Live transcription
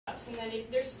and then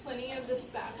if there's plenty of the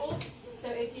spackle, so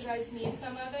if you guys need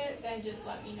some of it, then just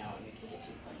let me know and we can get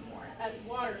you plenty more.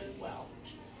 Water as well.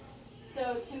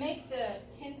 So to make the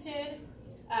tinted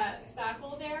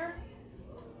spackle there,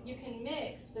 you can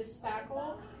mix the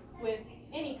spackle with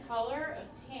any color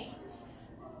of paint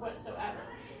whatsoever.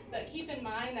 But keep in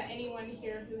mind that anyone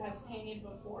here who has painted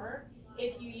before,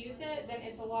 if you use it, then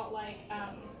it's a lot like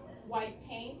white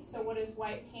paint. So what does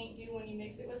white paint do when you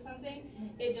mix it with something?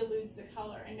 It dilutes the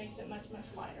color and makes it much, much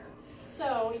lighter.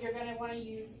 So you're going to want to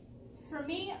use, for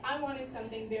me, I wanted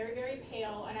something very, very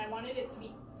pale, and I wanted it to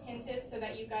be tinted so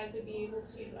that you guys would be able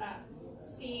to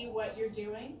see what you're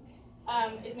doing.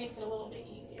 It makes it a little bit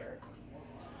easier.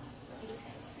 So I'm just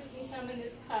going to scoop me some in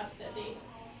this cup that they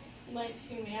lent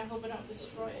to me. I hope I don't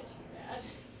destroy it too bad.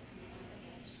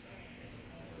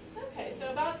 Okay,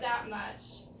 so about that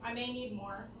much. I may need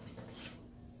more.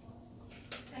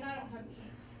 And I don't have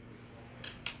paint.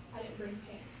 I didn't bring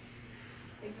paint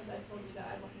because I told you that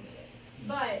I wouldn't need it.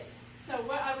 But, so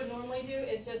what I would normally do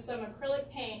is just some acrylic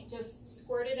paint, just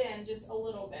squirt it in just a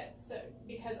little bit, so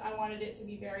because I wanted it to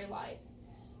be very light.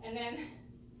 And then,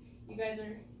 you guys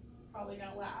are probably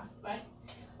gonna laugh, but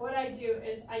what I do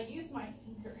is I use my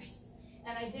fingers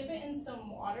and I dip it in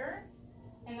some water,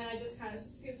 and then I just kind of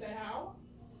scoop it out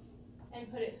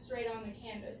and put it straight on the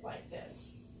canvas like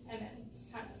this, and then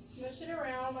kind of smush it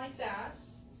around like that,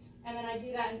 and then I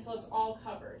do that until it's all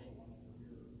covered.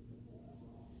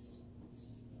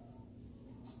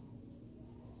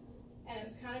 And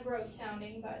it's kind of gross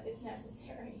sounding, but it's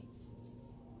necessary.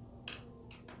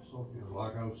 So if it's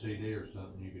like OCD or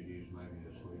something, you could use maybe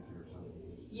a squeegee or something.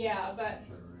 Yeah, but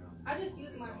I just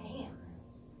use my hands.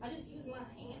 I just use my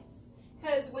hands.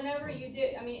 Because whenever you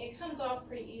do, I mean, it comes off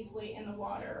pretty easily in the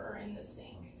water or in the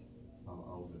sink. I'm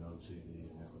old and OCD,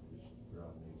 and that would just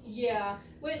drive me. Yeah,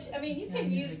 which, I mean, you can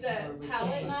use the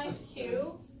palette knife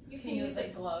too. You can use a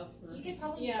glove. You could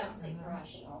probably use a thick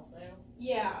brush also.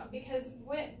 Yeah, because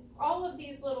when all of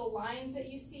these little lines that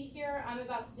you see here, I'm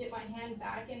about to dip my hand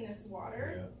back in this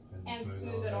water and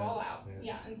smooth it all out.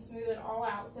 Yeah, and smooth it all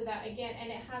out so that, again, and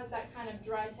it has that kind of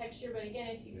dry texture, but again,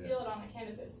 if you feel it on the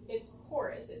canvas, it's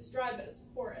porous. It's dry, but it's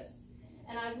porous.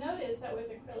 And I've noticed that with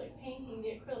acrylic painting,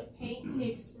 the acrylic paint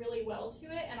takes really well to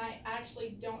it, and I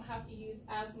actually don't have to use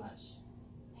as much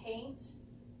paint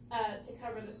to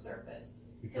cover the surface.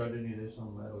 You tried any of this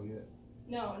on metal yet?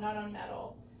 No, not on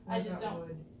metal. I just don't.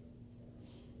 Wood?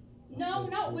 No,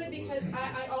 not wood, because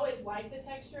I always like the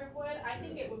texture of wood. I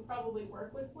think it would probably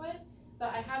work with wood, but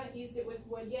I haven't used it with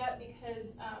wood yet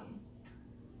because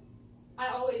I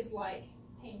always like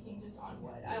painting just on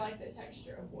wood. I like the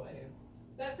texture of wood.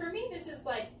 But for me, this is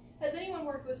like, has anyone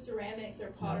worked with ceramics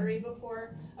or pottery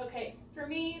before? Okay, for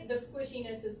me, the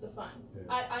squishiness is the fun.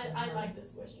 I like the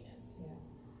squishiness.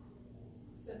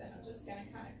 So then I'm just gonna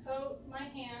kind of coat my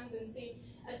hands and see.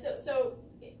 So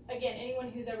again, anyone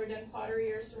who's ever done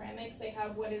pottery or ceramics, they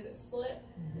have, what is it, slip?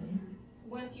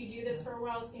 Once you do this for a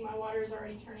while, see my water is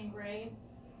already turning gray.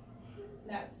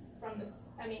 That's from this,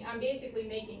 I mean, I'm basically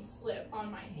making slip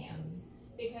on my hands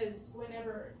because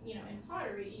whenever, you know, in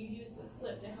pottery, you use the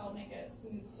slip to help make a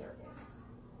smooth surface.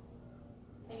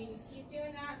 And you just keep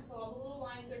doing that until all the little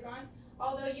lines are gone.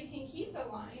 Although you can keep the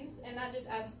lines, and that just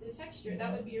adds to the texture.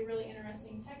 That would be a really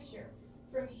interesting texture.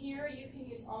 From here, you can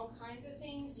use all kinds of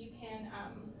things. You can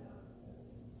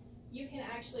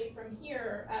actually, from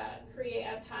here, create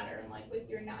a pattern. Like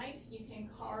with your knife, you can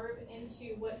carve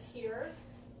into what's here.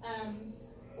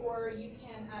 Or you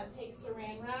can take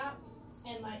saran wrap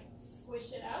and like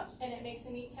squish it up, and it makes a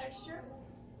neat texture.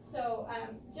 So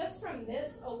just from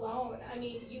this alone, I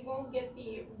mean, you won't get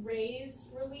the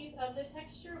raised relief of the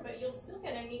texture, but you'll still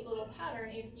get a neat little pattern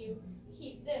if you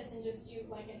keep this and just do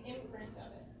like an imprint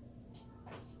of it.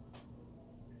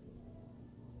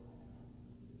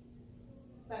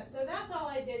 But so that's all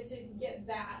I did to get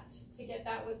that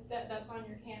with that's on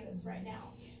your canvas right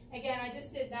now. Again, I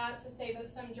just did that to save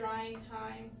us some drying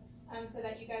time. So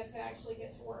that you guys could actually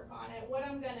get to work on it. What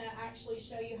I'm going to actually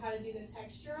show you how to do the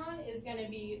texture on is going to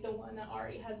be the one that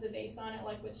already has the base on it,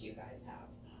 like what you guys have.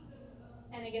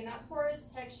 And again, that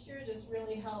porous texture just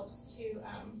really helps to,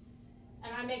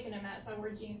 and I'm making a mess. I wore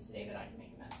jeans today that I can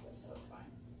make a mess with, so it's fine.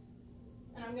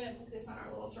 And I'm going to put this on our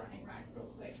little drying rack real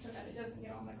quick so that it doesn't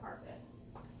get on the carpet,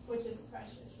 which is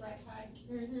precious, right, Kai?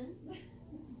 Mm-hmm.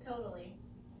 Totally.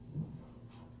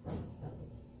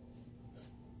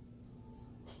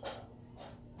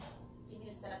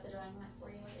 Set up the drawing mat for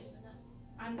you while you're doing that?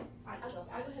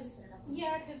 I'll go ahead and set it up.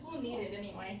 Yeah, because we'll need it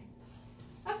anyway.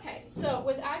 Okay, so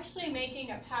with actually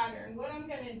making a pattern, what I'm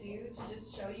going to do to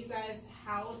just show you guys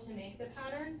how to make the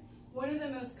pattern, one of the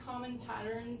most common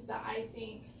patterns that I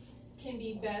think can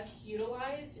be best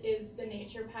utilized is the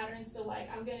nature pattern. So like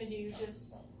I'm gonna do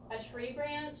just a tree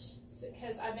branch,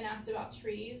 because I've been asked about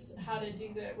trees, how to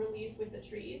do the relief with the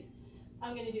trees.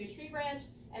 I'm gonna do a tree branch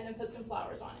and then put some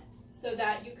flowers on it, so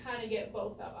that you kind of get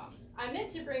both of them. I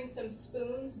meant to bring some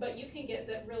spoons, but you can get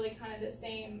the really kind of the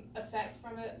same effect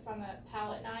from a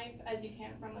palette knife as you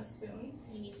can from a spoon.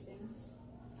 You need spoons.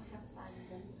 I have 5 of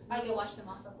them. I I can will- wash them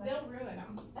off real quick. They'll ruin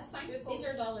them. That's fine. This These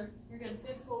are $1. You're good.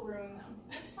 This will ruin them.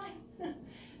 That's fine.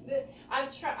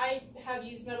 I have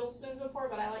used metal spoons before,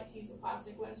 but I like to use the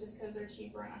plastic ones just because they're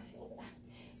cheaper and I feel bad.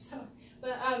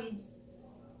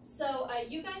 So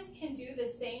you guys can do the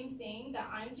same thing that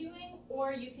I'm doing,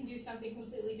 or you can do something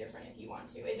completely different if you want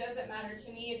to. It doesn't matter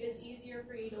to me. If it's easier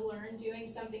for you to learn doing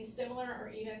something similar or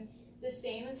even the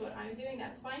same as what I'm doing,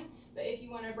 that's fine. But if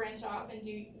you want to branch off and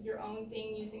do your own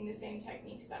thing using the same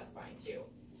techniques, that's fine too.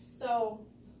 So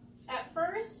at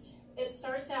first, it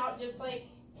starts out just like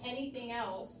anything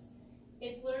else.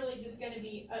 It's literally just going to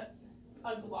be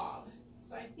a glob.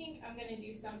 So I think I'm going to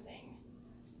do something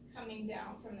coming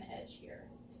down from the edge here.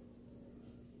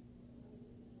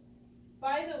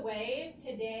 By the way,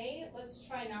 today, let's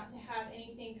try not to have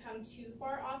anything come too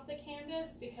far off the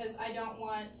canvas, because I don't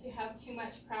want to have too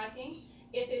much cracking.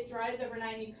 If it dries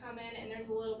overnight and you come in and there's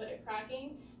a little bit of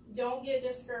cracking, don't get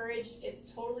discouraged.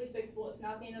 It's totally fixable. It's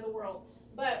not the end of the world.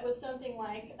 But with something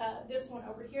like this one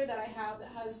over here that I have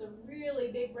that has the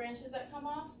really big branches that come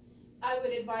off, I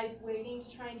would advise waiting to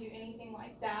try and do anything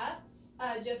like that,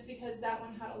 just because that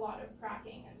one had a lot of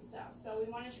cracking and stuff. So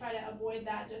we want to try to avoid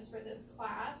that just for this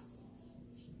class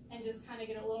and just kind of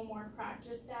get a little more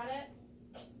practiced at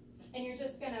it. And you're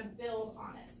just going to build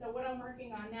on it. So what I'm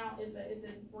working on now is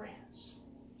a branch.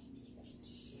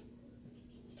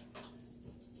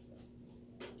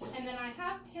 And then I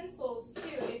have pencils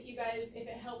too. If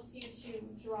it helps you to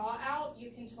draw out,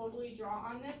 you can totally draw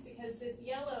on this, because this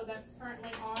yellow that's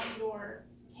currently on your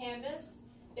canvas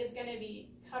is going to be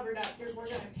covered up. We're going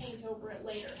to paint over it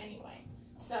later anyway.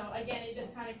 So again, it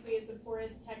just kind of creates a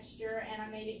porous texture, and I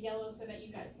made it yellow so that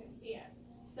you guys can see it.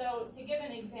 So to give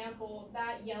an example,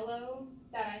 that yellow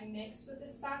that I mixed with the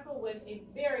spackle was a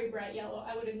very bright yellow.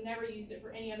 I would have never used it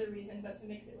for any other reason but to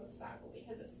mix it with spackle,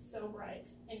 because it's so bright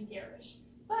and garish.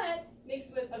 But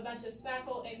mixed with a bunch of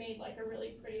spackle, it made like a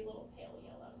really pretty little pale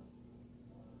yellow.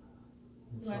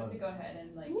 Who wants to go ahead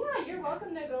and like? Yeah, you're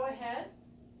welcome to go ahead.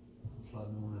 It's like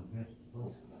one of them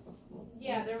pencils.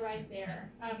 Yeah, they're right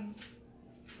there.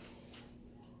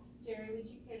 Jerry, would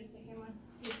you care to take him one?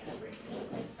 He's gonna bring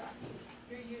Scott.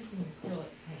 You're using acrylic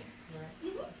paint,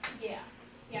 right?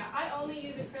 Yeah. I only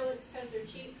use acrylics because they're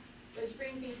cheap, which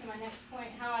brings me to my next point.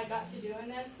 How I got to doing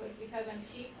this was because I'm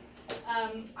cheap.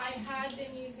 I had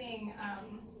been using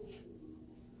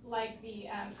like the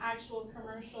actual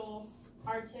commercial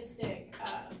artistic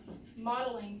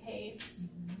modeling paste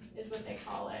is what they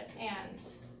call it, and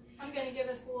I'm going to give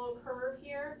us a little curve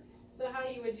here. So how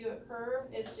you would do a curve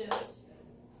is just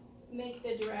make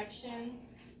the direction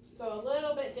go a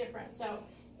little bit different. So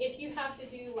if you have to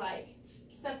do like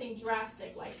something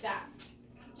drastic like that,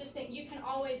 just think you can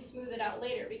always smooth it out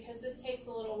later, because this takes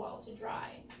a little while to dry.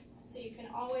 So you can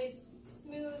always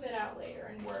smooth it out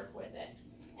later and work with it.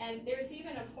 And there's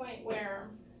even a point where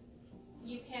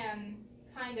you can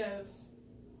kind of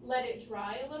let it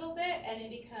dry a little bit and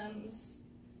it becomes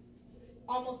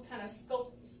almost kind of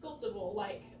sculptable,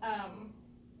 like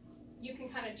you can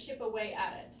kind of chip away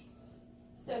at it.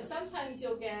 So sometimes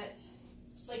you'll get,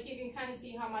 like you can kind of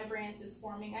see how my branch is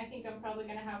forming. I think I'm probably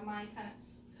going to have mine kind of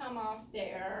come off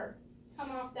there,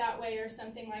 come off that way or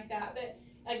something like that. But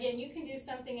again, you can do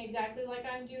something exactly like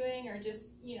I'm doing, or just,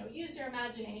 use your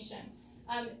imagination.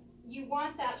 You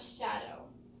want that shadow.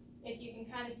 If you can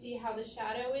kind of see how the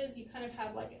shadow is, you kind of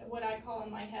have like what I call in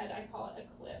my head, I call it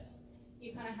a cliff.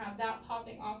 You kind of have that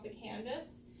popping off the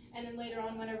canvas. And then later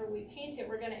on, whenever we paint it,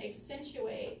 we're going to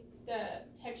accentuate the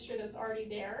texture that's already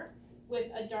there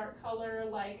with a dark color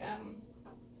like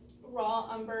raw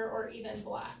umber or even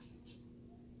black.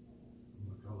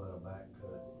 We call that a back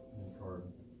cut in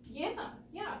carbon.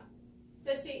 Yeah.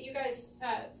 So see, you guys,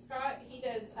 Scott, he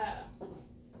does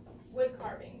wood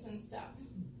carvings and stuff,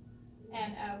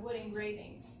 and wood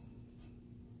engravings.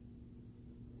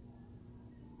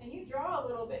 And you draw a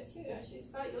little bit too, don't you,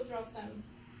 Scott? You'll draw some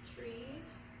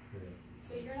trees. Yeah.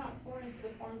 So you're not foreign to the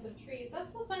forms of trees.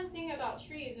 That's the fun thing about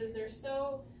trees, is they're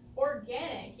so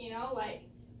organic, like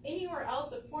anywhere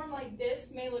else a form like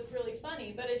this may look really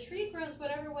funny, but a tree grows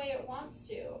whatever way it wants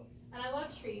to. And I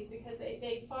love trees because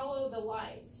they follow the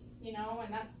light, and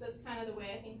that's kind of the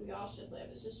way I think we all should live,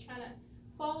 is just trying to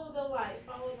follow the light,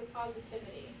 follow the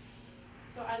positivity.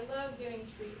 So I love doing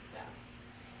tree stuff.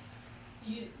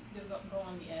 You go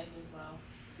on the edge as well.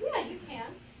 Yeah, you can.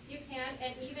 You can,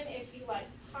 and even if you like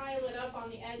pile it up on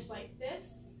the edge like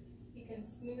this, you can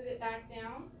smooth it back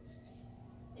down.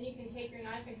 And you can take your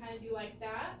knife and kind of do like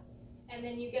that. And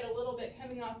then you get a little bit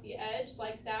coming off the edge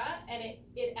like that, and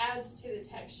it adds to the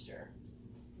texture.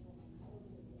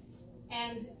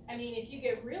 And I mean, if you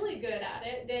get really good at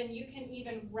it, then you can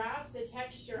even wrap the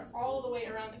texture all the way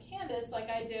around the canvas like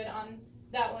I did on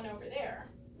that one over there.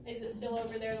 Is it still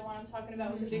over there, the one I'm talking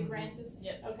about with the big branches?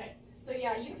 Yep. Okay. So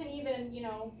yeah, you can even, you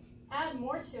know, add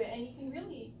more to it, and you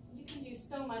can do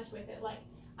so much with it. Like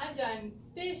I've done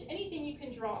fish, anything you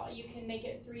can draw, you can make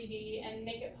it 3D and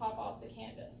make it pop off the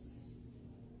canvas.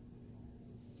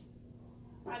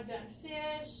 I've done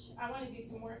fish. I want to do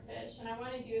some more fish, and I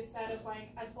want to do a set of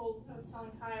like I was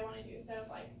telling Kai I want to do a set of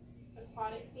like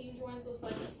aquatic themed ones with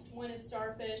like one is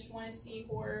starfish, one is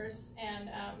seahorse, and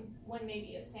one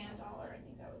maybe a sand dollar. I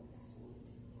think that would be sweet.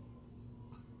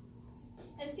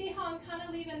 And see how I'm kind of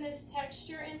leaving this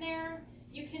texture in there?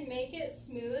 You can make it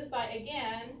smooth by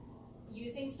again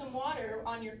using some water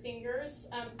on your fingers.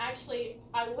 Actually,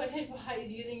 I would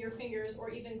advise using your fingers or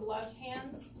even gloved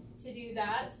hands to do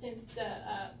that, since the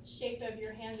shape of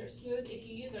your hands are smooth. If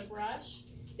you use a brush,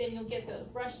 then you'll get those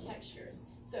brush textures.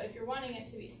 So if you're wanting it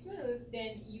to be smooth,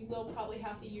 then you will probably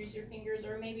have to use your fingers,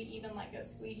 or maybe even like a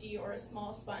squeegee or a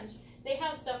small sponge. They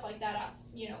have stuff like that at,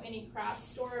 you know, any craft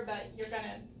store, but you're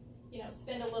gonna, you know,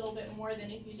 spend a little bit more than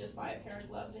if you just buy a pair of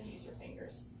gloves and use your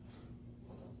fingers.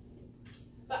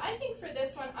 But I think for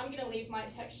this one, I'm gonna leave my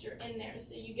texture in there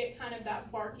so you get kind of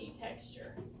that barky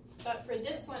texture. But for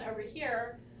this one over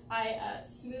here, I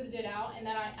smoothed it out, and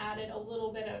then I added a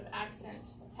little bit of accent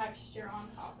texture on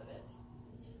top of it.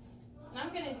 And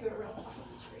I'm going to do a real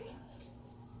funky tree.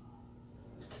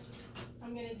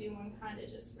 I'm going to do one kind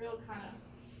of just real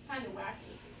kind of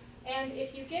wacky. And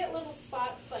if you get little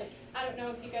spots, like, I don't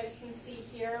know if you guys can see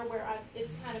here where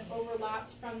it's kind of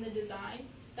overlapped from the design,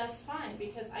 that's fine,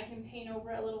 because I can paint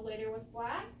over a little later with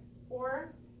black,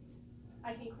 or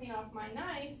I can clean off my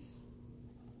knife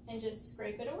and just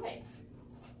scrape it away.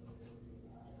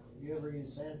 You ever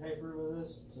use sandpaper with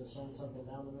this to sand something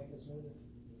down to make it smoother?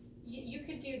 You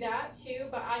could do that too,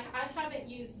 but I haven't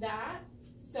used that,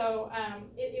 so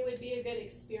it would be a good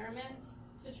experiment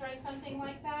to try something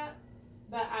like that,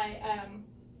 but I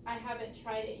haven't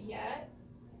tried it yet.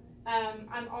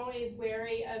 I'm always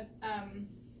wary of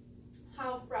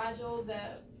how fragile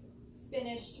the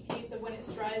finished piece of when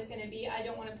it's dry is going to be. I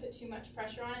don't want to put too much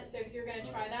pressure on it, so if you're going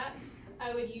to try that,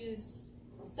 I would use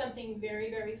something very,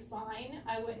 very fine.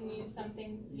 I wouldn't use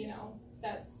something, you know,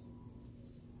 that's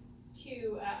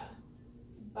too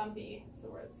bumpy. It's the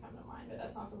word that's coming to mind, but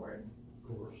that's not the word.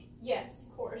 Coarse. Yes,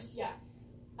 coarse, yeah.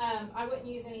 I wouldn't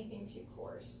use anything too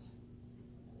coarse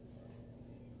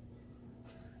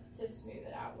to smooth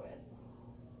it out with.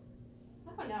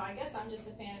 I don't know, I guess I'm just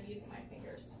a fan of using my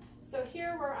fingers. So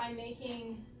here where I'm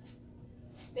making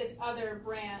this other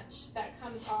branch that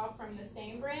comes off from the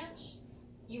same branch,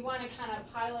 you want to kind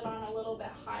of pile it on a little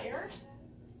bit higher,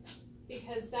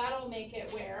 because that'll make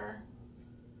it where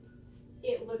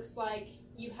it looks like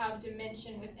you have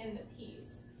dimension within the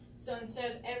piece. So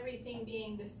instead of everything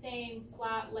being the same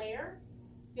flat layer,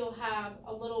 you'll have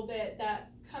a little bit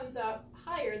that comes up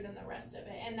higher than the rest of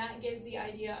it, and that gives the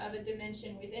idea of a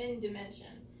dimension within dimension.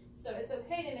 So it's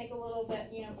okay to make a little bit,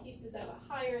 you know, pieces of it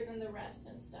higher than the rest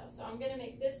and stuff. So I'm going to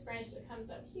make this branch that comes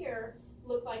up here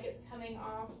look like it's coming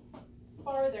off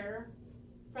farther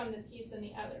from the piece than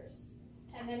the others.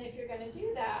 And then if you're going to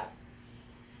do that,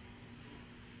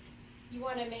 you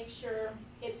want to make sure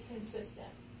it's consistent.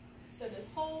 So this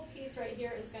whole piece right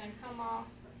here is going to come off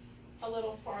a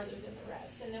little farther than the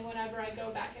rest. And then whenever I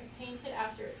go back and paint it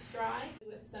after it's dry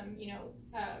with some, you know,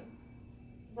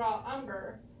 raw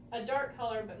umber, a dark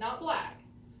color but not black,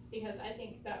 because I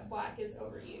think that black is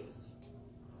overused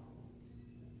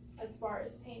as far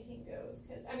as painting goes.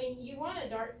 Because, I mean, you want a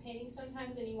dark painting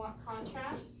sometimes and you want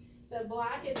contrast, but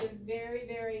black is a very,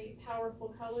 very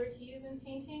powerful color to use in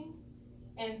painting,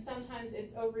 and sometimes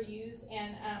it's overused.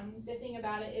 And the thing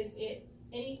about it is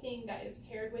anything that is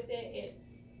paired with it, it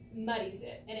muddies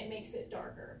it and it makes it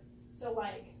darker. So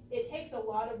like, it takes a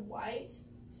lot of white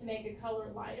to make a color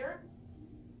lighter,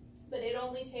 but it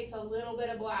only takes a little bit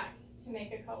of black to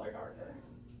make a color darker.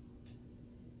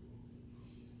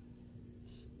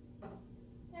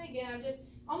 And again, I'm just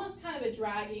almost kind of a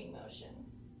dragging motion.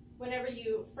 Whenever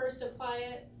you first apply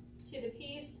it to the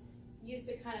piece, use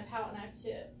the kind of palette knife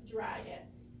to drag it.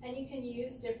 And you can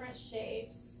use different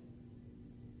shapes.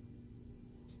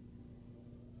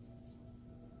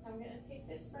 I'm going to take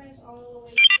this branch all the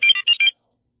way.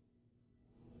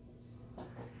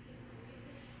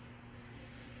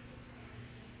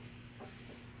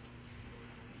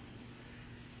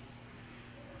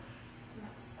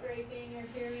 scraping you're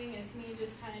hearing is me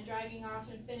just kind of dragging off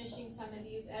and finishing some of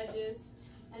these edges.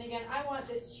 And again, I want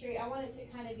this tree, I want it to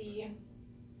kind of be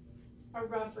a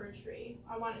rougher tree.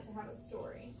 I want it to have a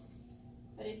story.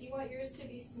 But if you want yours to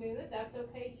be smooth, that's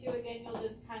okay too. Again, you'll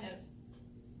just kind of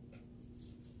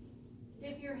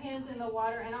dip your hands in the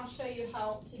water, and I'll show you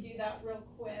how to do that real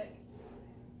quick.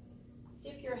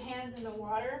 Dip your hands in the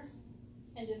water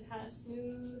and just kind of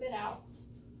smooth it out.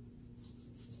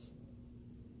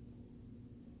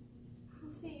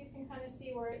 And see, you can kind of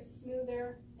see where it's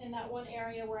smoother in that one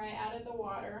area where I added the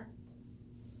water.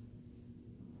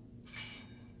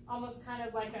 Almost kind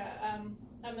of like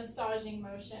a massaging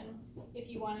motion if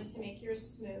you wanted to make yours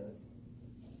smooth.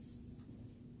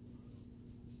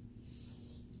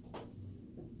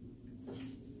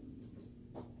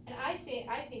 And I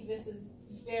think this is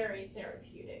very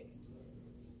therapeutic.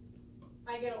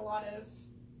 I get a lot of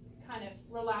kind of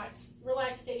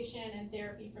relaxation and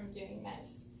therapy from doing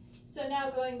this. So now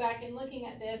going back and looking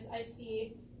at this, I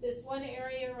see this one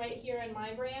area right here in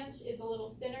my branch is a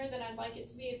little thinner than I'd like it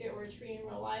to be. If it were a tree in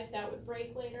real life, that would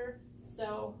break later.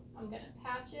 So I'm going to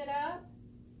patch it up,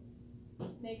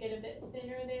 make it a bit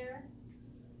thinner there,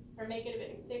 or make it a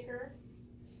bit thicker.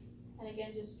 And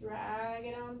again, just drag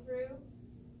it on through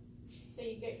so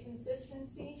you get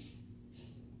consistency.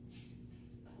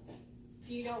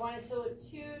 You don't want it to look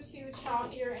too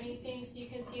choppy or anything, so you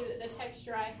can see that the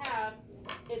texture I have,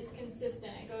 it's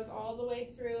consistent. It goes all the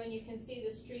way through, and you can see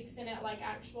the streaks in it like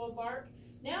actual bark.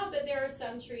 Now, but there are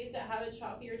some trees that have a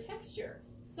choppier texture.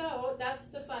 So that's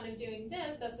the fun of doing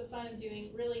this. That's the fun of doing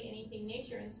really anything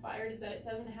nature inspired, is that it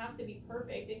doesn't have to be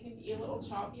perfect. It can be a little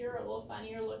choppier, a little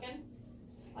funnier looking.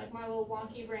 Like my little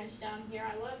wonky branch down here,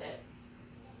 I love it.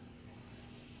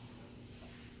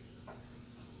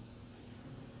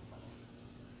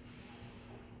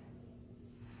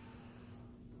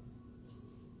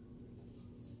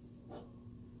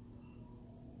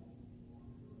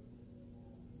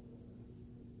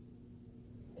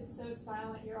 It's so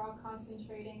silent, you're all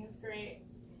concentrating, it's great.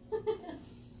 You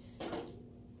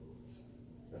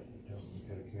got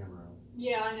a camera on.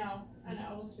 Yeah, I know.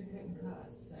 Almost we couldn't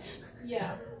cuss, so.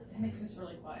 Yeah. That makes us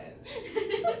really quiet.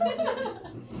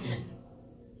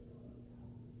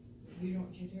 You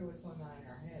don't, you hear what's going on in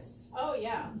our heads. Oh,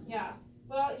 yeah, yeah.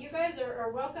 Well, you guys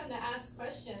are welcome to ask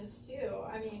questions too.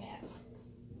 I mean,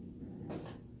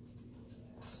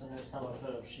 So next time I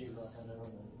put up sheetrock, I know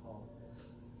I'm gonna call.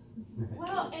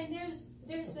 well, and there's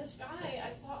this guy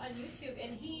I saw on YouTube,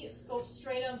 and he sculpts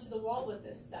straight onto the wall with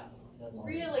this stuff. That's awesome.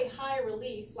 Really high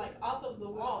relief, like off of the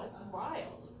wall. It's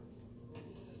wild.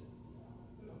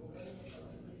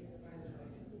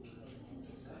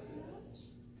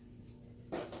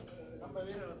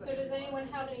 So does anyone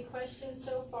have any questions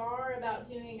so far about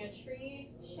doing a tree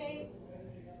shape?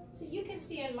 So you can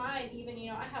see in mine, even,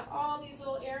 I have all these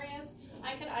little areas.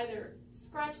 I could either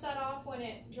scratch that off when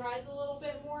it dries a little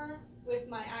bit more with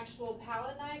my actual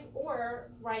palette knife, or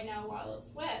right now while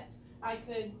it's wet, I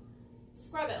could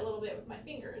scrub it a little bit with my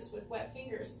fingers, with wet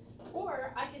fingers,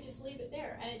 or I could just leave it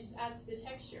there and it just adds to the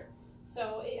texture.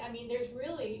 So, there's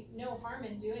really no harm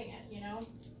in doing it, How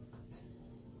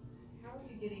are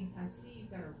you getting, I see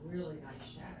you've got a really nice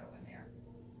shadow in there.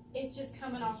 It's just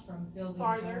coming Just off from building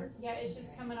farther. up? Yeah, it's just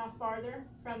Okay. coming off farther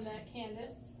from the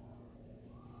canvas.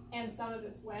 And some of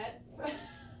it's wet.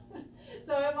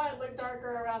 So it might look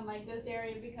darker around like this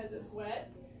area because it's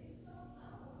wet.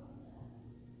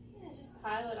 Yeah, just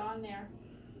pile it on there.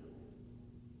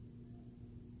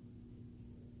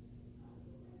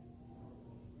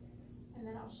 And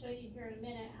then I'll show you here in a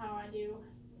minute how I do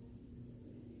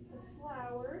the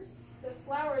flowers. The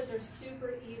flowers are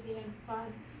super easy and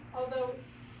fun. Although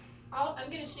I'm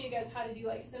going to show you guys how to do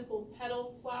like simple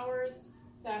petal flowers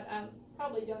that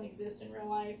probably don't exist in real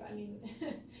life.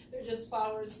 They're just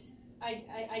flowers,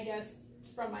 I guess,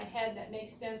 from my head that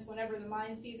makes sense. Whenever the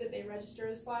mind sees it, they register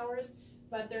as flowers,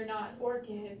 but they're not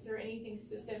orchids or anything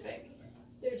specific.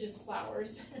 They're just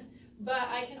flowers. But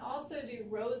I can also do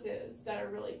roses that are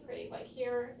really pretty. Like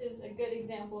here is a good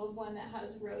example of one that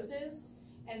has roses,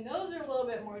 and those are a little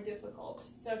bit more difficult.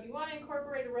 So if you want to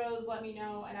incorporate a rose, let me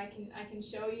know and I can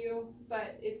show you.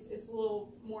 But it's a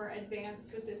little more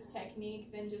advanced with this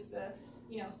technique than just the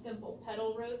simple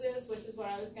petal roses, which is what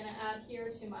I was going to add here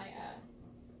to my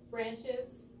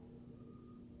branches.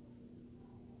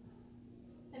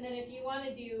 And then if you want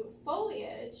to do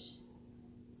foliage,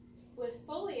 with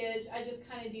foliage, I just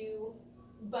kind of do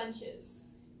bunches,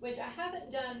 which I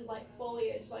haven't done like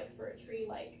foliage like for a tree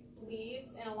like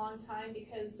leaves in a long time,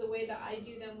 because the way that I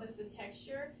do them with the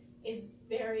texture is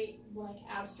very like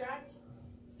abstract.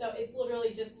 So it's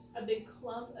literally just a big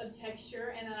clump of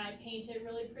texture, and then I paint it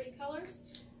really pretty colors.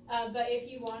 But if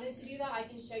you wanted to do that, I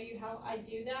can show you how I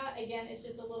do that. Again, it's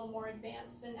just a little more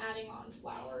advanced than adding on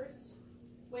flowers.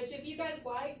 Which, if you guys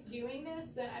liked doing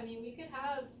this, then I mean, we could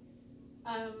have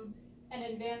an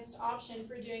advanced option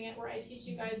for doing it where I teach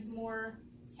you guys more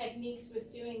techniques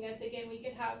with doing this. Again, we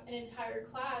could have an entire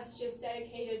class just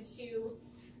dedicated to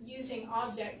using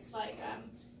objects like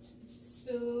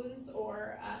spoons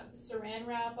or saran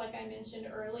wrap, like I mentioned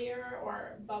earlier,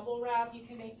 or bubble wrap you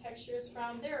can make textures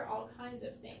from. There are all kinds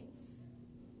of things.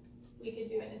 We could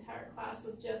do an entire class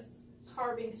with just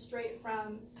carving straight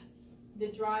from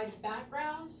the dried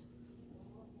background.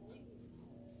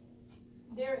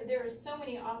 There are so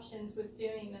many options with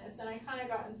doing this, and I kind of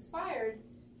got inspired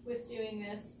with doing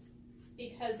this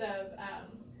because of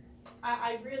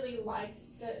I really liked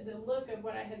the look of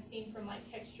what I had seen from like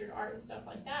textured art and stuff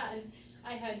like that, and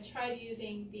I had tried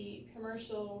using the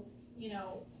commercial,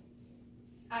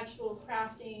 actual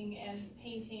crafting and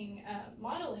painting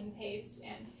modeling paste,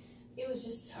 and it was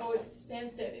just so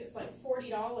expensive. It was like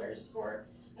 $40 for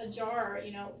a jar,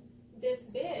 this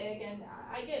big, and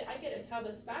I get a tub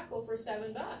of spackle for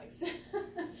 $7,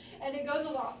 and it goes a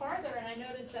lot farther. And I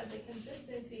noticed that the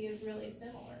consistency is really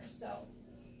similar. So,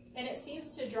 and it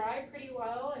seems to dry pretty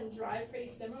well and dry pretty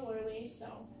similarly.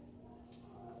 So,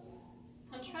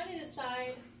 I'm trying to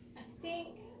decide. I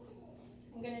think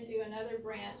I'm gonna do another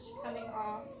branch coming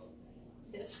off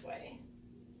this way,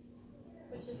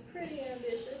 which is pretty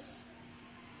ambitious.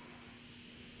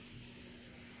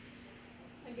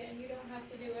 Again, you don't have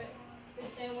to do it the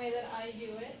same way that I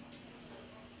do it,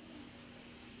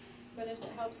 but if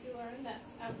it helps you learn,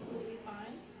 that's absolutely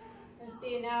fine. And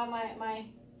see, now my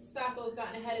spackle's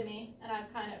gotten ahead of me, and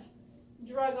I've kind of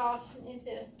drug off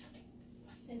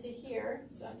into here,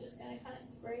 so I'm just going to kind of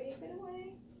scrape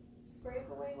away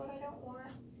what I don't want.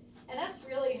 And that's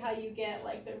really how you get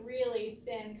like the really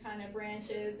thin kind of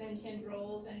branches and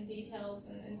tendrils and details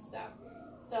and stuff.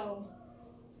 So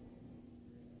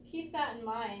keep that in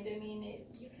mind. I mean,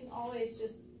 you can always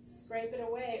just scrape it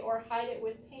away or hide it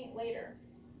with paint later.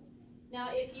 Now,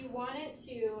 if you want it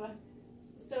to,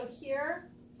 so here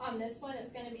on this one,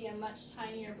 it's going to be a much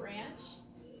tinier branch.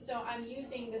 So I'm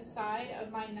using the side of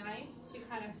my knife to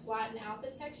kind of flatten out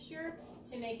the texture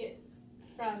to make it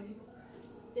from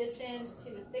this end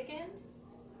to the thick end.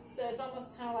 So it's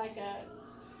almost kind of like a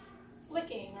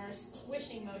flicking or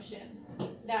swishing motion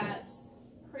that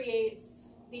creates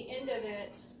the end of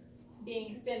it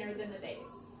being thinner than the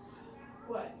base.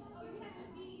 What?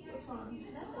 What's wrong?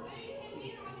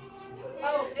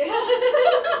 Oh.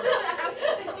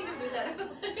 I seen him do that. I was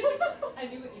like, I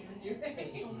knew what you were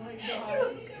doing. Oh my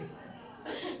gosh.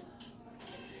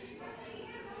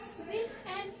 Swish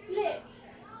and flick.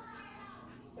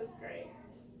 That's great.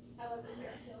 I love it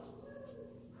here.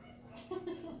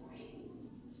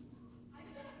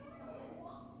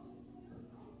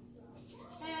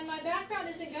 And my background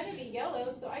isn't going to be yellow,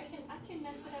 so I can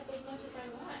mess it up as much as I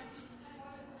want.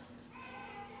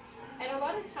 And a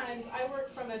lot of times I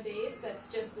work from a base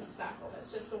that's just the spackle,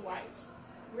 that's just the white.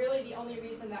 Really the only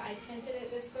reason that I tinted it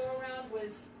this go around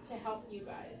was to help you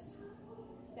guys.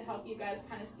 To help you guys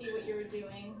kind of see what you were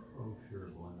doing. Oh, sure,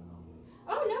 blaming on this.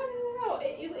 Oh, no.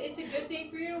 It's a good thing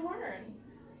for you to learn.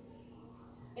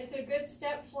 It's a good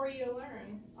step for you to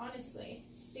learn, honestly.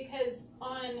 Because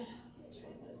which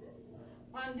one was it?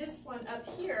 On this one up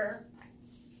here,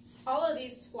 all of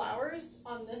these flowers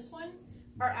on this one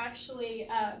are actually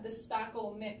the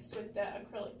spackle mixed with the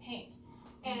acrylic paint.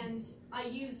 And I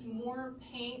used more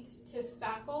paint to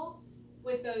spackle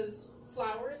with those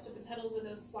flowers, with the petals of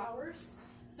those flowers.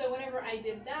 So whenever I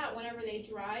did that, whenever they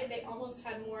dried, they almost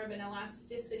had more of an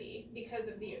elasticity because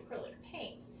of the acrylic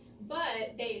paint.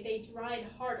 But they dried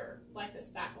harder, like the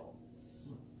spackle.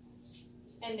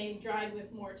 And they dried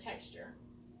with more texture.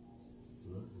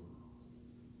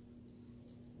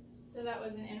 So that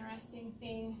was an interesting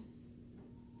thing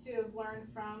to have learned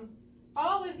from.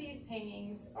 All of these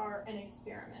paintings are an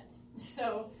experiment.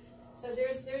 So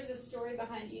there's a story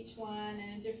behind each one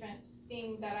and a different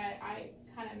thing that I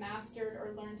kind of mastered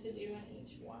or learned to do in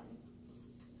each one.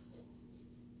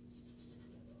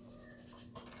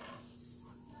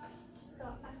 So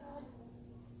I have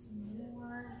some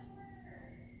more.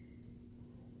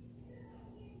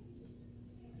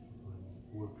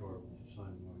 Worked hard with the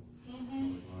same way. Mm-hmm.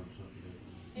 Learn something different.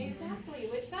 Exactly,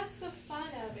 which that's the fun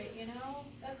of it,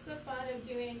 That's the fun of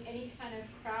doing any kind of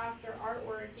craft or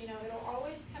artwork, it'll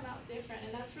always come out different.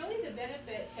 And that's really the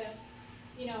benefit to,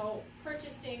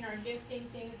 purchasing or gifting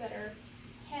things that are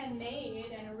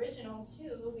handmade and original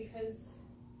too, because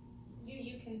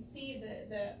you can see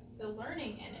the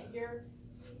learning in it.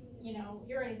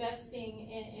 You're investing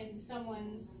in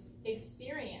someone's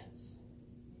experience.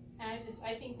 And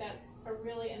I think that's a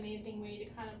really amazing way to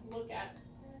kind of look at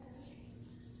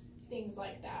things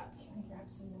like that. Can I grab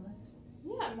some more?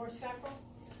 Yeah, more spackle.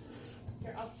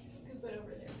 Here, I'll scoop it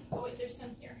over there. Oh wait, there's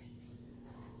some here.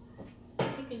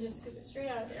 You can just scoop it straight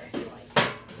out of there if you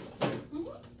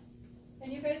like.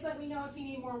 And you guys let me know if you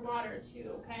need more water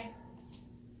too, okay?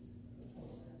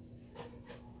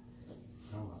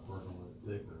 I don't know if we're gonna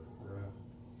let it thick or dry.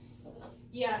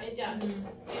 Yeah, it does.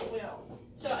 It will.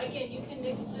 So again, you can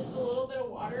mix just a little bit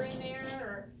of water in there,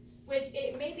 or which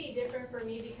it may be different for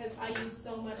me because I use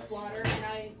so much water and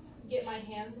I get my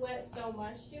hands wet so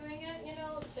much doing it, you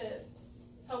know, to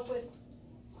help with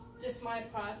just my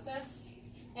process.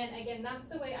 And again, that's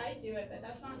the way I do it, but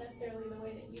that's not necessarily the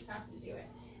way that you have to do it.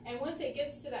 And once it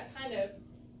gets to that kind of,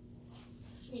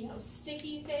 you know,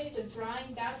 sticky phase of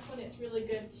drying, that's when it's really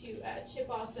good to chip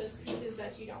off those pieces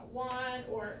that you don't want,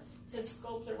 or to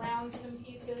sculpt around some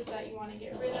pieces that you want to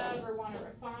get rid of or want to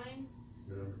refine.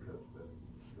 Good undercut, but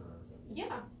dry.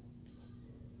 Yeah.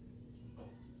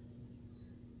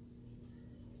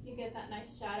 You get that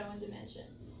nice shadow and dimension.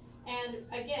 And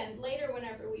again, later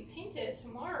whenever we paint it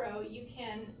tomorrow, you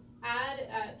can add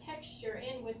a texture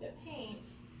in with the paint.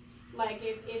 Like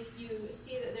if you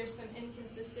see that there's some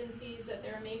inconsistencies, that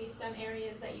there are maybe some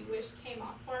areas that you wish came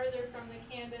off farther from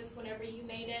the canvas whenever you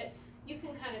made it, you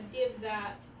can kind of give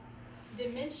that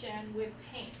dimension with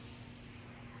paint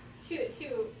to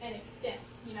an extent,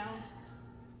 you know.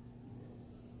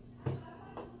 And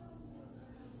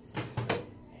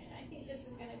I think this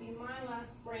is going to be my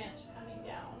last branch coming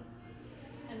down,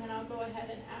 and then I'll go ahead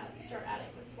and start adding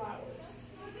the flowers.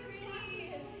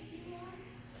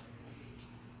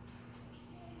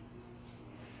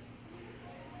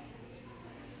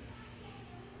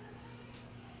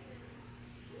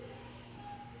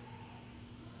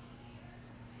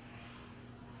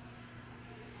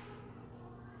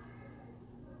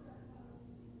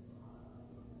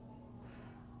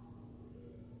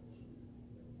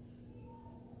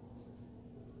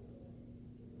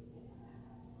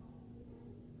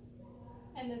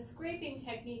 And the scraping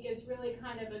technique is really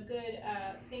kind of a good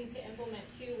thing to implement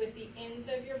too with the ends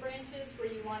of your branches, where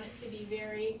you want it to be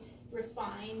very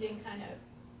refined and kind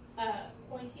of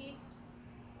pointy.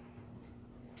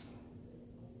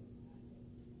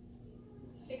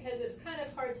 Because it's kind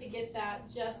of hard to get that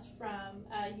just from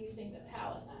using the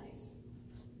palette knife.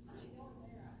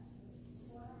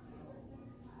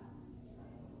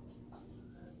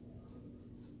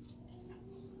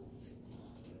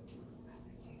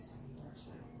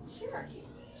 Sure.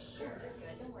 Sure,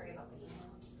 good. Don't worry about the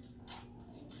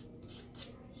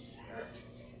Sure.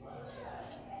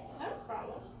 No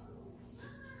problem.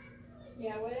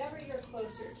 Yeah, whatever you're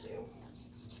closer to.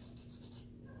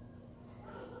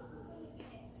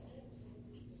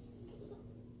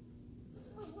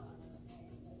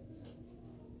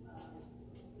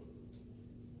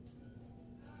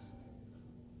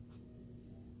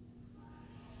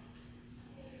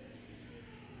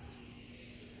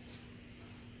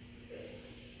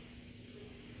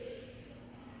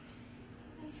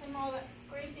 From all that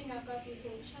scraping, I've got these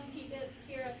little chunky bits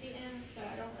here at the end, so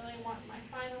I don't really want my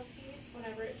final piece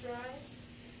whenever it dries.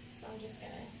 So I'm just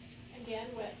gonna, again,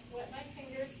 wet my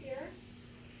fingers here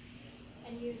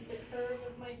and use the curve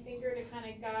of my finger to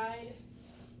kind of guide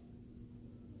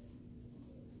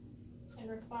and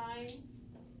refine.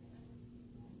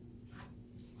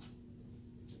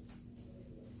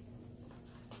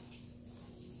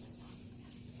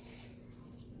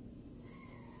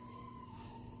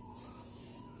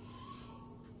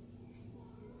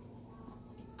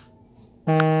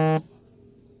 I'm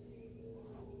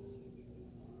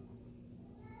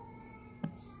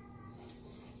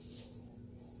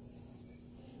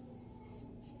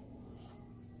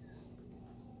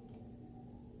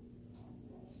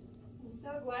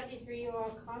so glad to hear you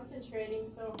all concentrating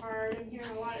so hard. I'm hearing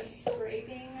a lot of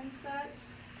scraping and such.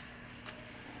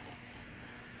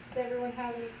 Does everyone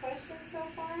have any questions so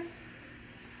far?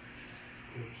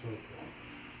 It's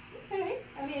okay. Okay.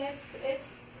 I mean, it's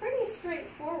pretty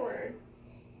straightforward.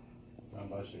 I'm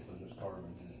basically just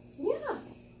carving it. Yeah.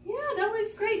 Yeah, that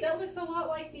looks great. That looks a lot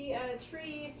like the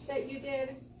tree that you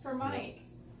did for Mike.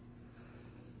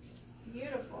 It's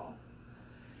beautiful.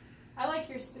 I like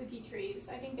your spooky trees.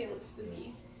 I think they look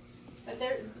spooky. But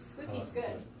spooky's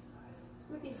good.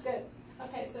 Spooky's good.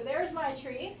 Okay, so there's my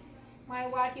tree, my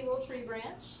wacky little tree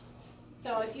branch.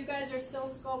 So if you guys are still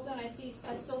sculpting, I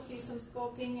still see some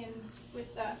sculpting in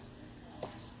with the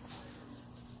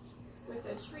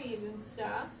trees and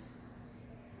stuff.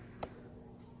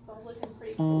 It's all looking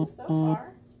pretty cool so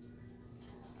far.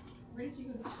 Where did you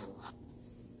go to school?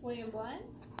 William Blunt.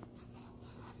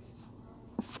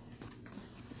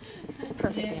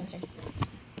 perfect Yeah. answer.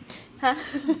 Huh?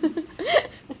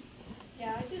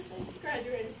 Yeah, I just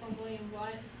graduated from William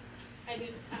Blunt. I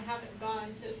haven't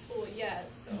gone to school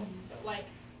yet, so, but like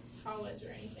college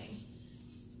or anything.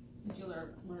 Did you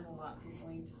learn a lot from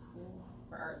going to school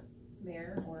for art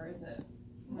there, or is it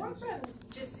More from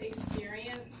just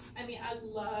experience. I mean, I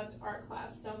loved art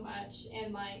class so much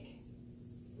and like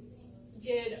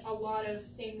did a lot of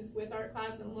things with art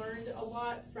class and learned a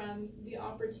lot from the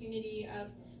opportunity of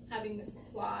having the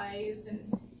supplies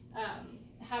and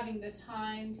having the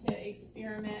time to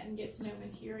experiment and get to know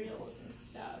materials and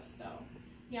stuff. So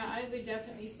yeah, I would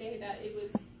definitely say that it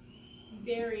was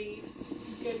very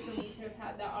good for me to have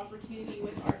had that opportunity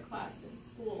with art class in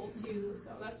school too.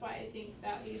 So that's why I think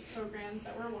that these programs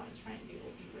that we're wanting to try and do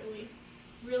will be really,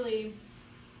 really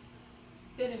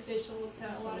beneficial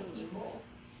to a lot of people.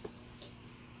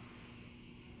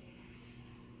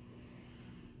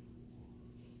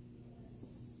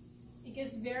 It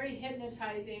gets very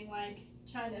hypnotizing, like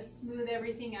trying to smooth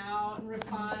everything out and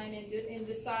refine and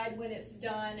decide when it's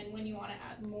done and when you want to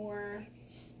add more.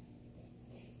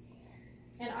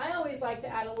 And I always like to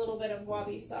add a little bit of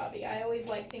wabi-sabi. I always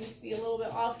like things to be a little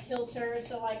bit off kilter.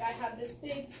 So like I have this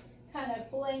big kind of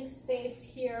blank space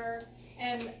here.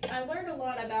 And I learned a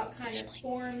lot about kind of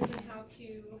forms and how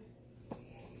to,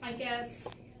 I guess,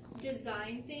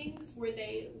 design things where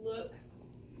they look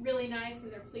really nice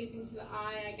and they're pleasing to the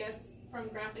eye, I guess, from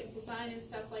graphic design and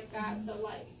stuff like that. So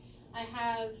like I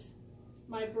have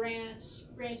my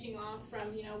branching off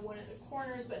from, you know, one of the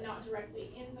corners, but not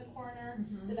directly in the corner,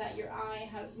 so that your eye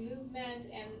has movement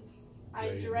and I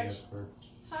direct.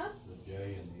 Huh? The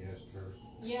J and the S curve.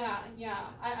 Yeah, yeah.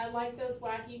 I like those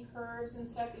wacky curves and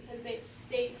stuff because they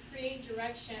create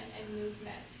direction and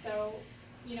movement. So,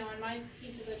 you know, in my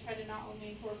pieces, I try to not only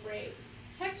incorporate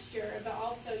texture, but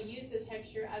also use the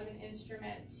texture as an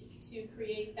instrument to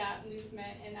create that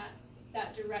movement and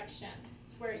that direction.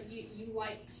 Where you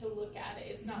like to look at it.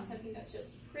 It's not something that's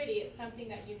just pretty, it's something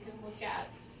that you can look at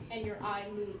and your eye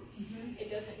moves. It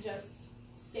doesn't just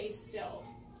stay still.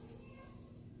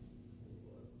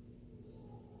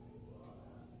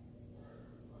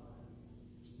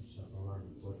 So I learned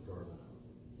with wood carving,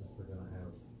 if they're gonna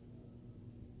have,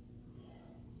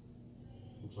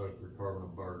 looks like if you're carving a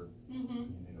bird, you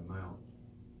need a mount,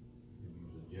 you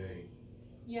use a J.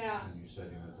 Yeah. And you set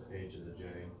him at the edge of the J,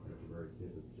 at the very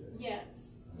tip of the J.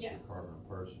 Yes. If Yes. you're carving a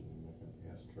person, you make an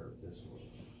S curve this way,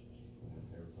 and then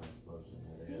everything flows in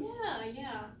that edge. Yeah,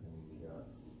 yeah. And you got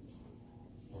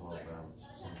a lot of balance.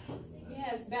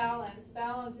 Yes, balance.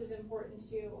 Balance is important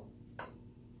too.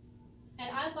 And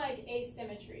I like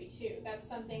asymmetry too. That's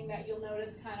something that you'll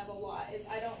notice kind of a lot is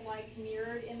I don't like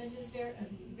mirrored images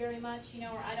very much, you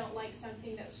know, or I don't like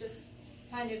something that's just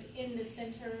kind of in the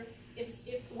center. If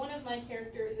one of my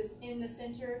characters is in the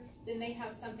center, then they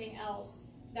have something else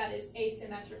that is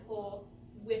asymmetrical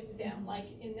with them. Like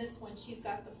in this one, she's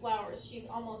got the flowers. She's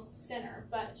almost center,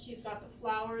 but she's got the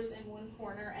flowers in one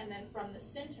corner, and then from the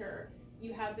center,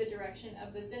 you have the direction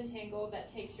of the Zentangle that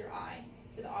takes your eye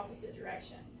to the opposite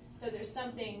direction. So there's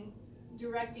something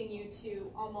directing you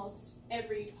to almost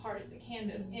every part of the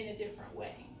canvas in a different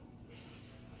way.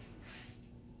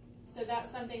 So that's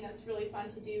something that's really fun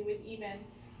to do with even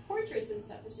portraits and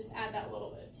stuff, is just add that little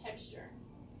bit of texture.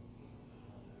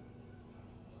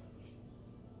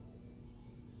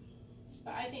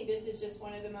 But I think this is just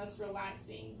one of the most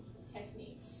relaxing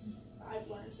techniques I've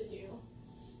learned to do.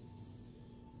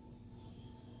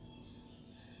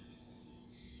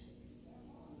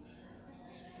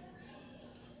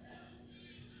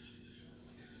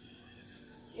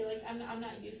 See, like I'm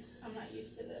not used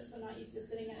to this. I'm not used to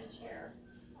sitting in a chair.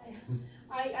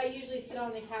 I usually sit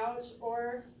on the couch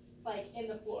or like in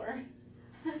the floor.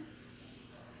 So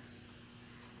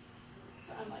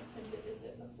I'm like tempted to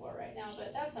sit in the floor right now,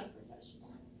 but that's unprofessional.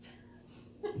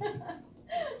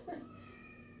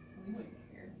 We wouldn't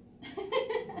care.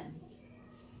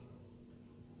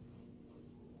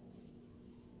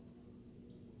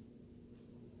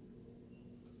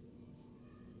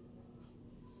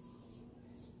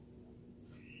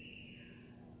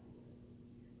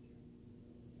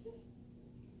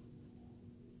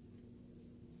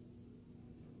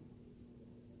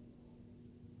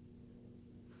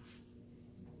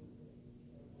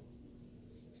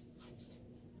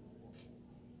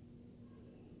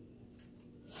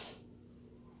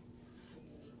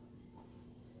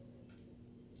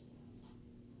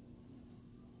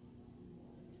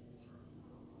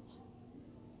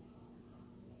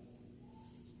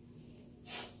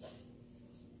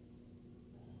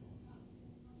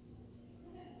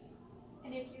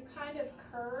 And if you kind of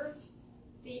curve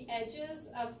the edges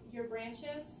of your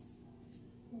branches,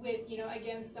 with, you know,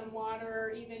 again, some water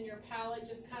or even your palette,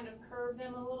 just kind of curve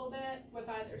them a little bit with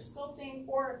either sculpting,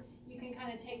 or you can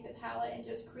kind of take the palette and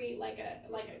just create like a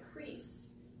crease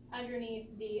underneath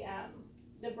the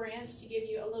branch to give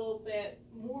you a little bit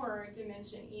more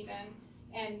dimension even,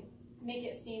 and make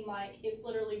it seem like it's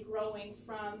literally growing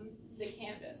from the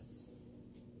canvas.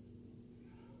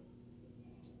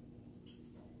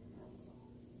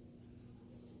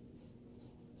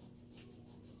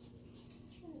 I'm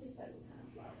trying to decide what kind of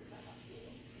flowers I want to do.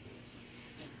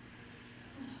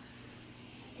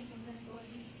 I think I'm gonna go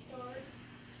ahead and start.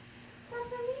 Start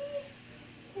for me?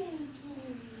 Thank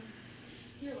you.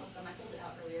 You're welcome. I pulled it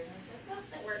out earlier and I was like, well,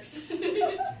 that works.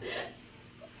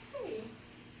 Okay.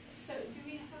 So do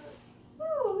we have?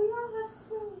 Oh, we all have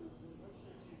spoons.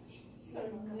 So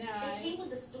nice. They came with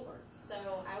the store, so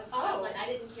I was like, I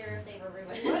didn't care if they were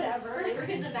ruined. Whatever. They were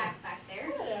in the back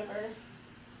there. Whatever.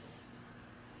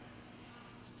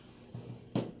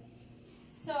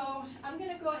 So I'm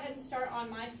gonna go ahead and start on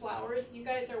my flowers. You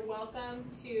guys are welcome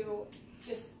to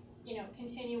just, you know,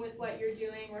 continue with what you're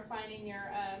doing, refining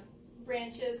your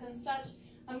branches and such.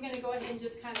 I'm gonna go ahead and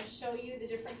just kind of show you the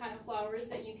different kind of flowers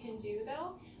that you can do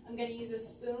though. I'm gonna use a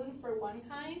spoon for one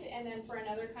kind, and then for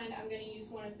another kind, I'm gonna use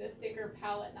one of the thicker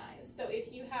palette knives. So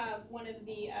if you have one of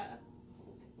the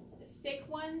thick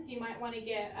ones, you might wanna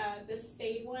get the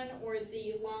spade one or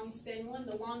the long thin one.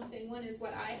 The long thin one is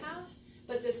what I have,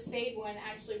 but the spade one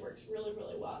actually works really,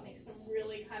 really well. It makes some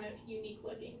really kind of unique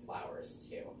looking flowers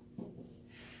too.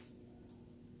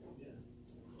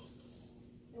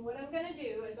 And what I'm gonna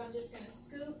do is I'm just gonna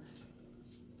scoop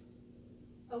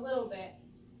a little bit,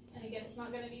 and again, it's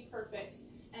not gonna be perfect,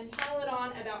 and pile it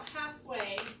on about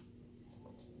halfway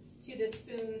to the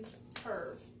spoon's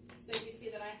curve. So you see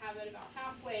that I have it about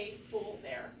halfway full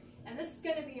there. And this is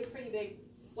gonna be a pretty big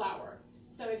flower.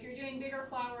 So if you're doing bigger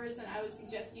flowers, then I would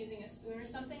suggest using a spoon or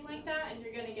something like that, and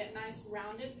you're gonna get nice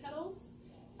rounded petals.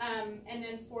 And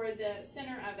then for the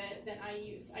center of it, then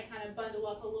I kind of bundle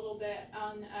up a little bit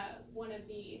on one of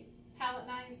the palette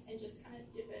knives and just kind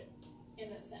of dip it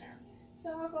in the center. So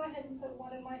I'll go ahead and put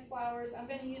one of my flowers. I'm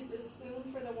going to use the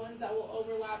spoon for the ones that will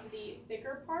overlap the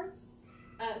thicker parts,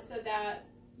 so that,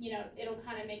 you know, it'll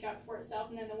kind of make up for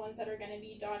itself. And then the ones that are going to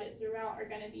be dotted throughout are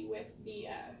going to be with the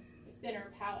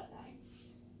thinner palette knife.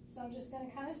 So I'm just going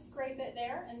to kind of scrape it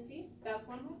there, and see, that's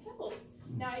one of my petals.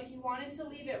 Now, if you wanted to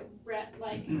leave it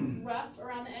rough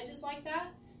around the edges like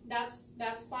that, that's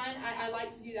fine. I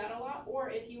like to do that a lot. Or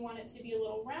if you want it to be a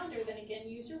little rounder, then again,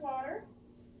 use your water.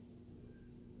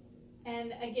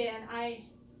 And again, I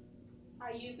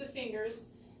use the fingers,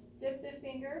 dip the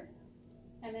finger,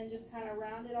 and then just kind of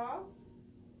round it off.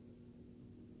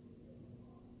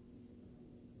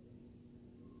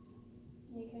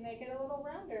 You can make it a little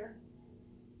rounder.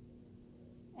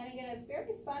 And again, it's very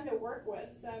fun to work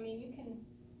with. So, I mean, you can,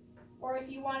 or if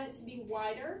you want it to be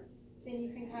wider, then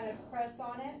you can kind of press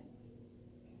on it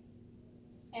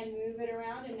and move it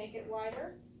around and make it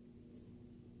wider.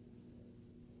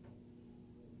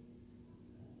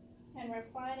 And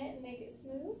refine it and make it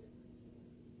smooth.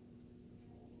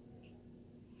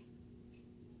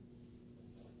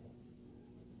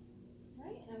 All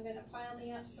right, and I'm going to pile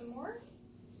me up some more.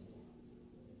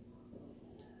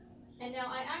 And now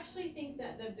I actually think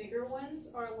that the bigger ones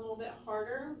are a little bit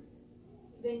harder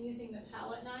than using the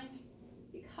palette knife,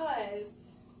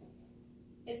 because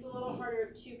it's a little harder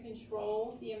to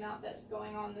control the amount that's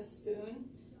going on the spoon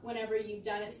whenever you've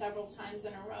done it several times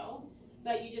in a row.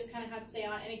 But you just kind of have to stay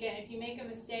on. And again, if you make a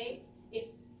mistake, if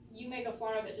you make a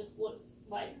flower that just looks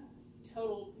like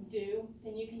total dew,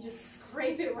 then you can just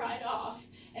scrape it right off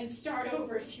and start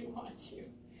over if you want to.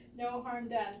 No harm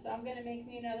done. So I'm going to make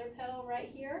me another petal right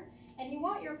here. And you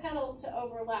want your petals to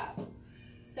overlap.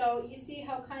 So you see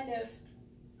how kind of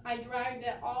I dragged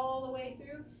it all the way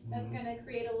through? That's going to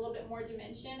create a little bit more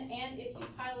dimension. And if you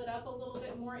pile it up a little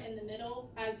bit more in the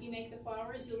middle as you make the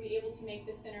flowers, you'll be able to make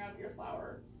the center of your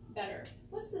flower better.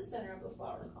 What's the center of the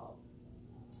flower called?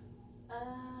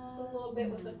 A little bit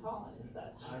with the pollen and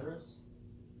such. Iris?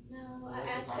 No,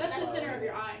 That's the center of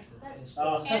your eye. That's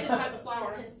Oh. And the type of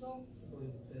flower. the pistil. I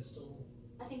believe the pistil.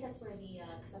 I think that's where the,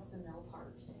 because that's the middle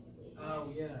part, technically. Isn't Oh,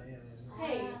 it? yeah.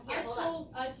 Hey, here,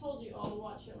 hold I told you all to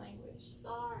watch your language.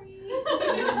 Sorry.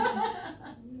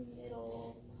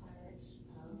 Middle part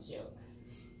of Joke.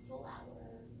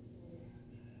 flower.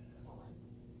 Pollen.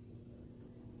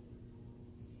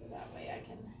 So that way I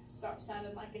can stop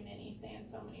sounding like a ninny saying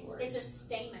so many words. It's a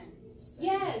stamen.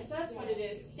 Yes, that's what it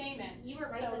is. Stamen. You were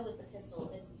right So- though with the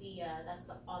pistil. It's the that's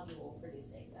the ovule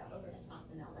producing though. Okay. That's not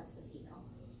the male. That's the female.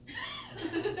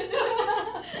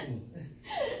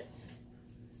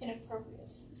 Inappropriate.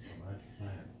 Nice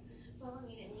plant. Well, I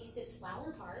mean, it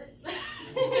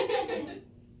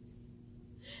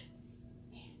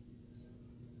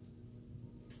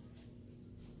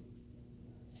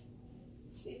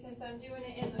See, since I'm doing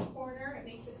it in the corner, it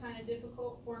makes it kind of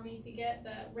difficult for me to get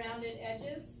the rounded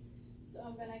edges. So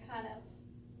I'm gonna kind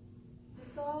of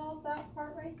dissolve that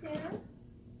part right there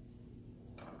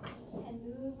and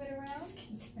move it around.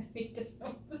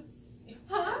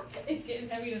 Huh? It's getting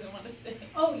heavy, doesn't want to stay.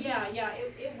 Oh yeah,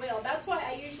 it will. That's why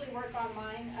I usually work on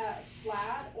mine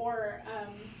flat or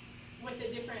with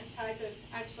a different type of,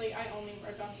 actually I only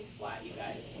work on these flat, you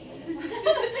guys.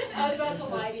 I was about to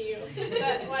lie to you.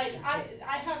 But like,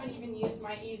 I haven't even used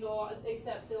my easel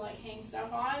except to like hang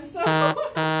stuff on, so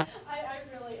I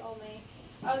really only,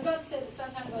 I was about to say that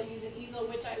sometimes I'll use an easel,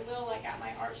 which I will like at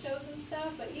my art shows and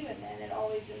stuff, but even then it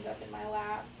always ends up in my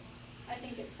lap. I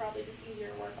think it's probably just easier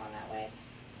to work on that way.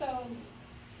 So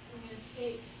I'm going to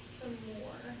take some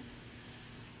more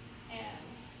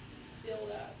and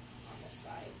build up on the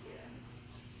side here.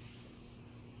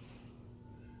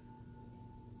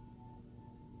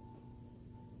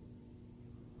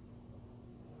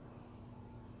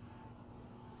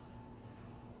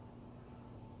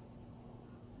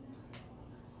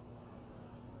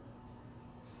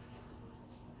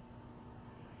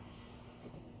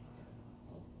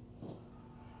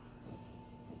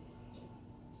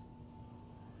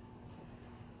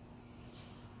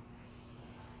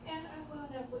 And I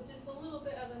wound up with just a little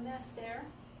bit of a mess there,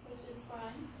 which is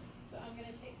fine. So I'm going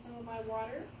to take some of my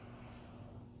water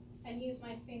and use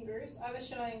my fingers. I was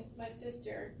showing my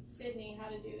sister, Sydney, how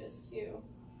to do this too.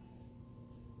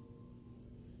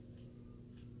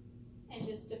 And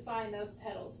just define those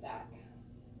petals back.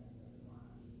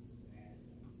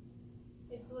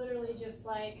 It's literally just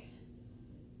like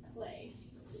clay.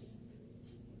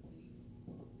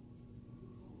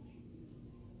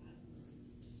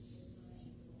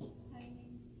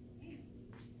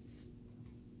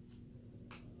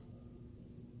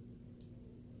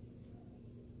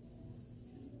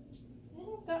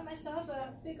 Got myself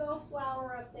a big old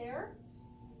flower up there,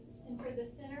 and for the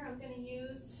center I'm going to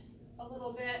use a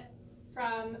little bit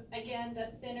from, again,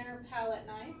 the thinner palette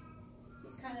knife.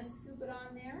 Just kind of scoop it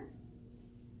on there.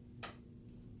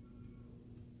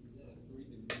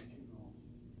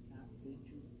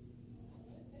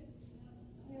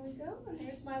 There we go, and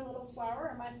there's my little flower,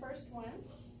 or my first one.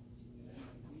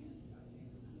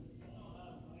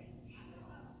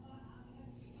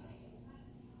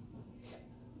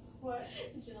 What?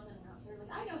 The gentleman around there,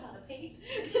 like, I know how to paint.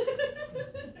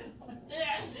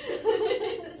 Yes!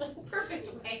 Perfect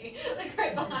way. Like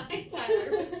right behind Tyler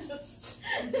was just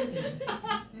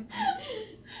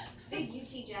big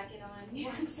UT jacket on. I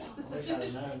wish I'd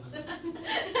have known.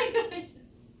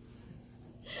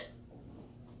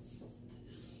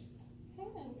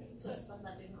 So it's fun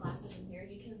about doing classes in here.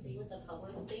 You can see what the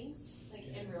public thinks, like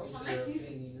in real time.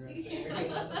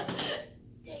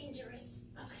 Dangerous.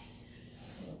 Okay.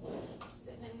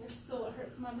 Sitting in this stool, it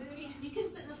hurts my booty. You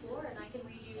can sit on the floor and I can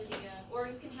read you the, or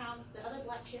you can have the other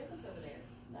black chair that's over there.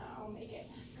 No, I'll make it.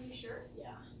 Are you sure?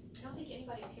 Yeah. I don't think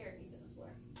anybody will care if you sit on the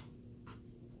floor.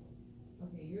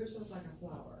 Okay, yours looks like a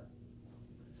flower.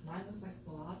 Mine looks like a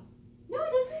blob. No,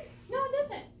 it doesn't. No, it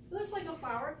doesn't. It looks like a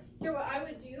flower. Here, what I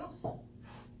would do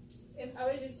is I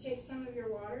would just take some of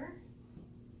your water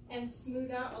and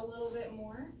smooth out a little bit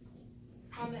more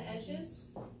on the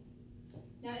edges.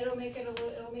 Now it'll make it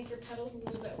it'll make your petals a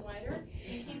little bit wider.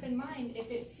 And keep in mind,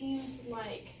 if it seems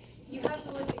like you have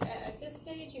to look at this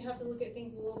stage, you have to look at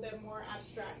things a little bit more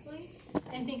abstractly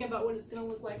and think about what it's going to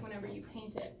look like whenever you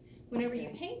paint it. Whenever you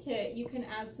paint it, you can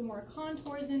add some more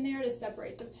contours in there to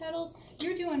separate the petals.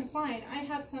 You're doing fine. I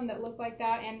have some that look like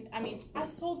that, and I mean, I've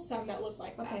sold some that look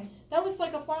like that. That looks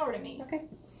like a flower to me. Okay.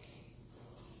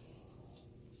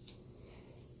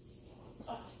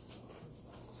 Oh.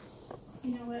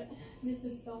 You know what? This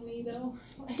is so me, though.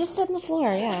 Just sit on the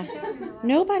floor, yeah.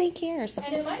 Nobody cares.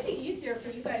 And it might be easier for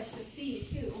you guys to see,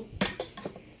 too,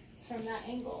 from that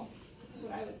angle. That's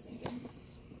what I was thinking.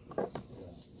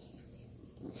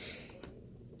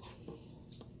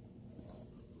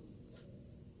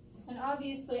 And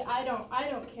obviously, I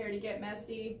don't care to get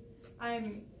messy.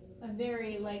 I'm a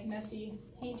very messy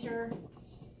painter.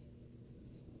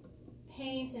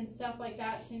 Paint and stuff like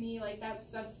that to me,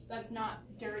 that's not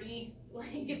dirty.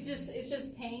 Like it's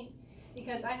just paint,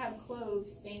 because I have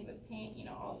clothes stained with paint,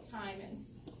 all the time, and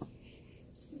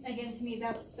again, to me,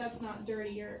 that's not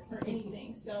dirty or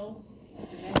anything. So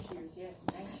The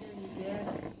messier you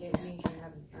get, it means you're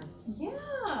having fun.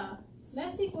 yeah,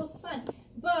 mess equals fun.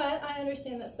 But I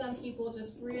understand that some people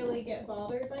just really get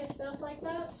bothered by stuff like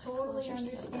that. Totally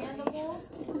understandable.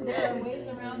 There are ways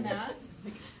around that.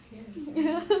 I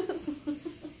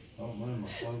don't mind my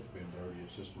clothes being dirty,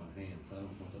 it's just my hands. I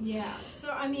don't want to. Yeah. So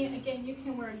I mean, again, you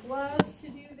can wear gloves to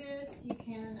do this. this, you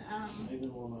can, I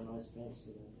even wore my nice pants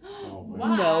today. Oh, man.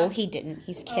 Why? No, he didn't.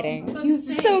 He's kidding. I was He's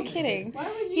saying, so kidding. Why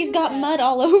would you He's do got that? mud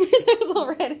all over those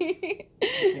already. I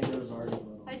think there was already mud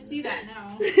on I there. see that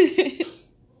now. These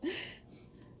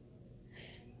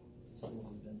things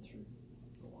have been through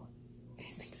a lot.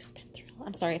 These things have been through.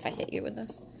 I'm sorry if I hit you with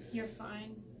this. You're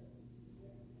fine.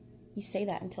 You say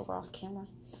that until we're off camera.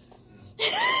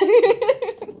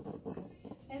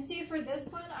 And see, for this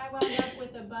one, I wound up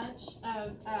with a bunch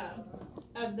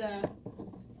of the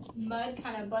mud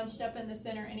kind of bunched up in the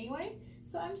center anyway.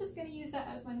 So I'm just going to use that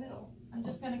as my middle. I'm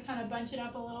just going to kind of bunch it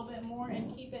up a little bit more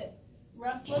and keep it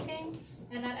rough looking.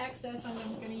 And that excess I'm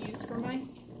going to use for my,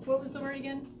 what was the word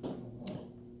again?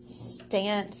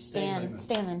 Stamen. Stamen,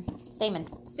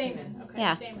 okay,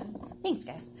 Yeah. stamen. Thanks,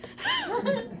 guys.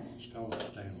 Just call it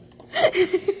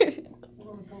Stanley. What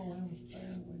do we call him,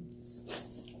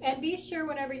 Stanley? And be sure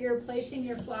whenever you're placing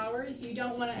your flowers, you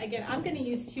don't want to, again, I'm going to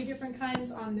use two different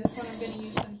kinds on this one. I'm going to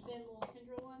use some thin little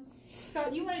tendril ones.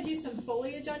 Scott, you want to do some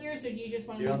foliage on yours, or do you just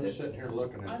want to Yeah, use I'm just it? sitting here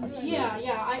looking at it.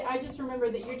 Yeah, I just remember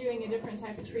that you're doing a different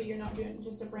type of tree. You're not doing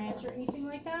just a branch or anything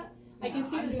like that. I can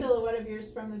see the silhouette of yours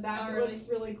from the back. Oh, It really? looks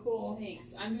really cool.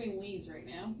 Thanks. I'm doing leaves right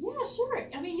now. Yeah, sure.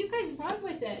 I mean, you guys run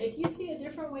with it. If you see a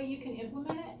different way you can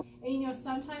implement it, and you know,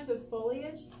 sometimes with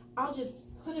foliage, I'll just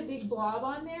put a big blob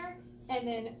on there and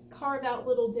then carve out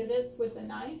little divots with a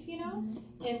knife, you know?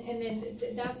 And then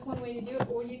that's one way to do it.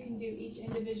 Or you can do each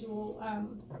individual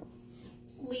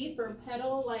leaf or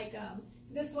petal, like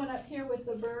this one up here with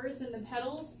the birds and the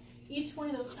petals. Each one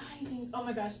of those tiny things, oh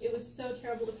my gosh, it was so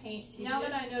terrible to paint. Now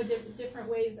that I know different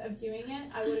ways of doing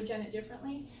it, I would have done it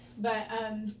differently. But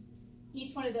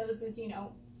each one of those is, you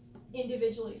know,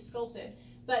 individually sculpted.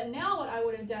 But now what I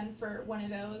would have done for one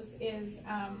of those is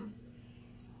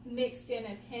mixed in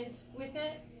a tint with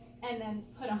it and then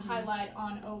put a highlight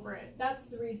on over it. That's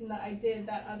the reason that I did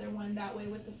that other one that way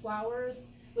with the flowers,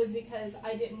 was because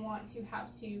I didn't want to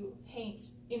have to paint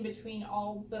in between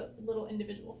all the little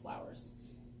individual flowers,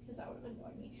 because that would have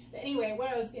annoyed me. But anyway,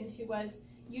 what I was getting to was,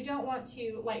 you don't want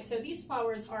to, like, so these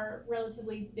flowers are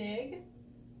relatively big,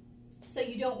 so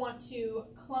you don't want to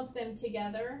clump them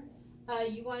together.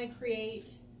 You want to create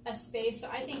a space. So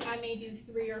I think I may do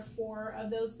 3 or 4 of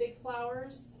those big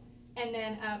flowers, and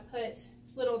then put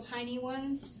little tiny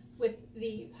ones with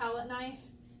the palette knife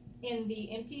in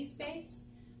the empty space.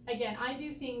 Again, I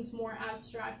do things more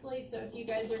abstractly, so if you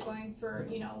guys are going for,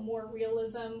 you know, more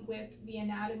realism with the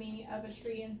anatomy of a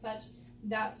tree and such,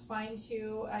 that's fine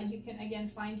too. You can, again,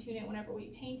 fine tune it whenever we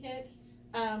paint it.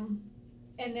 And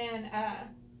then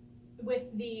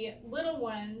with the little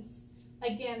ones,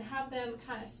 again, have them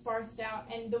kind of sparsed out.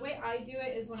 And the way I do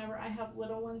it is, whenever I have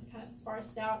little ones kind of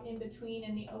sparsed out in between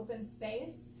in the open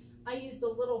space, I use the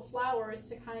little flowers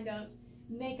to kind of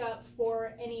make up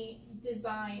for any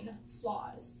design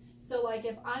flaws. So like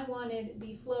if I wanted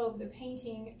the flow of the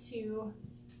painting to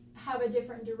have a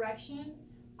different direction,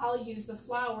 I'll use the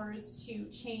flowers to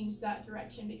change that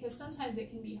direction, because sometimes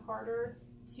it can be harder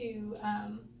to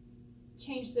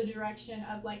change the direction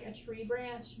of like a tree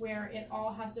branch where it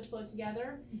all has to flow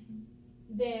together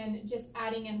than just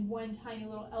adding in one tiny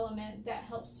little element that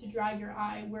helps to drive your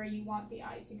eye where you want the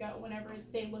eye to go whenever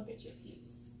they look at your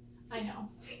piece. I know.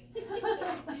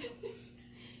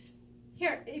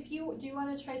 Here, if you do you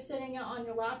want to try setting it on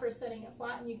your lap or setting it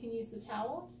flat, and you can use the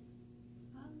towel.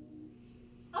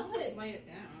 I'll put it. Slide it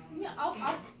down. Yeah,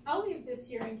 I'll leave this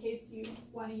here in case you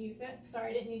want to use it.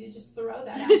 Sorry, I didn't mean to just throw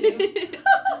that at you.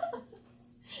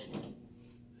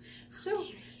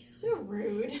 So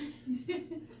rude.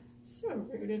 So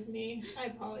rude of me. I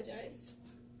apologize.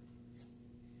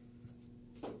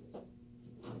 I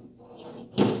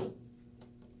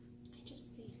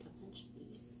just saved a bunch of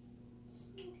these.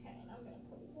 Okay, and I'm gonna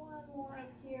put one more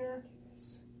up here.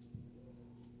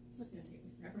 It's gonna take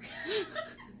me forever.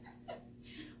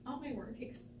 All my work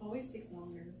always takes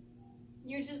longer.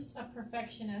 You're just a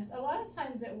perfectionist. A lot of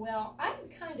times it will. I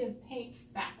kind of paint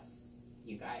fast,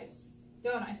 you guys.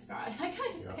 Don't I, Scott? I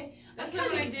kind of paint. That's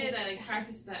what I did. I like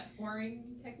practiced that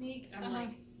pouring technique. I'm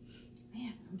like,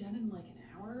 man, I'm done in like an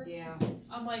hour. Yeah.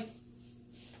 I'm like,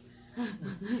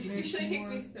 it usually takes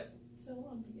me so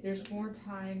long to get. There's more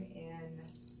time in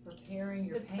preparing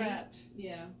your The paint prep.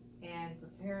 Yeah. and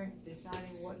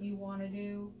deciding what you want to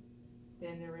do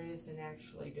than there is in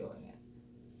actually doing it.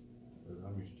 But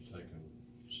I'm used to taking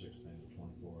 16 to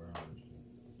 24 hours.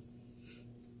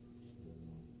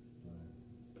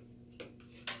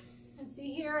 And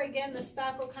see here, again, the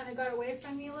spackle kind of got away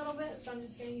from me a little bit, so I'm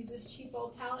just going to use this cheap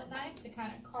old palette knife to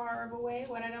kind of carve away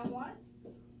what I don't want.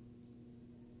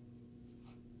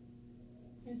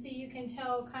 And see, you can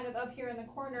tell kind of up here in the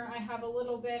corner, I have a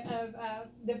little bit of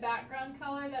the background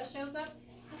color that shows up.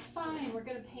 That's fine, we're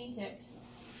gonna paint it.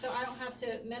 So I don't have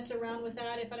to mess around with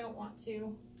that if I don't want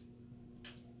to.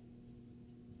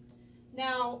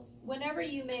 Now, whenever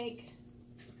you make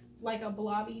like a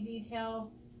blobby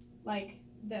detail, like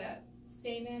the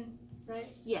stamen,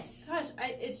 right? Yes. Gosh,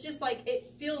 it's just like,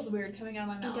 it feels weird coming out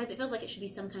of my mouth. It does. It feels like it should be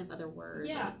some kind of other word.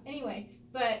 Yeah, anyway,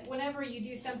 but whenever you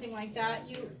do something like that,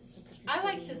 I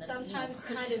like to sometimes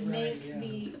kind of make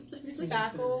the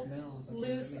spackle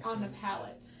loose on the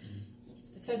palette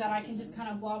so that I can just kind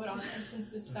of blob it on there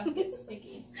since this stuff gets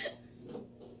sticky.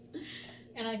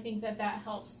 And I think that that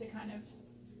helps to kind of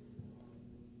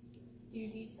do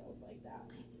details like that. I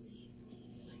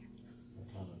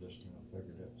kind of just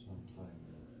figured out something.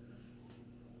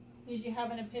 Did you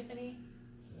have an epiphany?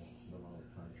 Yeah, the little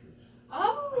pine trees.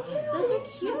 Oh, yeah. Those are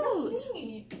cute. That's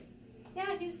neat.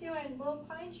 Yeah, he's doing little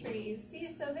pine trees. See,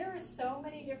 so there are so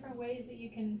many different ways that you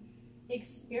can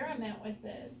experiment with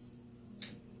this.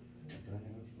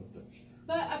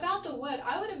 But about the wood,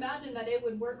 I would imagine that it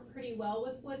would work pretty well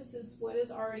with wood since wood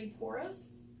is already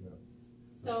porous. Yeah.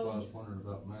 So That's why I was wondering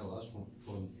about metal. That's what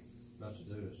I'm about to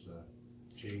do is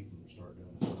cheat and start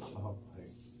doing the top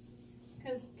paint.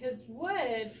 Because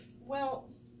wood, well,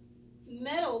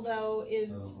 metal though I don't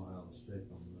is, know how to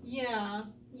stick on that.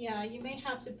 yeah, you may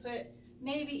have to put,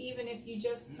 maybe even if you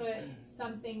just put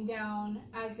something down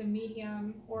as a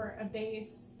medium or a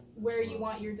base where you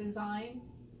want your design.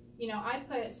 You know, I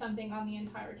put something on the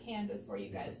entire canvas for you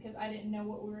guys because I didn't know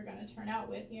what we were going to turn out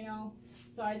with, you know.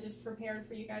 So I just prepared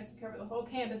for you guys to cover the whole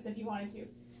canvas if you wanted to.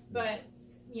 But,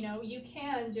 you know, you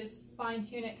can just fine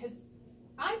tune it because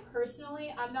I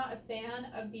personally, I'm not a fan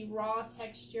of the raw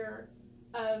texture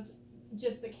of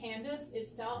just the canvas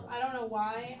itself. I don't know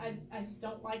why. I just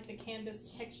don't like the canvas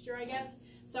texture, I guess.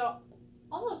 So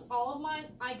almost all of mine,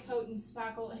 I coat in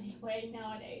spackle anyway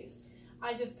nowadays.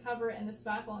 I just cover it in the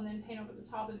spackle and then paint over the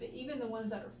top of it. Even the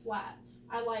ones that are flat,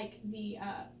 I like the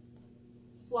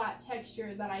flat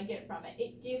texture that I get from it.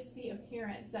 It gives the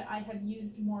appearance that I have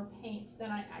used more paint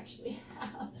than I actually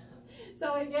have.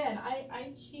 So again,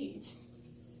 I cheat.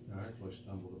 I actually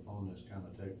stumbled upon this kind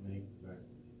of technique back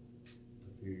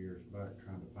a few years back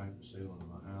trying to paint the ceiling of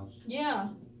my house. Yeah.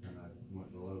 And I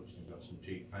went to Lowe's and got some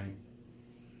cheap paint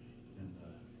and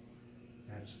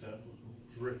that stuff was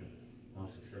dripping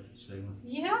off the frickin' ceiling.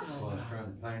 Yeah. So I was trying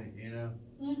to paint it, you know.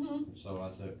 Mm-hmm. And so I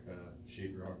took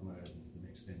sheetrock mud and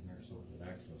mixed in there so it would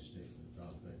actually stick to the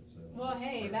top of it. So Well,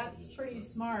 hey, that's pretty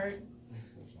smart.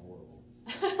 It's horrible.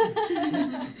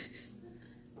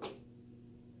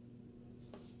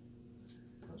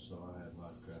 So I had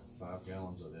like 5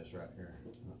 gallons of this right here.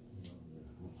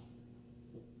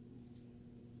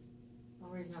 The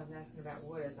only reason I was asking about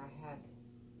wood is I had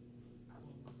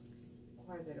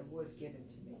quite a bit of wood given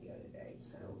to me the other day,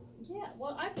 so. Yeah,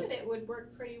 well, I bet it would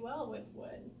work pretty well with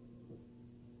wood.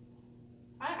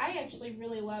 I actually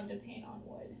really love to paint on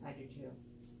wood. I do too.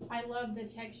 I love the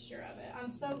texture of it. I'm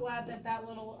so glad that that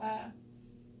little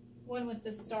one with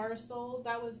the star sold,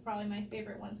 that was probably my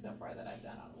favorite one so far that I've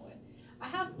done on wood. I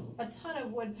have a ton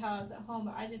of wood palettes at home,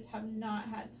 but I just have not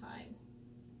had time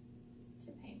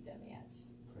to paint them yet.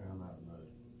 Okay, I'm out of mud.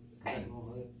 Okay.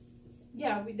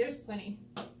 Yeah, there's plenty.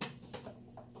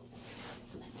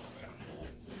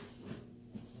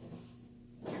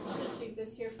 I'll just leave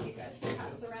this here for you guys to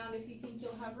pass around if you think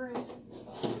you'll have room.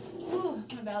 Ooh,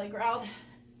 my belly growled.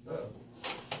 I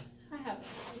have it.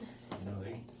 It's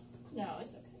okay. No,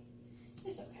 it's okay.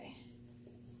 It's okay.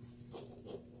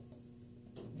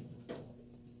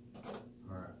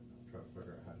 Alright, I'll try to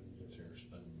figure out how to use this here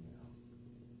spoon now.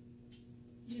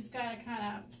 You just gotta kind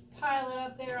of pile it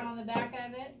up there on the back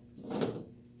of it.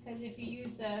 Because if you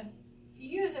use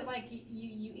it like you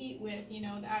eat with, you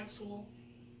know, the actual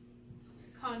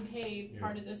concave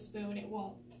part of the spoon, it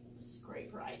won't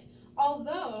scrape right.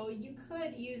 Although you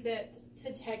could use it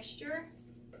to texture,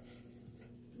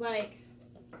 like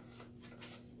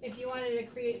if you wanted to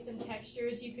create some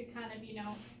textures, you could kind of, you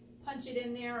know, punch it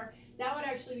in there. Or that would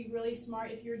actually be really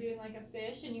smart if you were doing like a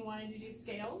fish and you wanted to do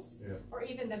scales, or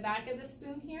even the back of the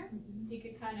spoon here. You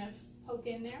could kind of poke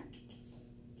in there.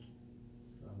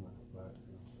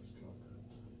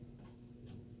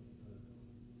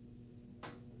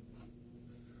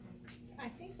 I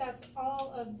think that's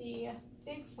all of the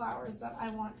big flowers that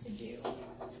I want to do.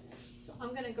 So I'm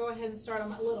going to go ahead and start on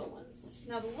my little ones.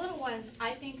 Now the little ones I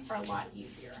think are a lot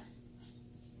easier.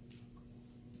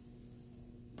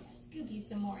 Scoop you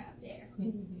some more out there.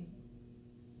 And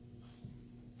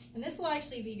this will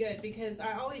actually be good because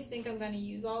I always think I'm going to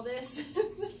use all this.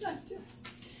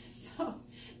 So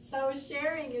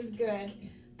sharing is good.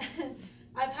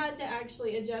 I've had to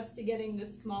actually adjust to getting the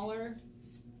smaller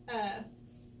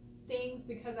things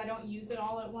because I don't use it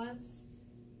all at once.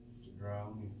 Dry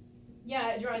on you.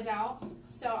 Yeah, it dries out,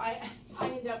 so I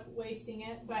end up wasting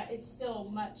it, but it's still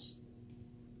much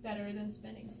better than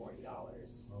spending $40.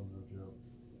 Oh, no joke.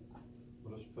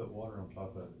 Well, let's put water on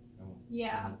top of it.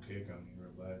 Yeah. It'll kick on you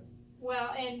real bad.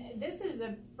 Well, and this is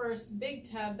the first big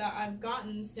tub that I've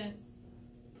gotten since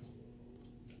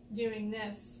doing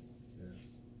this. Yeah.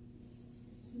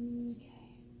 Okay.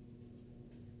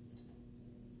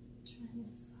 Trying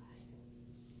to decide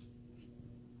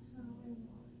how I want.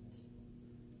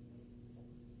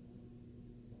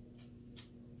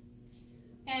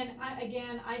 And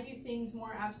I do things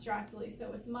more abstractly.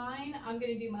 So with mine, I'm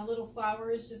going to do my little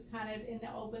flowers just kind of in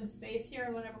the open space here.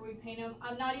 And whenever we paint them,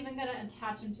 I'm not even going to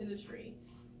attach them to the tree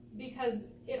because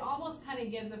it almost kind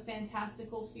of gives a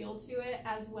fantastical feel to it,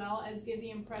 as well as give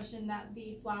the impression that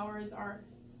the flowers are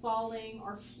falling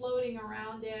or floating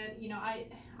around it. You know,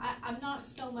 I'm not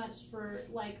so much for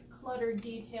like cluttered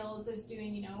details as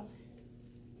doing, you know,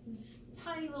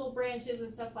 tiny little branches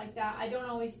and stuff like that. I don't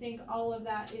always think all of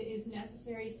that is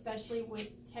necessary, especially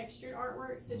with textured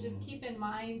artwork. So just keep in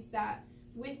mind that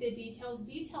with the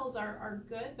details are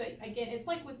good, but again, it's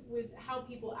like with how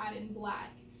people add in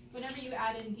black. Whenever you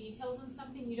add in details in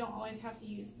something, you don't always have to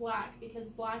use black because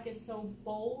black is so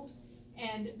bold,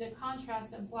 and the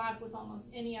contrast of black with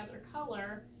almost any other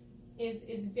color is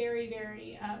very,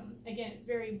 very, again, it's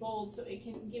very bold, so it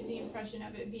can give the impression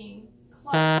of it being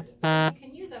cluttered. So you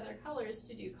can use other colors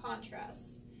to do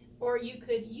contrast, or you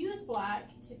could use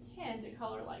black to tint a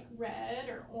color like red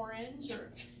or orange, or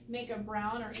make a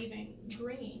brown or even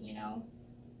green. You know,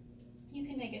 you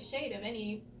can make a shade of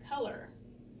any color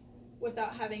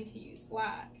without having to use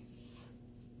black.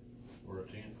 Or a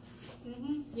tint.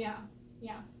 Yeah.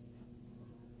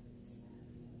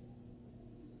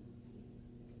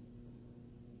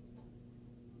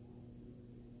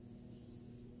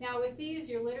 Now with these,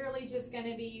 you're literally just going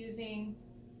to be using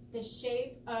the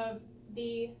shape of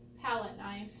the palette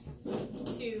knife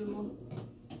to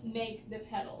make the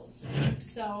petals.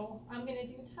 So I'm going to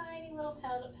do tiny little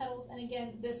petals, and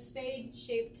again, this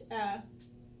spade-shaped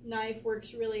knife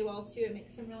works really well too. It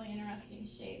makes some really interesting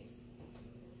shapes.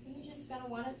 You're just going to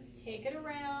want to take it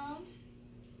around,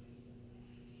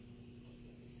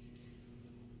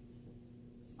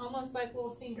 almost like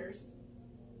little fingers.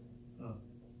 Huh.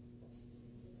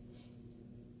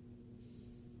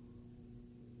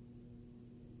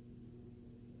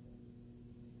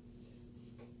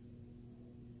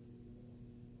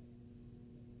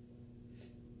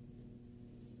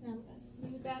 And I'm going to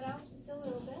smooth that out just a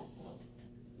little bit.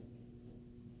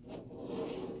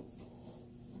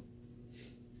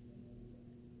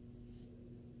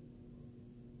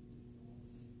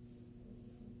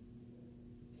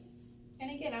 And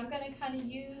again, I'm going to kind of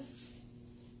use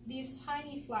these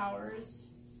tiny flowers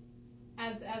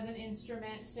as an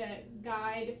instrument to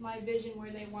guide my vision where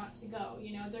they want to go.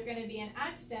 You know, they're going to be an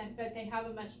accent, but they have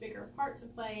a much bigger part to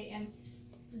play in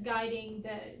guiding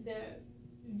the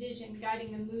vision,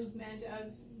 guiding the movement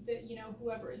of the, you know,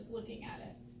 whoever is looking at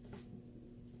it.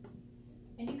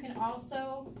 And you can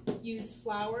also use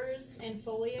flowers and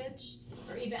foliage,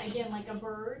 or even, again, like a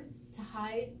bird, to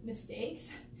hide mistakes.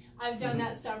 I've done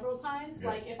that several times. Yeah.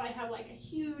 Like if I have like a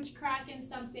huge crack in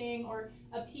something or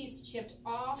a piece chipped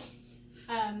off,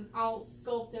 I'll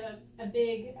sculpt a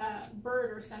big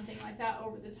bird or something like that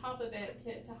over the top of it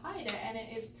to hide it. And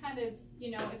it's kind of,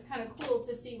 you know, it's kind of cool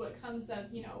to see what comes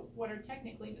of, you know, what are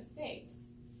technically mistakes.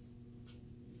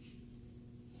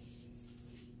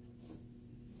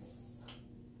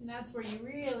 And that's where you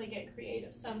really get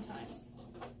creative sometimes.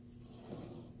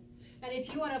 And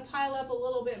if you want to pile up a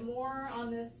little bit more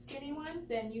on this skinny one,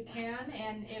 then you can,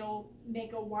 and it'll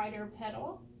make a wider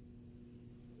petal.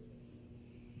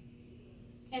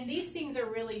 And these things are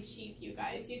really cheap, you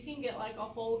guys. You can get like a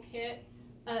whole kit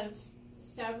of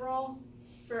several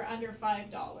for under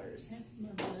 $5. Have some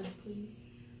more blood, please.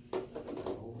 A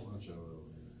whole bunch of it over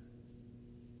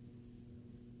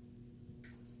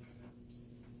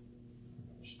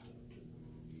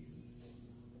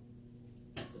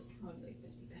It's probably like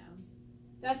 50 pounds.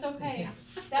 That's okay.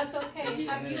 That's okay.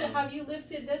 Have you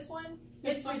lifted this one?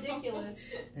 It's ridiculous.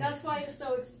 That's why it's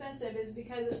so expensive, is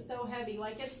because it's so heavy.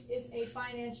 Like it's a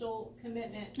financial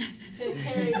commitment to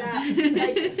carry that.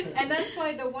 Like, and that's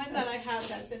why the one that I have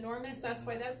that's enormous, that's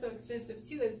why that's so expensive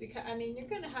too, is because, I mean, you're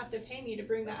going to have to pay me to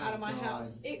bring that out of my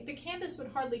house. The canvas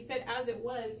would hardly fit as it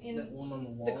was in That one on the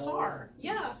wall. the car.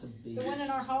 Yeah. That's a big. The one in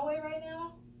our hallway right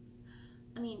now.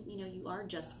 I mean, you know, you are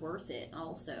just worth it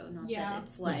also. Not Yeah. that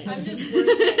it's like... I'm just worth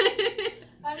it.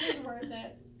 I'm just worth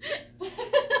it.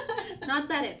 Not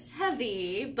that it's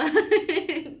heavy, but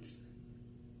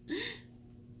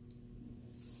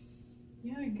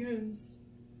Yeah, it goes.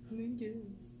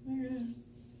 And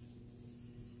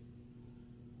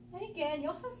again,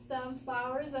 you'll have some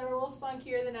flowers that are a little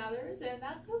funkier than others, and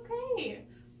that's okay.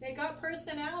 They got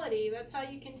personality. That's how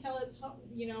you can tell it's,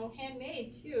 you know,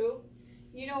 handmade too.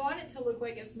 You don't want it to look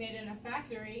like it's made in a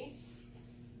factory.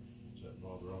 What's that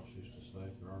Bob Ross used to say?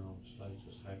 If there are no mistakes,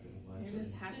 just happy little They're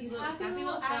just accidents. happy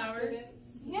little flowers. accidents.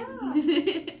 Yeah.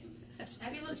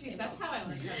 Happy little trees. That's how I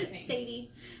learned how to paint.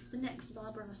 Sadie, the next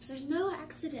Bob Ross. There's no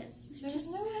accidents. They're There's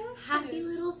just no happy accidents.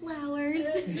 little flowers,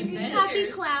 And happy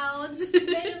there's- clouds.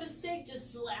 Made a mistake,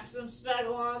 just slap some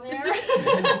speckle on there.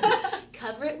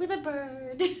 Cover it with a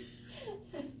bird.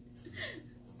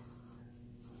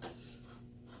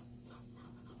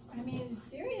 I mean,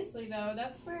 seriously though,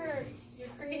 that's where your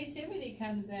creativity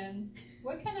comes in.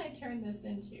 What can I turn this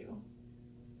into?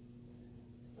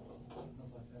 I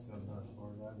think I'm not as far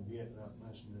as I can get without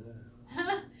messing it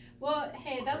up. Well,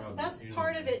 hey, that's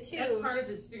part of it too. That's part of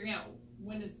it is figuring out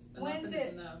when is enough When's and it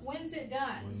is enough. when's it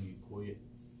done? When you quit.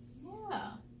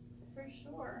 Yeah, for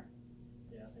sure.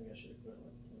 Yeah, I think I should have quit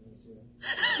like 10 minutes ago.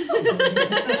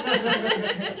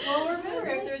 Well, remember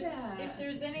I like if that.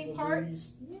 there's any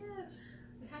parts. Yes.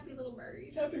 The happy little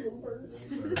birds. Happy little birds.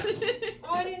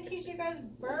 Oh, I didn't teach you guys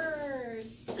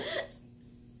birds.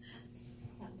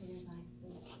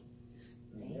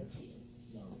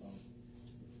 No.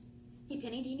 Hey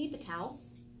Penny, do you need the towel?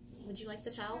 Would you like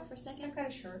the towel for a second? got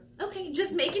a shirt. Okay,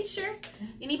 just making sure.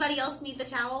 Anybody else need the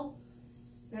towel?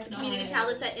 The community towel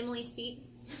that's at Emily's feet.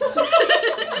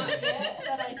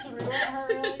 That I threw at her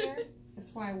earlier.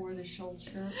 That's why I wore the shoulder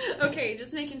shirt. Okay,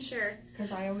 just making sure.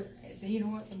 Because I always, you know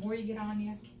what, the more you get on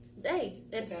you, Hey,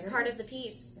 it's better part it of the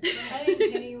piece. I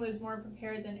think Penny was more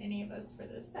prepared than any of us for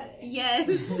this today. Yes.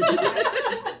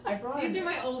 I brought These an, are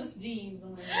my oldest jeans. Oh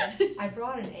my God. I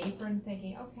brought an apron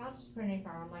thinking, okay, I'll just put an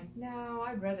apron on. I'm like, no,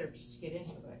 I'd rather just get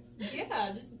into it.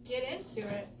 Yeah, just get into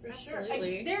it for sure.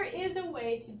 Absolutely. There is a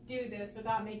way to do this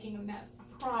without making a mess. I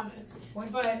promise.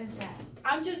 What But- fun is that?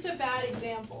 I'm just a bad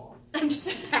example. I'm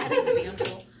just a bad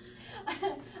example.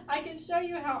 I can show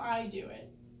you how I do it.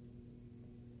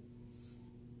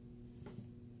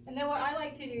 And then what I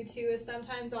like to do too is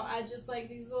sometimes I'll add just like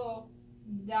these little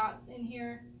dots in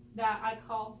here that I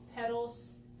call petals.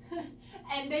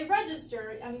 And they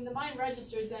register, I mean the mind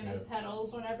registers them as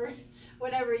petals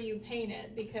whenever you paint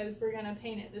it, because we're gonna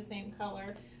paint it the same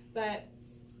color. But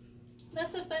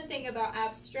that's a fun thing about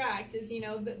abstract is, you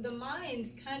know, the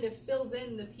mind kind of fills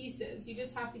in the pieces. You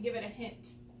just have to give it a hint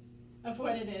of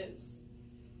what it is.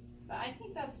 But I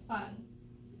think that's fun.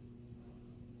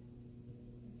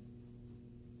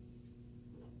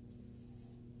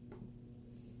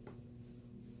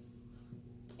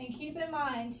 And keep in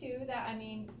mind too that, I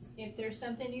mean, if there's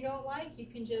something you don't like, you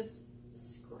can just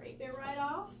scrape it right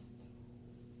off.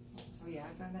 Oh yeah,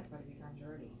 I've done that quite a few times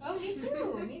already. Oh, me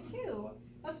too, me too.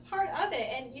 That's part of it.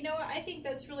 And you know what, I think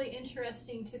that's really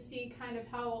interesting to see kind of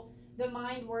how the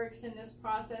mind works in this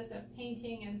process of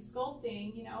painting and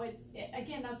sculpting. You know,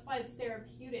 again, that's why it's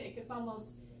therapeutic. It's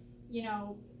almost, you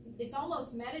know, it's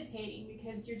almost meditating,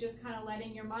 because you're just kind of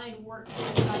letting your mind work through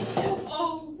its ideas.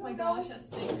 Oh my gosh, that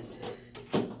stinks.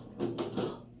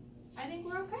 I think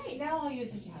we're okay. Now I'll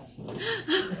use the towel.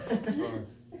 Sorry.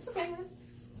 It's okay, man.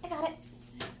 I got it.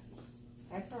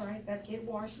 That's all right. That it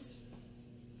washes.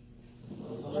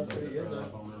 I'll take it right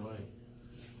up on their leg.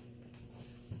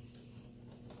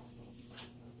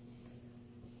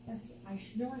 I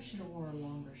should have wore a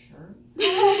longer shirt.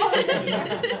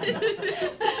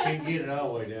 Can't get it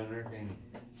all the way down there, can you?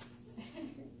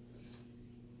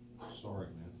 Sorry,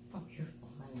 man. Oh, you're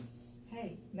fine.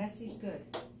 Hey, messy's good.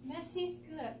 Messy's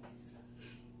good.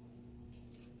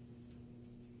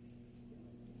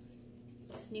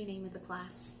 New name of the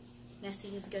class. Messy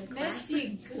is good class.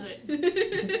 Messy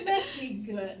good. Messy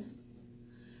good.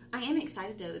 I am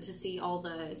excited to see all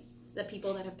the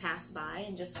people that have passed by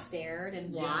and just stared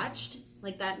and Yeah. watched.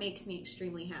 Like, that makes me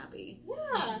extremely happy.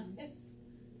 Yeah, it's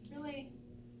really,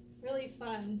 really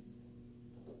fun.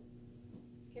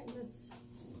 Get this.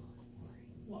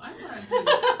 Well, I'm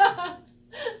glad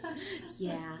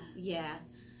Yeah.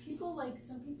 people, like,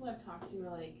 some people I've talked to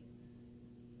are like,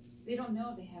 they don't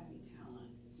know if they have any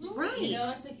talent. Right. You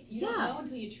know, it's like, you Yeah. don't know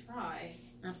until you try.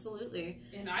 Absolutely.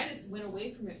 And I just went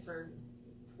away from it for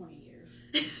 20 years.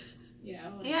 You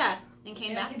know? and- Yeah. And came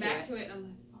and back I came to back it. to it,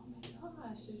 and I'm like, oh my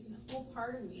gosh, there's a whole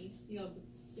part of me, you know,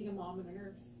 being a mom and a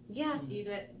nurse, Yeah.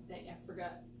 that I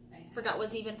forgot. I had. Forgot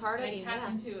was even part of I you. tapped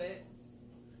Yeah. into it.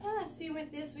 Yeah, see,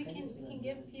 with this, we can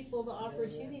give people the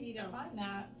opportunity to find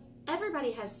that.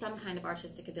 everybody has some kind of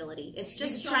artistic ability. It's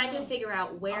just just trying don't to know. figure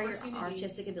out where your Opportunity.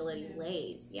 artistic ability Yeah.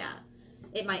 lays. Yeah.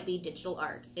 It might be digital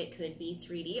art. It could be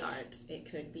 3D art. It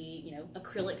could be,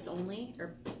 acrylics only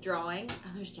or drawing. Oh,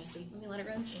 there's Jessie. Let me let her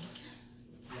run.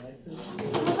 Life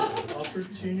is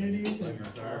opportunities and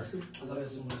possible. I thought I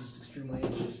was someone just extremely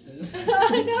interested.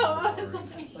 I know.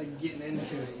 Like getting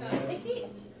into it. You know? Take a seat.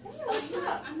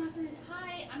 Oh, I'm not gonna.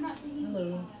 Hi, I'm not taking.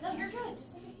 Hello. No, you're good.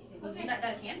 Just take a seat. We've not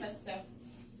got a canvas, so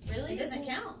Really? it doesn't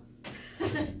count.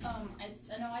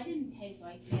 No, I didn't pay, so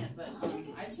I can't. But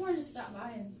I just wanted to stop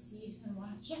by and see and watch.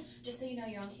 Yeah, just so you know,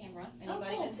 you're on camera.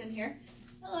 Anybody cool. that's in here.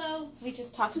 Hello. We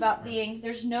just talked about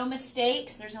there's no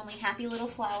mistakes. There's only happy little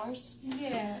flowers.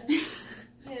 Yes.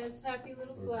 Yes, happy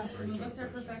little flowers. Some of us are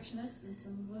perfectionists and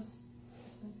some of us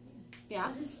just don't. Yeah.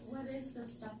 What is the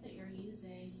stuff that you're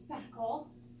using? Spackle.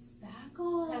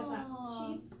 Spackle. That's not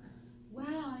cheap.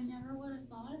 Wow, I never would have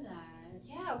thought of that.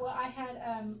 Yeah, well, I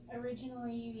had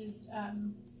originally used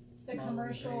the Modeling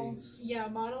commercial,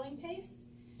 paste. modeling paste,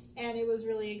 and it was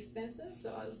really expensive.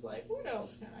 So I was like, what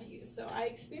else can I use? So I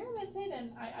experimented,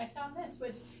 and I found this.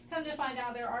 Which, come to find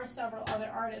out, there are several other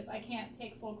artists. I can't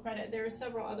take full credit. There are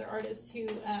several other artists who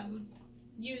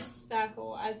use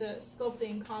spackle as a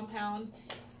sculpting compound.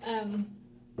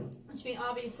 Which means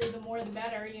obviously the more the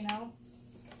better, you know.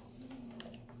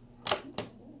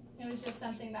 It was just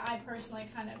something that I personally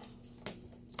kind of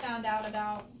found out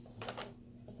about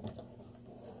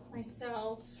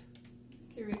myself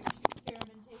through experimentation.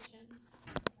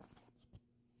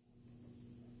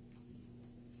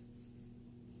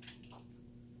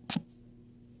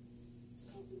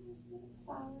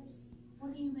 Flowers.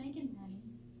 What are you making, Penny?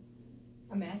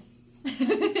 A mess.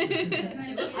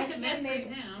 It looks like a mess make-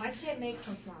 right now. I can't make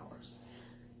some flowers.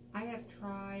 I have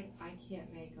tried. I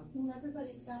can't make them. Well,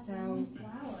 everybody's got So- their own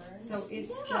flowers. So it's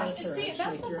Yeah, Flowers are see, that's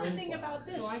actually the your fun own thing about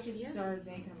this. so I just started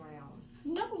making my own.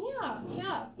 No,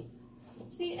 yeah.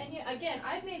 See, and again,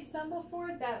 I've made some before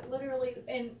that literally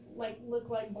look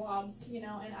like blobs, and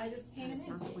I just paint That is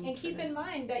them not the in. link And for keep in this.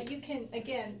 mind that you can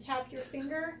again tap your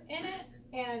finger in it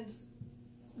and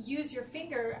use your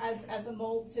finger as a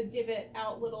mold to divot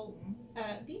out little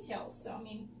details. So I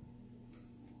mean,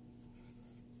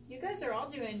 you guys are all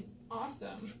doing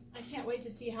awesome. I can't wait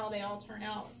to see how they all turn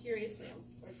out. Seriously, I'm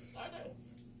so excited.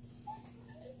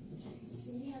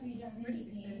 See, have you done We're any just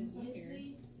excited paintings to be here.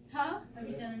 lately? Huh? Have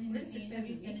you done any We're just paintings? excited Have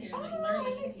you to be finished here. any? Oh, learning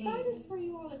I'm to excited for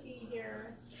you all to be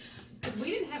here. Because we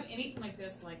didn't have anything like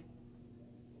this like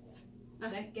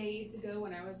decades ago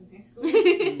when I was in high school.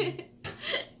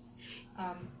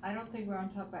 I don't think we're on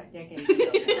talk about decades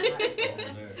ago. in high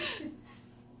school.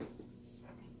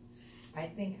 I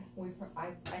think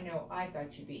I know I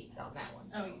got you beat on that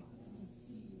one. Oh,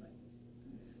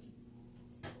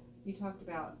 You talked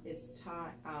about it's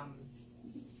time.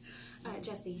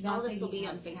 Jesse, Not all this will that you be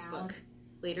on have Facebook talent.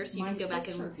 later, so you My can go back and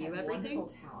sister review had everything.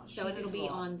 wonderful talent. She So could it'll be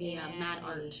draw on the M.A.D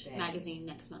art anything. magazine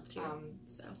next month too.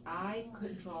 So I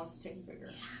couldn't draw a stick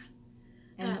figure.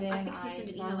 And I then think she I sent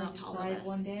an email finally out to all of decided us.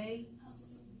 one day,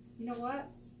 you know what?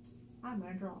 I'm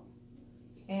gonna draw.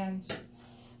 And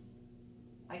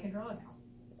I can draw now.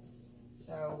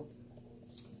 So,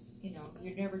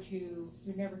 you're never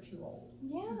too old.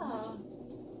 Yeah.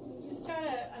 You just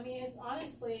gotta, it's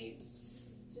honestly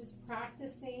just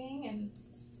practicing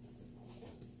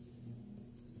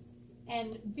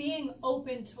and being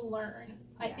open to learn.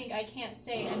 I think Yes. I can't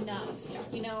say enough.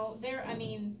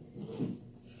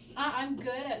 I'm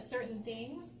good at certain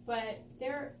things, but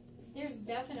there's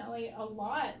definitely a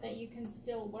lot that you can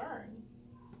still learn.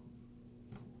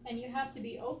 And you have to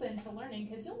be open to learning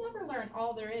because you'll never learn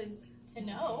all there is to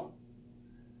know.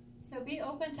 So be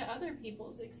open to other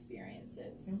people's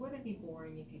experiences. And wouldn't it be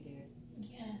boring if you did?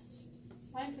 Yes.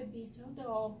 Life would be so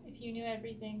dull if you knew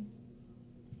everything.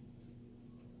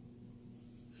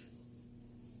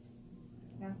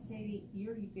 Now, Sadie,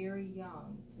 you're very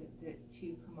young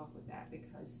to come up with that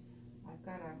because I've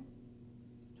got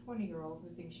a 20-year-old who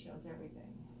thinks she knows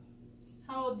everything.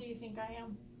 How old do you think I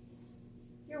am?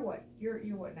 You're what? You're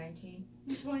what? 19?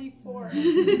 I'm 24.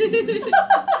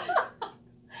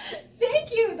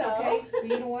 Thank you, though. Okay. But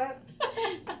you know what?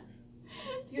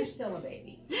 You're still a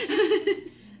baby.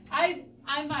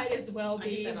 I might as well I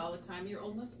get be. that all the time. You're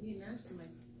old enough to be a nurse. I'm like,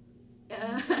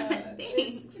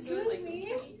 Thanks. Excuse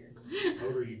me. The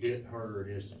older you get, harder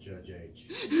it is to judge age.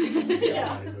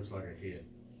 Yeah. Everybody looks like a kid.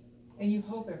 And you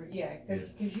hope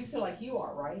because you feel like you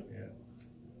are, right?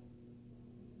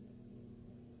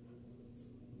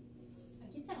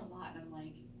 I get that a lot, and I'm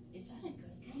like, is that a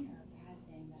good thing or a bad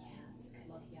thing that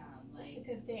I look young? It's a Like,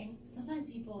 good thing. sometimes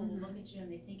people will look at you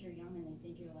and they think you're young and they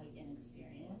think you're like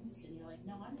inexperienced, and you're like,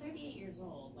 no, I'm 38 years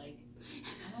old. Like,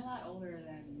 I'm a lot older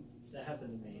than. That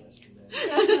happened to me yesterday.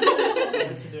 I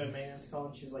went to do a maintenance call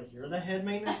and she's like, "You're the head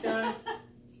maintenance guy?"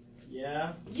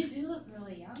 Yeah. You do look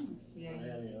really young. Yeah.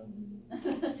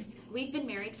 Yeah. We've been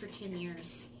married for 10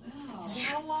 years. Wow.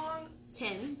 How long?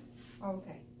 10. Oh,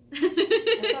 okay.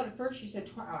 I thought at first you said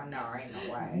 20. Oh, no, ain't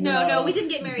no way. No, we didn't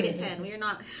get married at 10. We are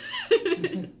not.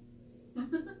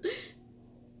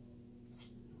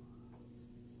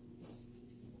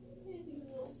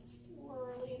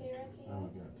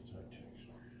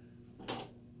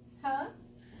 Huh?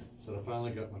 So I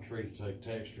finally got my tree to take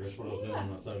texture. That's what I was doing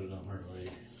when I thought it on her leg.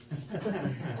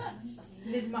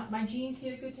 Did my jeans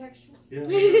get a good texture? Yeah.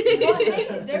 Well,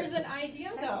 hey, there's an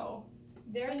idea though.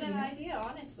 There's an idea,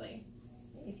 honestly.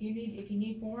 If you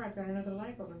need more, I've got another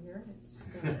leg over here.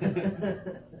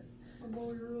 I'm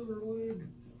on your other leg.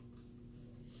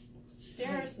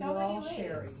 There are so We're many all ways.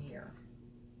 sharing here.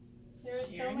 There are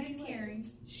so Sharing many is caring.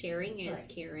 ways. Sharing is Right.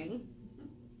 caring.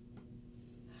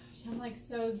 I'm like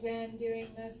so zen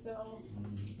doing this though.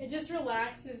 It just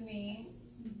relaxes me.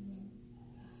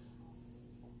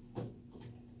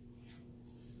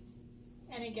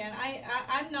 And again,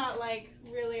 I'm not like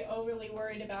really overly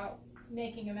worried about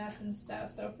making a mess and stuff.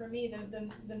 So for me,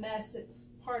 the mess, it's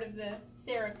part of the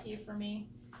therapy for me.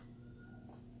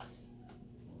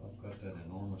 Well, I've got that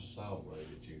enormous saw blade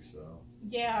that you saw.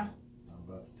 Yeah. I'm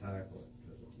about to tackle it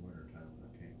because it's winter time and I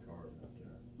can't carve out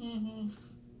there. Mm-hmm.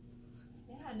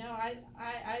 Yeah, no,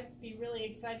 I'd be really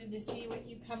excited to see what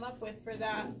you come up with for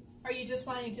that. Are you just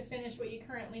wanting to finish what you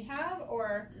currently have,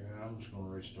 or Yeah, I'm just gonna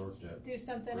restart that do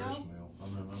something grist else? mill.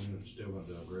 I'm still gonna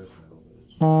do a grist mill, but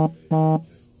it's not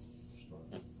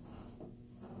start.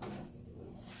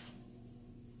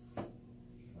 Trying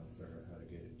to figure out how to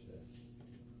get it to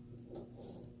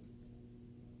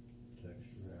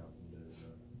texture out and do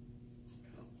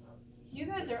You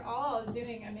guys are all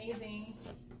doing amazing.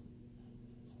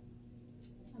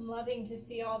 I'm loving to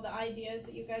see all the ideas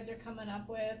that you guys are coming up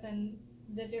with and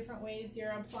the different ways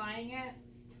you're applying it.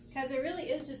 Because it really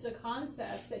is just a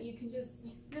concept that you can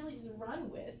really just run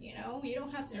with, you know? You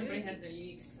don't have to Everybody do it. has their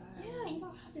unique style. Yeah, you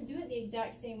don't have to do it the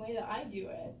exact same way that I do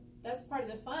it. That's part of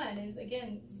the fun is,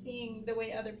 again, seeing the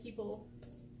way other people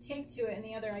take to it and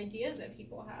the other ideas that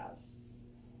people have.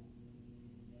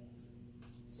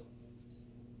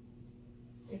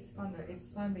 It's fun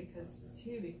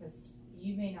because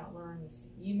you may not learn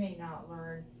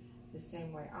the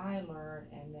same way I learn,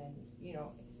 and then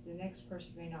the next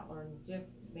person may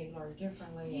learn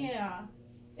differently. and Yeah,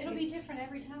 it'll be It's- different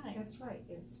every time. That's right.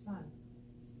 It's fun.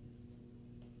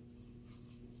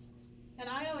 And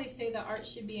I always say that art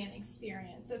should be an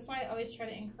experience. That's why I always try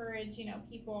to encourage,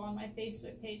 people on my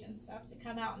Facebook page and stuff to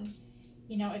come out and,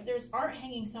 if there's art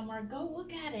hanging somewhere, go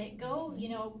look at it. Go,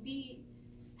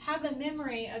 have a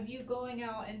memory of you going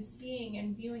out and seeing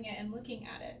and viewing it and looking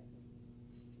at it.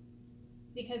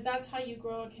 Because that's how you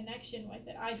grow a connection with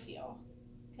it, I feel.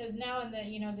 Because now in the,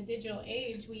 the digital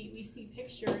age, we see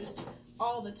pictures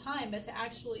all the time, but to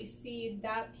actually see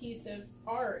that piece of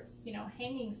art,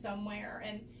 hanging somewhere,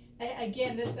 and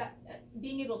again,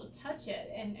 being able to touch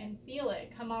it and feel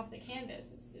it come off the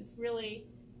canvas, it's really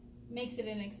makes it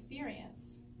an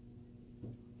experience.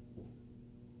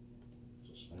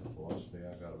 It's the same philosophy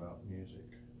I got about music.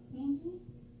 Mm-hmm.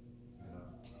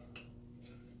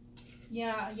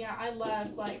 Yeah, I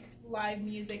love like live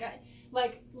music. I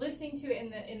like listening to it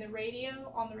on the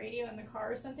radio in the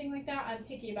car or something like that. I'm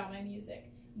picky about my music,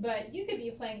 but you could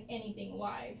be playing anything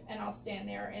live, and I'll stand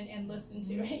there and listen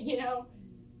to it.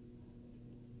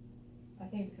 I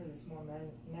think because it's more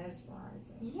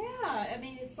mesmerizing. Yeah, I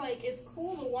mean it's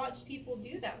cool to watch people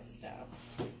do that stuff.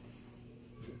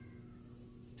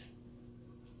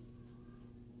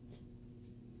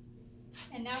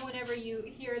 And now whenever you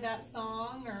hear that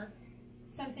song or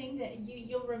something, that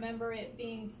you'll remember it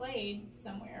being played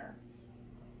somewhere.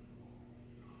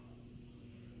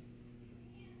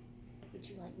 Would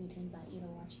you like me to invite you to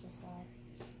watch this live?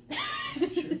 Should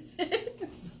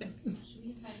we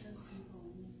invite those people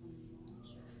in from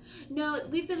lunch? No,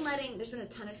 there's been a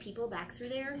ton of people back through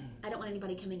there. I don't want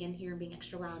anybody coming in here and being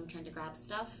extra loud and trying to grab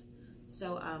stuff.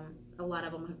 So a lot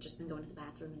of them have just been going to the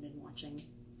bathroom and been watching.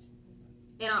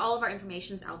 And all of our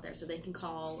information's out there, so they can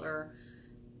call or...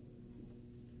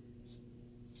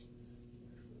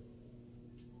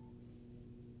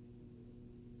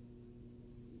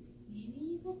 Maybe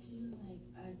you could do like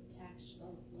a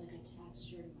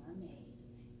textured mermaid.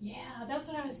 Yeah, that's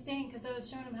what I was saying, because I was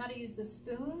showing them how to use the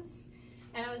spoons,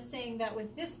 and I was saying that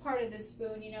with this part of the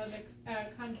spoon, the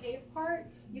concave part,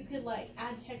 you could like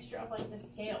add texture of like the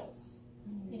scales.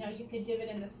 You could dip it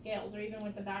in the scales, or even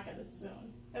with the back of the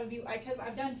spoon. That would be, because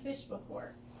I've done fish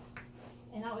before,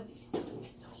 and that would be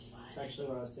so fun. It's actually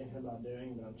what I was thinking about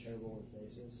doing, but I'm terrible with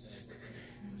faces, so I was like,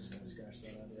 I'm just gonna scratch that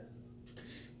idea.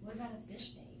 What about a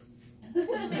fish face?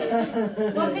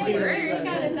 Well, hey, Weird. you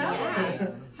got it that Yeah.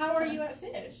 way. How are you at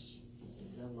fish?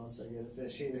 I'm not so good at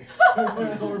fish either.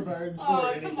 Or birds or Oh,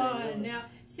 anything. come on now.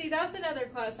 See, that's another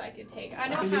class I could take. I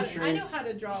know I can do how to, I know trees. how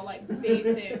to draw like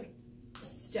basic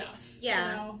stuff.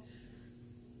 Yeah. You know?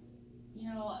 You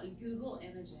know, Google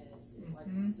Images is like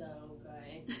Mhm. so good.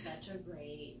 It's such a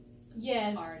great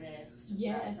Yes. artist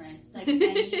Yes. reference. Like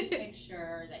any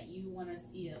picture that you want to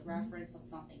see a reference of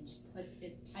something, just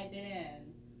type it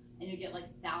in, and you get like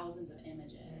thousands of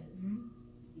images. Mhm.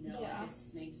 You know, Yeah.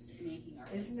 this makes making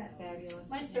art. Isn't that fabulous?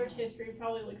 My search history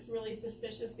probably looks really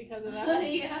suspicious because of that.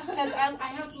 Yeah. Because I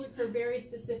have to look for very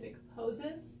specific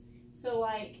poses. So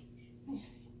like,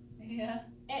 Yeah.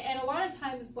 and a lot of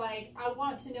times like I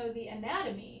want to know the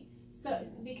anatomy. So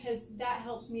because that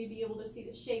helps me be able to see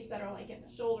the shapes that are like in the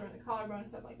shoulder and the collarbone and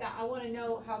stuff like that. I want to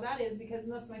know how that is because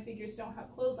most of my figures don't have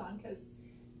clothes on because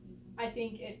I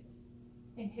think it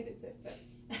inhibits it, but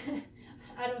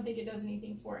I don't think it does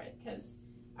anything for it because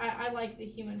I like the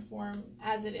human form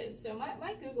as it is. So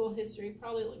my Google history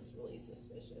probably looks really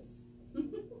suspicious.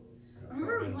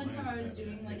 Remember one time I was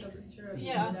doing like a picture of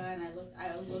Yeah. Yoda and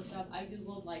I looked up, I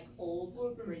googled like old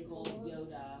wrinkled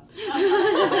Yoda.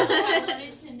 I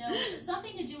wanted to know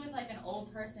something to do with like an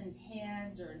old person's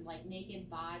hands or like naked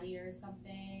body or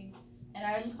something. And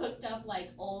I looked up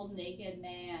like old naked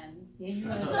man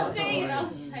or something, and I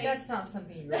was like, That's not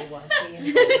something you really want to see.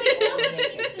 In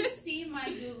nobody needs to see my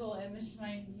Google image.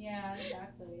 Yeah,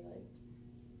 exactly. Like,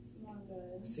 it's not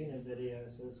I've good. seen a video.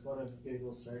 It says, "What if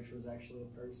Google search was actually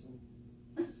a person?"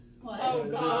 What? Oh, It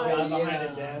was God. this guy behind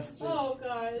Yeah. a desk. Just, Oh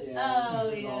gosh. yeah, Oh,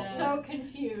 it was yeah. awful. So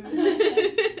confused.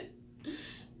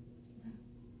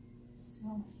 So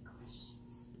many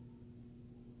questions.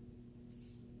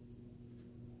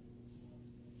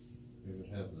 We would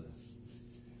have the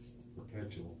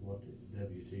perpetual, what, the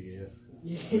WTF?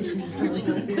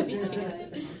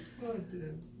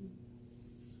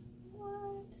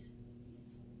 What?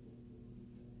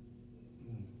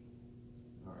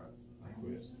 All right, I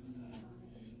quit.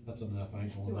 That's enough, I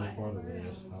ain't going no farther with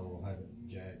this, I will have it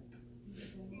jacked.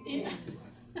 Yeah.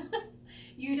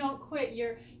 You don't quit.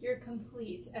 You're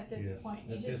complete at this Yes, point.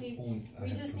 You at just this need point, I we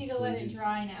have just need to let it completed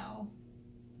dry now.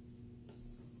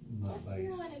 My Just need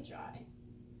base, to let it dry.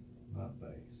 my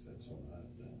base, that's what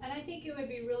I've done. And I think it would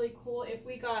be really cool if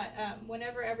we got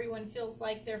whenever everyone feels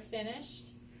like they're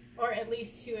finished, or at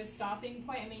least to a stopping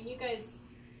point. I mean, you guys.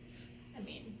 I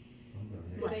mean, I'm gonna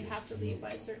do they this have to leave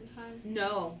by a certain time?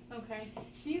 No. Okay.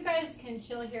 So you guys can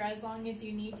chill here as long as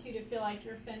you need to feel like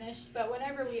you're finished. But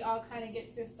whenever we all kind of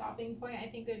get to a stopping point, I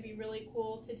think it would be really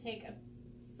cool to take a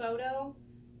photo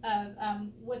of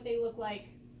what they look like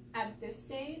at this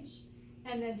stage.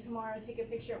 And then tomorrow take a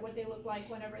picture of what they look like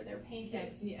whenever they're painted.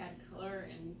 Yeah, so you add color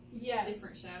and Yes.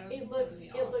 different shadows. It and looks stuff,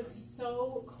 it'd be it looks awesome.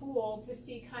 so cool to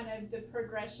see kind of the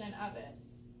progression of it.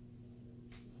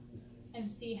 And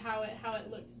see how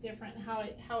it looked different, how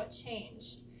it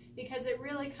changed. Because it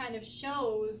really kind of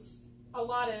shows a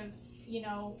lot of, you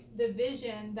know, the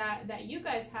vision that you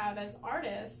guys have as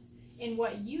artists in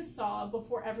what you saw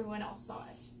before everyone else saw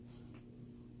it.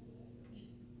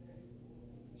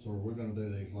 So we're gonna do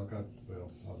these like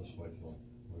I'll just wait till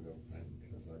we go paint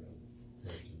because I got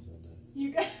questions on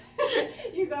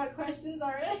that. You got questions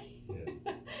already?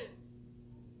 Yeah.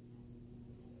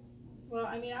 Well,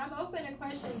 I mean, I'm open to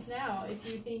questions now if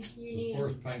you think you As need. far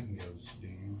as painting goes, do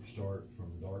you start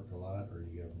from dark to light or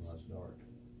you go from light to dark?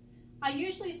 I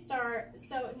usually start,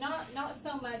 so not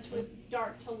so much with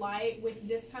dark to light with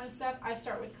this kind of stuff. I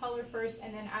start with color first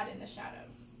and then add in the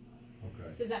shadows.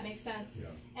 Okay. Does that make sense? Yeah.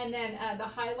 And then the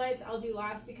highlights I'll do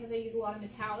last because I use a lot of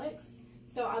metallics.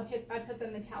 So I put the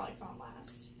metallics on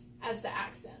last as the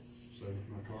accents. So with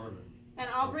my card. And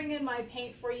I'll bring in my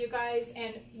paint for you guys,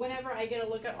 and whenever I get a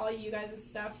look at all you guys'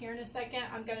 stuff here in a second,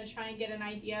 I'm going to try and get an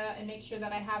idea and make sure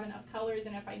that I have enough colors,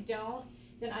 and if I don't,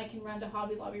 then I can run to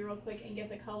Hobby Lobby real quick and get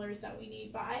the colors that we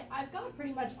need. But I've got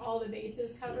pretty much all the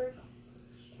bases covered.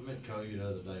 I meant to call you the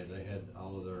other day, they had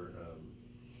all of their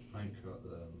paint,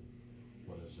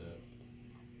 what is that?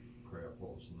 Crap,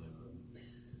 what was the name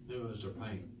of it? It was their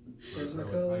paint.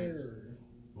 Prismacolor or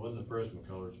It wasn't the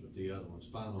Prismacolors, but the other ones,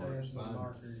 fine arts, the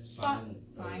markers.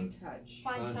 Fine touch.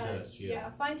 Fine Fine touch, touch, yeah. yeah.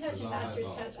 Fine touch Because and I have Master's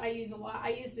all. touch I use a lot. I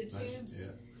use the tubes. Yeah.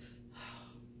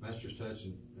 Master's Touch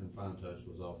and Fine Touch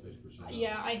was all 50% off.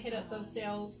 Yeah, I hit up those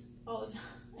sales all the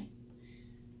time.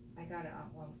 I got it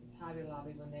on Hobby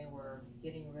Lobby when they were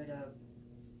getting rid of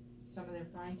some of their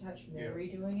fine touch and they're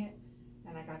redoing it.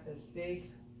 And I got those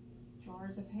big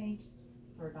jars of paint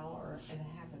for $1.50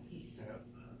 a piece.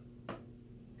 Yeah.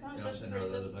 Gosh, I was that's in there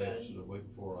great, the that's other day, it was good. the week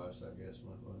before last, I guess,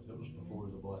 when it was before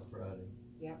the Black Friday.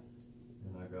 Yep.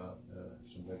 And I got,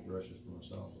 some big brushes for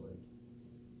myself, like.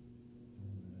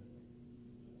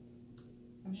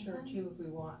 I'm sure too, if we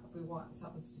want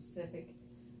something specific,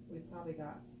 we've probably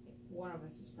got, one of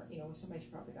us is, somebody's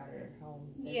probably got it at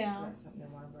home. Yeah. That's something they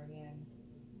wanna bring in.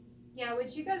 Yeah,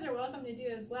 which you guys are welcome to do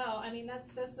as well. I mean, that's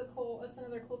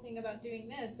another cool thing about doing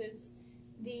this. It's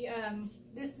the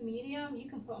this medium, you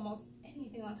can put almost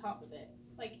anything on top of it,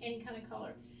 like any kind of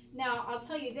color. Now, I'll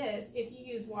tell you this: if you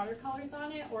use watercolors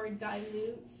on it or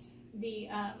dilute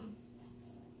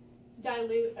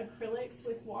acrylics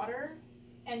with water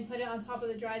and put it on top of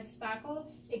the dried spackle,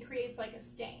 it creates like a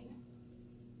stain.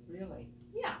 Really?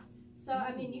 Yeah. So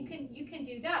I mean, you can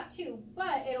do that too,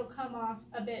 but it'll come off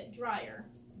a bit drier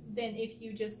than if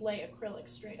you just lay acrylic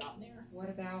straight on there. What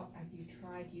about, have you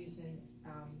tried using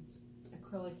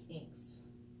acrylic inks?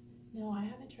 No, I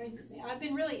haven't tried using. I've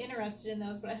been really interested in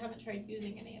those, but I haven't tried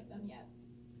using any of them yet.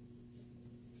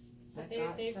 But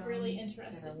they've really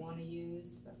interested that I me. want to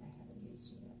use, but I haven't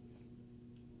used them yet.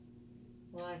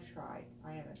 Well, I've tried.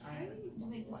 I haven't. How do you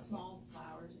make the small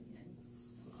flowers again?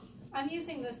 I'm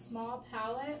using the small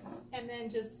palette, and then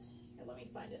just here, let me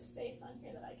find a space on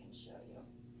here that I can show you.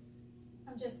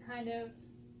 I'm just kind of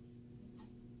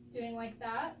doing like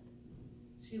that.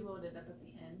 She loaded up at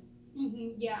the end.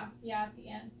 Yeah, at the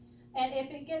end. And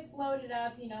if it gets loaded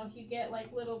up, if you get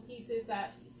like little pieces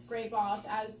that scrape off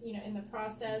as, in the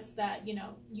process that, you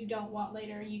don't want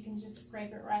later, you can just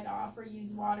scrape it right off or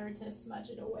use water to smudge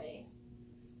it away.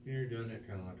 You're doing it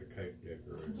kind of like a cake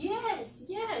decorator. Yes,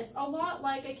 a lot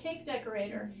like a cake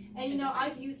decorator. And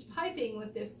I've used piping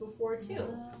with this before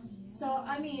too. So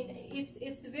I mean,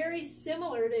 it's very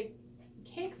similar to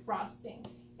cake frosting.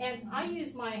 And I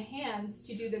use my hands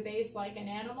to do the base like an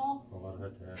animal. Well, I'd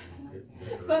have to have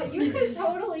it. But you can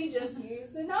totally just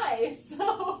use the knife.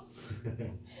 So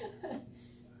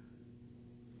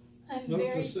I'm Note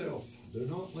very to self: do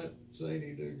not let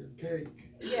Sadie do your cake.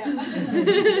 yeah.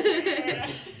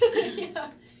 Yeah.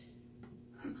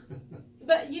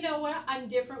 But you know what? I'm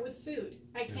different with food.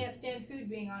 I can't stand food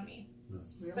being on me.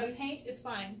 Really? But paint is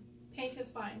fine. Paint is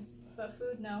fine. But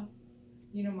food, no.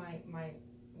 One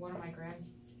of my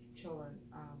grandchildren,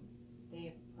 they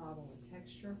have a problem with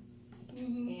texture,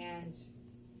 and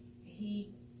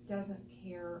he doesn't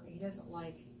care. He doesn't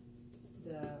like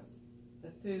the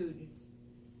food,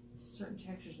 certain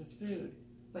textures of food.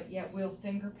 But yet we'll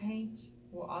finger paint.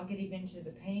 Well, I'll get him into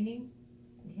the painting,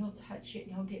 and he'll touch it,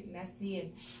 and he'll get messy,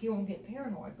 and he won't get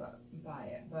paranoid by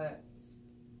it. But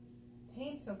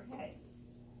paint's okay.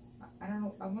 I don't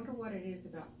know. I wonder what it is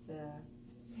about the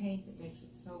paint that makes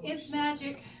it so much. It's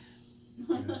magic.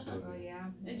 Oh yeah.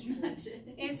 It's magic.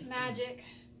 It's magic.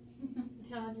 I'm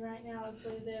telling you right now, that's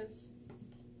what it is.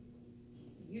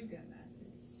 You've got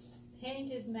magic.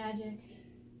 Paint is magic.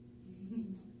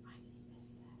 I just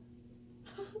missed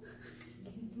that.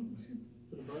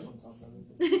 Put a bird on top of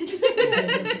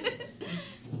it.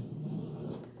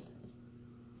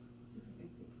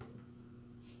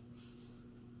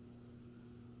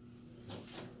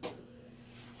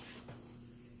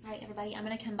 All right, everybody, I'm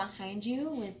going to come behind you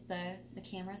with the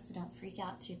camera, so don't freak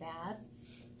out too bad.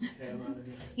 Okay, I'm out of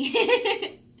here.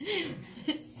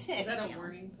 Is that a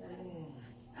warning for him?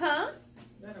 Huh?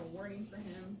 Is that a warning for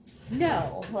him?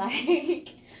 No, like,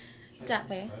 that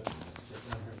way.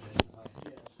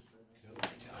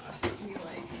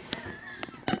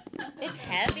 It's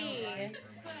heavy.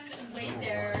 Wait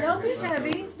there. They'll be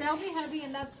heavy. They'll be heavy,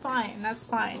 and that's fine. That's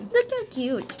fine. Look how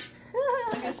cute.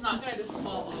 Like it's not gonna just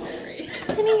fall off, right?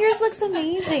 Honey, yours looks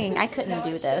amazing. I couldn't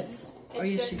do this. Oh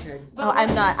yes, you could. Oh,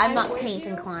 I'm not paint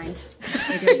inclined.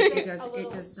 It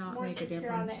does not make a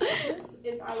difference.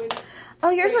 Oh,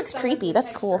 yours looks creepy.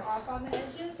 That's cool.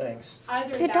 Thanks.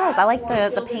 It does. I like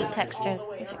the paint textures.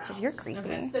 You're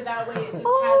creepy. So that way it just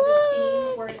Oh. has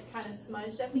a seam where it's kind of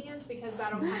smudged at the ends because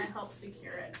that'll kind of help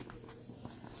secure it.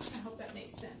 I hope that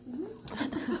makes sense.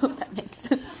 That makes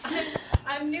sense.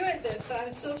 I'm new at this, so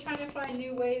I'm still trying to find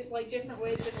new ways, like different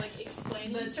ways of like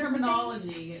explaining The certain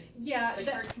terminology. things. Yeah, The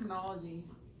correct terminology.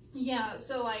 yeah.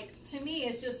 So like to me,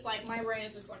 it's just like my brain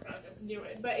is just like, oh, just do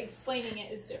it. But explaining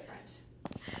it is different.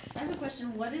 I have a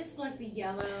question. What is like the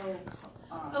yellow?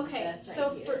 Okay, this right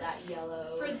so here, for that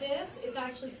yellow. For this, it's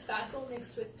actually spackle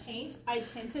mixed with paint. I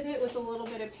tinted it with a little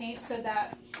bit of paint so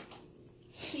that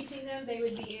teaching them, they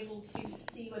would be able to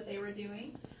see what they were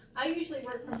doing. I usually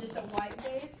work from just a white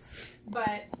base,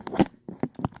 but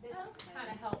this kind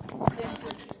of helps. So it's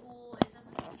like a tool. It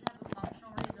doesn't just have a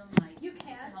functional reason, like You to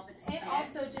can, help it and stick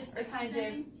also just to or kind of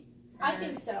something? I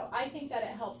think so. I think that it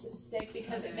helps it stick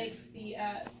because it makes the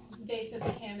base of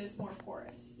the canvas more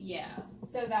porous. Yeah.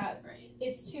 So that Right.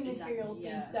 it's two materials Exactly,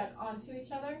 being yeah. stuck onto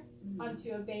each other,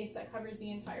 onto a base that covers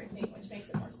the entire thing, which makes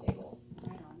it more stable.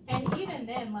 Right on. And even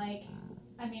then, like,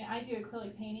 I mean, I do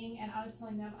acrylic painting, and I was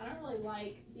telling them I don't really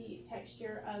like the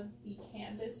texture of the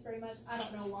canvas very much. I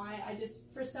don't know why. I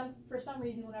just for some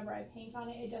reason, whenever I paint on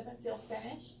it, it doesn't feel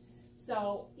finished.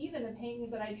 So even the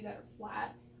paintings that I do that are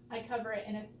flat, I cover it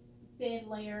in a thin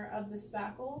layer of the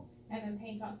spackle and then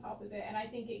paint on top of it. And I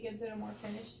think it gives it a more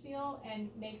finished feel and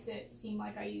makes it seem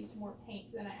like I used more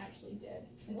paint than I actually did.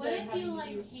 What instead of if you having to like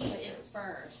do paint it layers.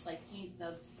 first? Like paint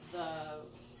the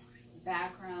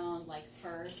background like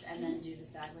first and then do the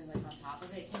spackling like on top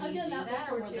of it? Can I've you done do that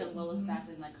that or before, will the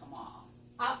spackling like come off?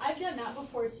 I've done that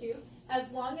before too.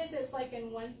 As long as it's like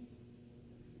in one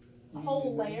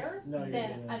whole layer, No, you're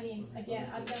then good. I mean, again,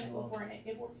 I've done it before and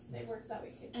it works. It works that way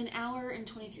too. An hour and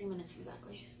 23 minutes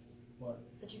exactly. What?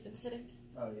 That you've been sitting.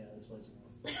 Oh yeah, that's way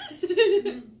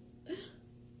too long.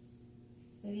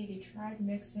 Have you tried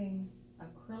mixing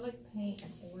acrylic paint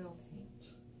and oil paint?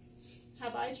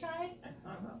 Have I tried? I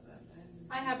thought about that.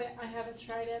 I haven't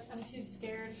tried it. I'm too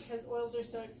scared because oils are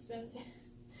so expensive.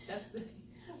 That's the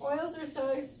Oils are so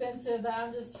expensive that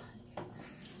I'm just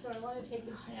don't want to take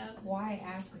the chance. Why I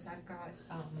ask is I've got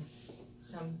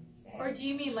some. Or do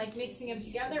you mean like mixing them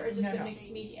together or just No, a no.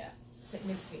 mixed media?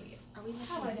 Mixed media. Are we missing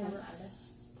How would I know four that?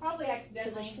 artists? Probably Because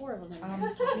accidentally. there's 4 of them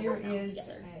in There now is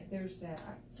together. there's that.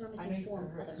 So we're I missing know 4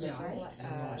 you've heard others, of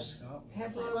right?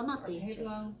 Peblo, Well, not these two.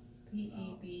 Peblo,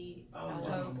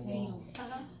 P-E-B-L-O Oh, paint.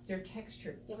 Uh-huh. They're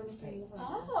textured Yeah, we're missing paints.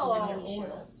 Laura. Oh. And They're then Alicia.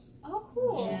 oils. Oh,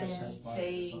 cool. And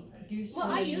they do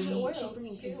Well, I some use unique- oils She's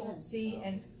bringing too. kids in. See,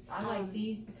 and I like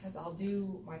these because I'll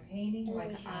do my painting And then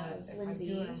like we have if I'm Lindsay.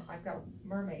 doing them, I've got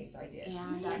mermaids I did. And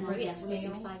And for the we're missing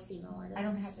scales, 5 female artists. I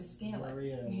don't have to scale it.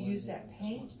 Maria and You use Lindsay. that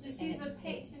paint, Just and use the it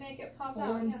paint to make it pop out.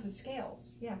 forms Yeah. the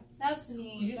scales. Yeah, That's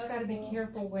neat. you just That's got to be cool.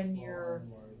 careful when you're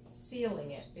Oh,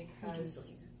 sealing it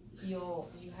because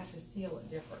you have to seal it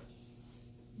different.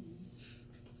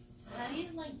 How do you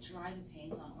like dry the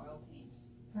paints on oil paints?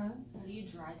 Huh? How do you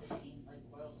dry the paint like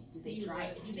oil? Do they You dry?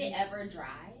 let Do they ever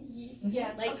dry?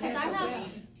 Yes. Like, okay, cause I have. yeah.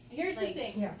 Here's like- the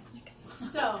thing. Yeah.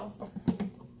 So,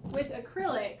 with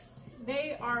acrylics,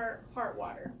 they are part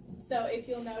water. So if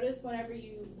you'll notice, whenever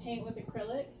you paint with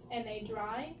acrylics and they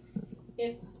dry,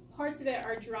 if parts of it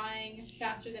are drying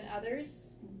faster than others,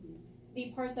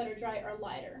 the parts that are dry are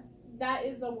lighter. That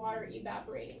is the water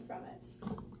evaporating from it.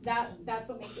 That's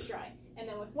what makes it dry. And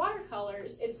then with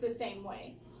watercolors, it's the same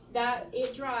way. That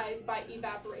it dries by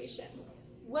evaporation.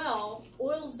 Well,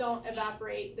 oils don't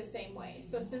evaporate the same way.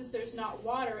 So since there's not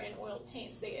water in oil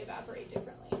paints, they evaporate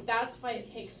differently. That's why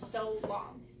it takes so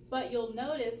long. But you'll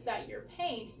notice that your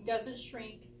paint doesn't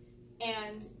shrink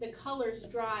and the colors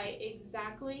dry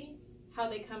exactly how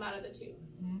they come out of the tube.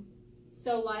 Mhm.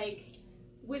 So like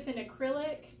with an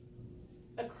acrylic,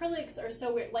 acrylics are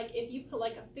so weird. Like if you put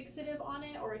like a fixative on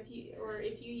it or if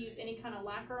you use any kind of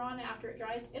lacquer on it after it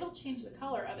dries, it'll change the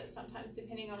color of it sometimes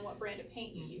depending on what brand of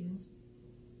paint you use.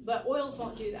 But oils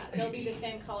won't do that. They'll be the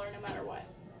same color no matter what.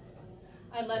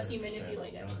 Unless you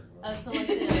manipulate it. So like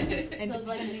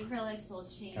the acrylics will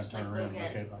change, like they'll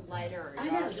get lighter or I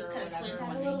know, darker just or kinda whatever squint when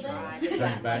out a they little dry. bit.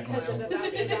 Yeah, back because of oils.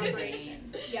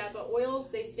 evaporation. Yeah, but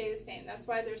oils, they stay the same. That's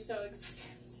why they're so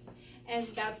expensive. And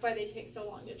that's why they take so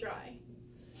long to dry.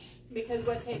 Because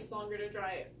what takes longer to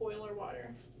dry, oil or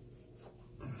water?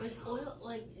 With oil,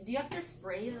 like, do you have to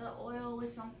spray the oil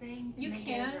with something to You make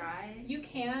can. it dry? You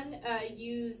can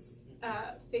use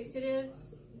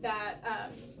fixatives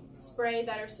that spray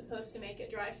that are supposed to make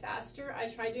it dry faster. I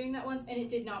tried doing that once and it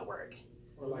did not work.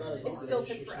 Or like It still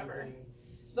took forever.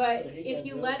 But if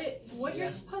you let it, what you're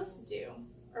supposed to do,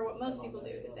 or what most people do,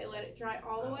 is they let it dry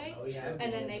all the way,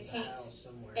 and then they paint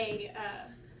a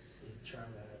Try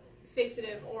that.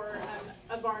 fixative or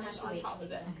a varnish on top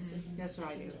of it. That's what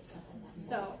I do.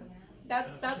 So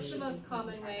that's the most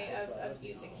common way of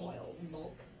using oils.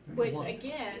 Which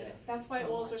again, that's why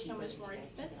oils are so much more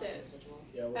expensive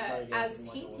Yeah, we'll try to get as some,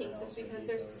 like, paintings. oil Is because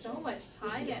there's so much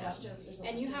time in them,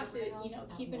 and you have to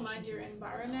keep in mind your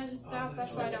environment and stuff.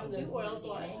 That's why I don't do oils a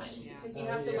lot of times because you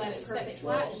have to let it set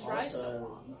flat and dry so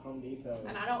long. Home Depot.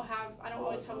 And I don't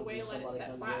always have a way to let it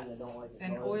set flat.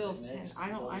 And oils tend, I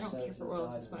don't care for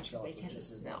oils as much because they tend to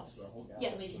smell.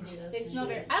 Yes, they smell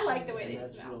very. I like the way they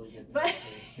smell, but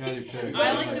Yeah, you could.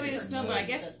 I like the way they smell, but I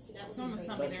guess some must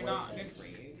not be they're not good for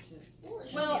you.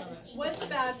 well, what's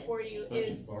bad for you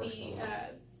is the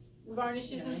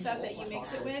varnishes and stuff that you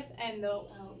mix it with, and the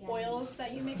oils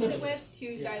that you mix it with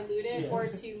to dilute it or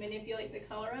to manipulate the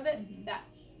color of it. That's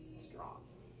strong.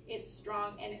 It's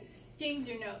strong and it's stings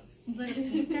your nose. It's like a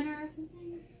paint thinner or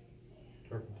something.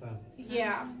 Turpentine.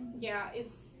 Yeah,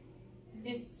 it's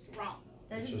strong.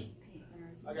 That It's is just- paint thinner.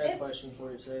 I got a question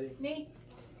for you, Sadie. Me?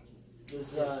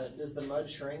 Does the mud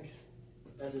shrink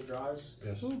as it dries?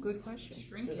 Yes. Ooh, good question.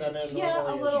 Because I know normally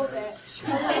Yeah, a little it bit.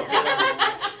 shrinks.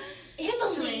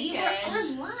 Emily, we're Shrinkage.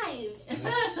 on live.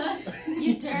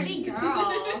 You dirty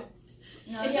girl.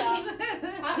 No, Yeah.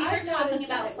 We were I've talking noticed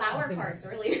about that. flower parts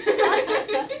earlier.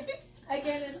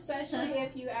 Again, especially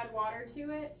if you add water to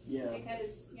it, Yeah,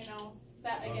 because,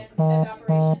 that, again,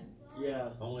 evaporation. yeah.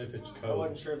 Only if it's I cold.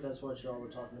 wasn't sure if that's what y'all were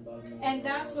talking about. a minute And ago.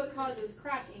 that's what causes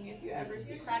cracking, if you ever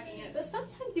see cracking in it. But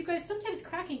sometimes, you guys, sometimes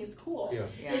cracking is cool. Yeah.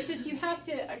 Yeah. It's just you have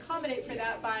to accommodate for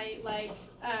that by,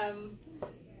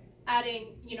 adding,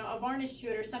 a varnish to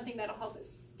it or something that'll help it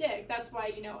stick. That's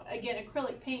why, again,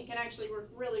 acrylic paint can actually work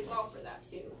really well for that,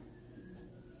 too.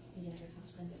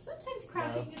 Sometimes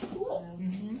cracking is cool.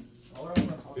 Mm-hmm. All right, I'm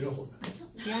talking Beautiful.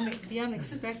 The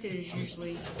unexpected is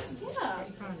usually Yeah.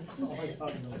 fun. Oh my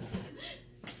God, no.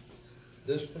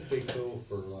 This would be cool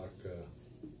for like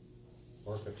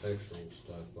architectural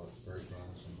stuff, like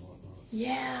grapevines and whatnot.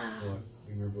 Yeah. Like,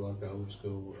 you remember like the old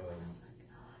school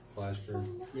plaster,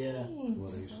 Yeah.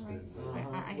 what they used to do,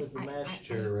 Uh-huh. With the mesh.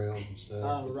 chair rails and stuff.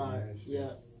 Oh, with the right. mesh. Yeah.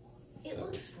 It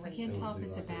looks I great. can't That tell would if be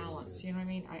it's a like really balance. good. You know what I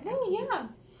mean? I Oh, yeah.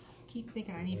 keep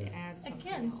thinking I need to add something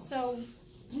Again, else. so,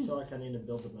 I feel like I need to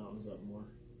build the mountains up more.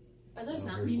 Are those Oh,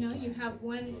 not? here's you the have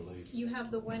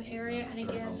thing. the one area, and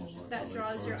again, that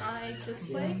draws your eye this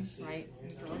way. Right.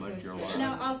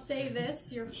 Now, I'll say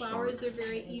this, your flowers are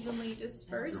very evenly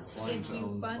dispersed. If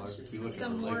you bunched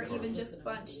some more, even just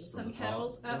bunched some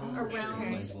petals up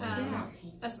around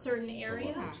a certain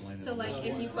area. So like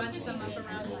if you bunch them up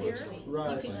around here, you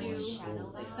Right. could do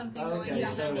like something going Okay, down that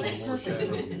so way. it's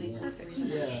Perfect.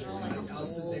 Yeah. I'll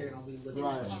sit there and I'll be looking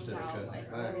Right. at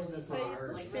it. That's what I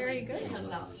heard. It's very good.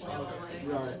 Right.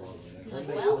 That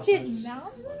makes Quilted sense.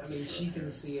 mountains? I mean, she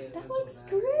can see it. That That's what looks matters.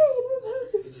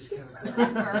 great. It just kind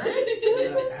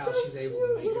of how she's able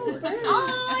to make it work.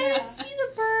 Oh, I didn't see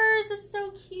the birds. That's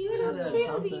so cute. I That's had really-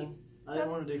 something. I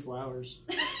didn't want to do flowers.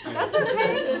 That's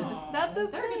okay. That's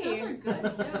Those are okay. good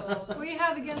too. What do you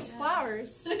have against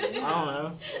flowers? I don't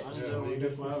know. I just Yeah, don't want you to do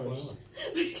do flowers.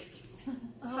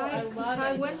 Hi, love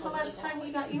Hi, it. when's the last time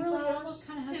we got It's you really flowers? almost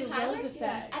kind of has Who, a Tyler? rose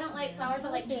effect. I don't like flowers. I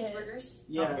like cheeseburgers.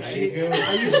 Yeah, Okay. she,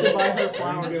 I used to buy her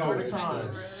flowers Get all on the it.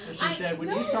 time. And she I- said, would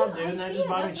No, you stop I doing that? see Just it.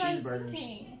 buy me That's what I was cheeseburgers.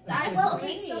 thinking. Well, That's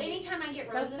okay, so great. anytime I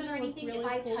get That's roses gonna or look anything, really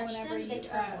if I cool touch whenever them, they you,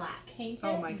 turn black. paint it.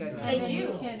 Oh my goodness. They And then do. you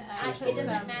can, It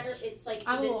doesn't matter. It's like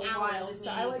I'm a within little hours wild, of so me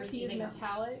I like to use receiving them.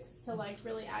 metallics to like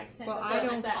really accent Well, the I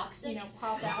things don't- that Toxic?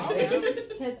 pop out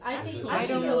because I think I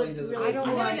don't- it looks really I don't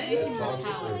cool. like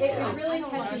It really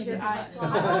catches your eye. I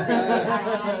I love the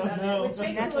accents of No. it, which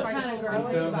makes That's it look part kind of of girly, it.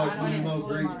 but Sound like I don't you know even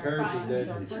Greek put cursive, them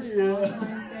doesn't on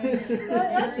it?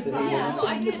 That's fine. Yeah, no,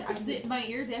 I did. My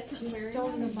iridescent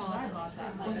wearing one. I bought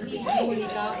that. When you got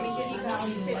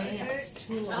me lamps.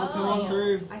 Oh, come on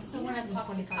through. I still want to talk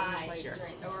 25 years later.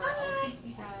 Or I think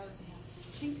we have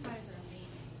pink pies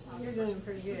are made. You're doing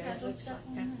pretty good. That looks Looks stuff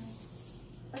like, nice.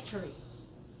 A tree.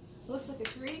 looks like a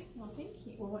tree. Well, thank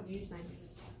you. Well, what do you think?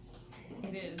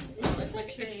 It is.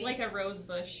 It's like a rose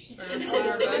bush or a Oh,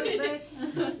 flower bush,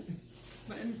 rose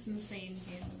but it's in the same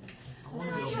family.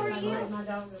 How are you?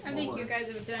 I think you guys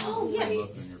have done Oh,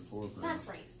 yes. great. That's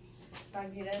right.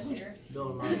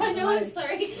 Build I them know, I'm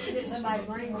sorry. It's in my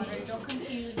brainwater. Don't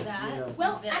confuse that. Yeah.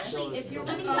 Well, This. actually, if you're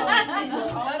wanting Oh,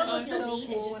 to all that's you'll so need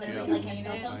is cool just when a, you like a paint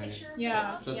cell it. phone picture.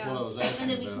 Yeah, That's yeah. what I was asking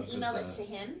And then we about, can email it is, to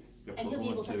him, if and I he'll be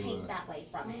able want to paint that way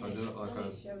from I it. do it like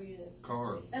a Show you this.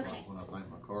 car, Okay. like when I paint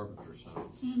my carpet or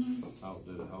something, Mm-hmm. I'll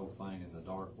do the whole thing in the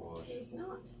dark wash. It's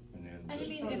not. And then I just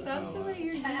mean, put if it that's all the out. way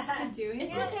you're used to doing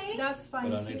It's it, okay. that's fine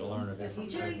But I need to too. learn a different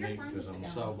Joe, you're technique, fine because to on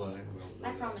sit saw down. blade, it will do I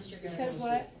it. promise you're good. Because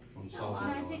what? On saw Can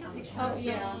I blade, take a picture? Oh,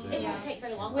 yeah. It Yeah. won't take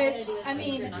very long. All I Which, gotta do is I make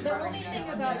mean, your the number only and thing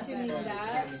just about press doing send.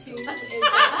 that too is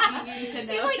that you use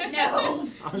Say like no.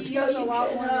 you use a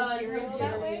lot more material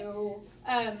that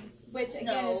way. Which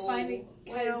again is fine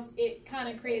because it kind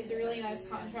of creates a really nice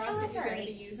contrast Oh, if that's you're going to alright.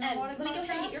 be using a lot Let of me go ahead and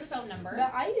get your contrast. phone number.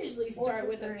 But I usually start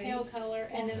with a 423. pale color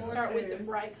and then start with the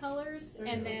bright colors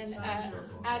and then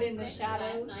add in the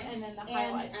shadows and then the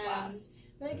highlights last.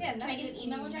 But again, Can I get an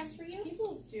email address for you?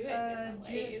 People do it different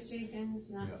ways. Jenkins,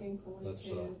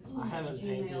 1942. I haven't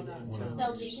painted in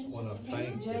Spell Jenkins When I just in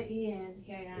case. paint, it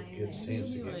gets JENKINS.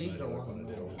 tends to get messed up when I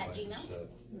do At oil Gmail? paint, so,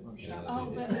 yeah, Oh,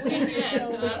 but that's oils Yeah, are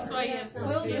so so that's hard. why you have to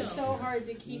Oils do are it. so hard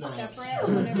to keep No. separate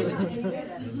whenever you're doing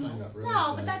it.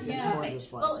 No, but that's Yeah. perfect. Just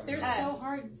flat Well, sand. They're so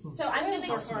hard. So I'm Oils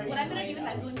gonna, are hard what I'm gonna do is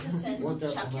anyway. I'm going to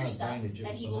send Chuck your stuff, and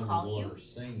he will call you,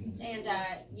 and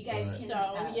you guys can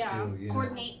So, yeah.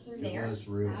 coordinate through there.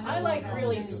 I like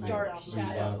really stark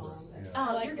shadows.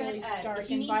 I Oh, like you're really good. stark If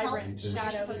you and need help, vibrant you're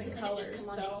shadows supposed to and send it, just colors. come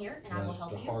on in So here, and I will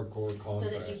help you. Hardcore So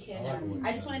that you contrast. can, I like the way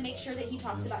I just wanna you make do sure that he that.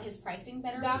 talks about his pricing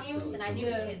better That with you was than I do,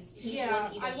 really because he's the one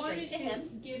that you I go wanted straight to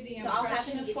him. give the So I'll have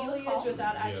impression him of give you a foliage call.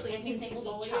 without Yeah. actually And his name hinting will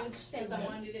be foliage Chuck because I Finley.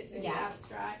 wanted it to be Yeah.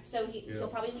 abstract. So he'll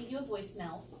probably leave you a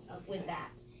voicemail with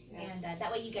that. Yeah. And that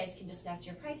way you guys can discuss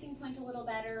your pricing point a little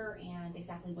better and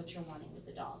exactly what you're wanting with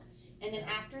the dog. And then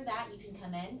after that, you can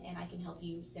come in and I can help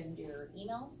you send your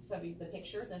email for the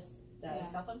picture, the Yeah.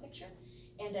 cell phone picture,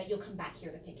 and you'll come back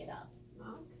here to pick it up.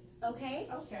 Okay?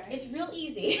 Okay. It's real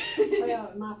easy.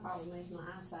 Well, my problem is my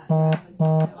eyesight. I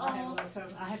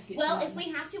have to get Well, some- if we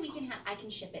have to, I can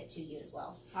ship it to you as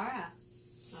well. All right.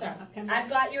 So I'll come back. I've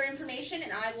got your information,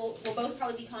 and we'll both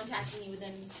probably be contacting you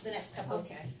within the next couple.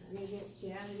 Okay. Let me get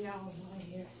you out of y'all's way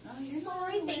here. Oh, you're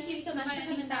Sorry. Thank you so much for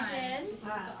coming back in. All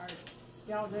right.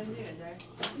 Y'all doing good there.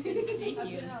 Thank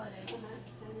you.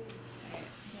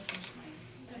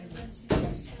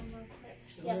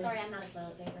 Yeah, sorry, I'm out of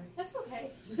toilet paper. That's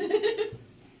okay.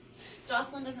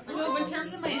 Jocelyn doesn't like So in to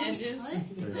terms of my edges,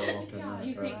 What do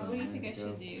you think? What do you think I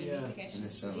should do? Do you Yeah. think I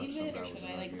should leave it, or should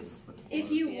I like just?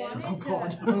 If you Yeah. wanted Oh, to,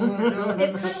 God.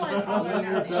 it's kind of like all or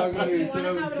nothing. If you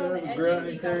want to have it on the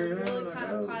edges, you got to Right really there.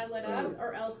 kind of pile it up,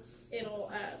 or else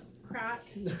it'll crack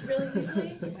really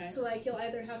easily. Okay. So like you'll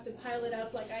either have to pile it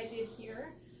up like I did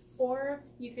here, or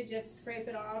you could just scrape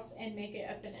it off and make it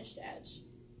a finished edge.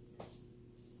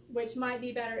 Which might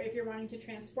be better if you're wanting to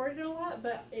transport it a lot,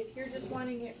 but if you're just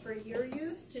wanting it for your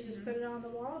use, to just put it on the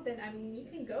wall, then I mean you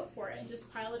can go for it and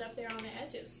just pile it up there on the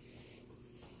edges.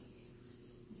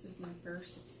 This is my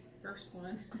first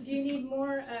one. Do you need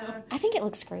more? I think it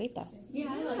looks great though. Yeah,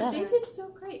 I like Yeah. They did so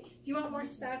great. Do you want more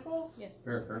spackle? Yes.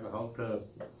 There's a hot tub.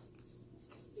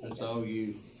 That's all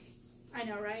you. I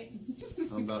know, right?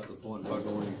 I'm about to the point if I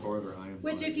go any further, I am.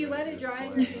 Which, going if you to let it just dry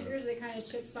in flat your out. fingers, it kind of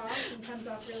chips off and comes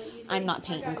off really easily. I'm not I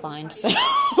paint got it inclined, putty.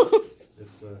 so.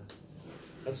 It's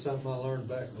that's something I learned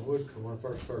back in the wood when I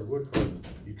first started wood carving.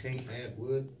 You can't add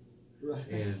wood, Right.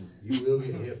 and you will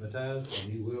get hypnotized,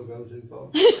 and you will go too far.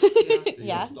 So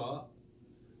Yeah. you stop,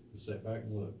 and sit back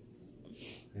and look,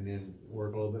 and then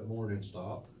work a little bit more, and then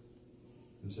stop,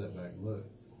 and sit back and look.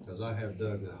 Because I have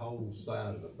dug the whole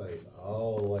side of the face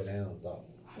all the way down the top.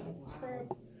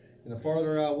 And the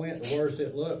farther I went, the worse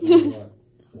it looked. And I was like,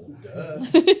 well, duh.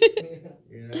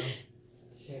 You know?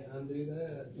 Can't undo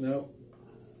that. Nope.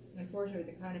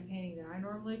 Unfortunately, the kind of painting that I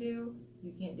normally do,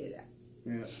 you can't do that.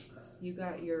 Yeah.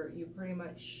 You pretty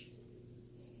much,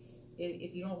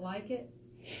 if you don't like it,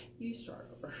 you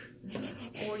start over.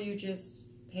 Or you just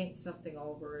paint something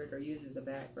over it or use it as a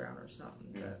background or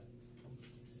something. Yeah.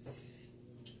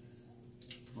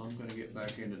 Well, I'm gonna get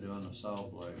back into doing the saw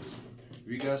blades. Have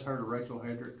you guys heard of Rachel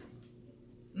Hedrick?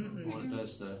 Mm-mm. One that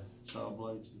does the saw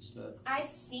blades and stuff? I've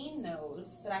seen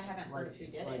those, but I haven't heard of who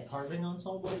did Like it. carving on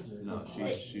saw blades, or No,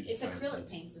 she's It's paints acrylic it.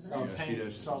 paints, isn't Oh, it? Yeah, she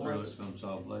does saw blades. acrylics on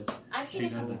saw blades. I've seen she a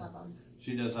couple did of them.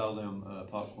 She does all them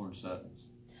popcorn settings.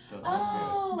 Stuff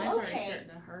Oh, Mine's already okay. starting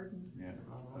to harden. like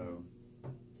that. Yeah.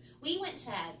 We went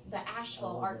to the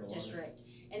Asheville Oh, Arts okay. District,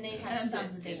 and they had And some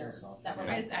it's there getting soft. that were Yeah.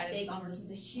 like It's added big some. on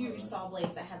the huge saw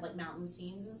blades that had like mountain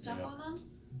scenes and stuff Yeah. on them.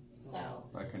 So,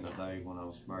 Back in the day when I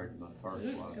was married to my first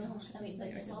wife. I mean,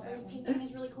 like the saw blade painting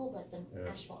is really cool, but the Yeah.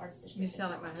 Asheville Arts District. You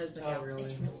sound like my husband Oh, now. really?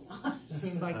 It's really not.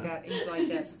 He's like that. He's like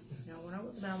that. Now, when I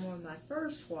was down with my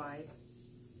first wife,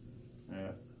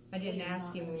 Yeah. I didn't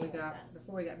ask him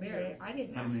before we got married. I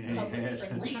didn't How ask many him Public had?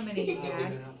 friendly. how many he Oh, had.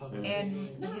 even not public.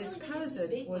 And Not his really, because it's cousin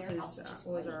big was warehouse, which is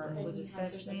was great. Then his you have-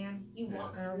 best there's, like, man. You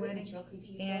walk at our through it, wedding, it's real creepy.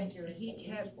 You feel and like you're he in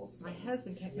kept people's my space.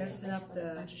 husband kept Yeah, messing they up have, like, a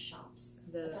the bunch of shops.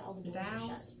 the But all the doors are valves,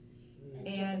 shut. And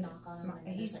you and have to knock on them,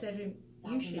 and he there's, like, said to him,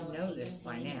 "You should $1,000 know this paintings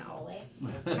by hanging in the now." hallway. And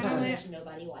I went, There's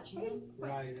nobody watching them.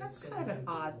 Right, "That's it's kind of an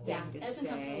odd Yeah, thing to that's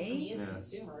uncomfortable for say." me as a Yeah.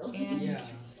 consumer. And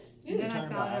Yeah. then I Talking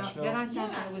found about out. Asheville? Then I found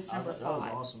Yeah. out it was I number thought that was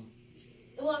 5. awesome.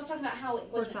 Well, I was talking about how it Of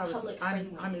course, wasn't public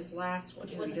I'm friendly. his last one.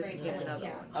 It He wasn't doesn't very get public, another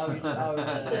yeah. one. Oh,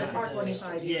 The arts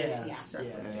 25 years Yeah. he's stuck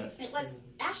with Yeah. me. It was,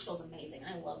 Asheville's amazing.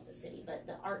 I love the city, but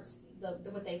the arts, the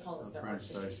what they call is their arts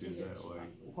district isn't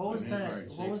What was that?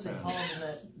 What was it called in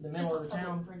the middle of the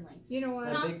town? friendly. You know what?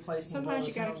 That big place in the middle Sometimes you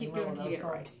of the gotta town. keep You remember doing what to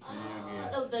that get was it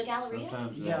right. Oh, the Galleria?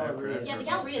 Galleria. Yeah, the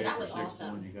Galleria, that was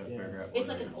awesome. Yeah. It's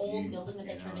like an old building that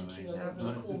they turned into a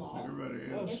really cool mall.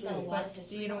 It's got a lot of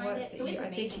history You know behind what? it, so it's I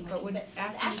amazing. think, but when the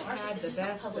after Asheville you Arts had District the is just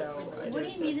best, public though, friendly. What do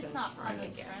you mean it's there's not no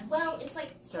public again. friendly? Well, it's like,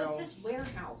 so So- it's this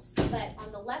warehouse, but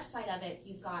on the left side of it,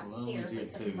 you've got stairs, like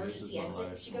it's like an emergency exit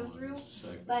that you go through,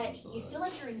 but you feel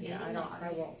like you're invading Yeah, I the don't. I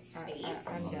artist won't. space.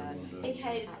 I'm done. Because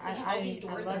they have all these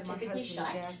doors that are typically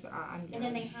shut, I'm and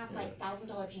then they have like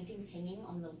 $1,000 paintings hanging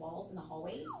on the walls in the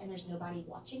hallways, and there's nobody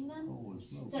watching them.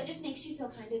 So it just makes you feel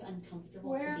kind of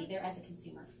uncomfortable Where? to be there as a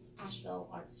consumer. Asheville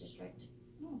Arts District.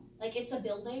 Oh. Like it's a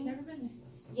building. Never been.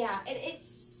 Yeah,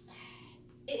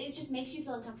 it just makes you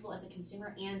feel uncomfortable as a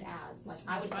consumer and as like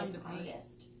I would as an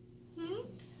artist.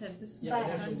 Yeah, I But-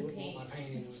 definitely wouldn't want my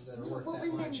paintings that are worth Well, that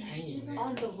and much then hanging there.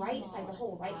 on the right side, the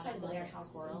whole right side of the warehouse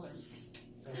is in geeks.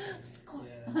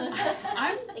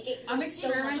 Yeah. I'm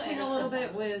experimenting a little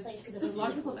bit with, because a lot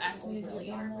of people have asked me to do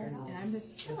animals,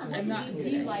 and I'm not, do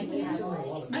you like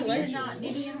animals? I mean, you're not,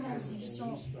 maybe animals, you just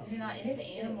don't, you're not into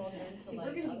animals, you're into See, we're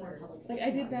like, gonna be more public. like I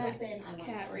did that Then I want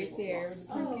cat to right be there. able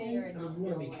to Oh, walk there I and mean, not you want to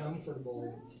feel be like-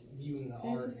 comfortable viewing the That's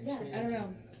art just and that. I don't experiencing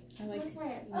know. I like That's it.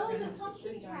 why Oh, we're the gonna have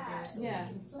security guard there, so Yeah.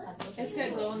 we can still have local It's got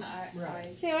people. glow in the eye. Right.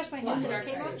 eyes. See, I wash my Lots hands. of dark It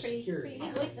came out side. pretty Security.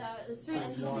 easy. like that. It's very Like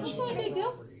simple. watching It's not a big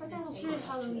deal. property. It's Sure,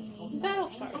 Halloween. Battle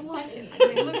stars. I like it.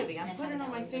 I mean, look at me. I'm putting it on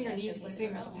my finger and using my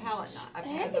finger as a palette knot. I've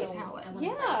had So, a palette. I wanna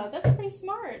Yeah, that's pretty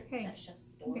smart. Hey, that shuts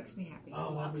the it door. makes me happy.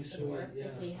 Oh, that'd be Locks the door sweet.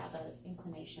 Yeah. If we have an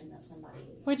inclination that somebody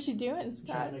is. What you doing, Trying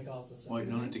Scott? to make off with something.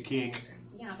 Waiting on it to kick.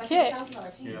 Yeah, but Kick.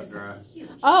 $1,000 painting Yeah, is dry. not huge.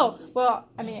 Oh, well,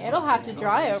 I mean, it'll have to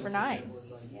dry overnight.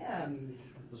 Yeah.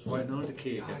 Just waiting on it to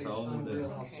kick, God, that's it's all I'm unreal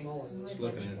doing. how small it is. Just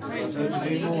looking at it. Alright, If so I touch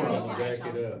it you anymore, can I'm get gonna it.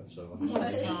 jack it up, so.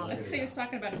 I think he was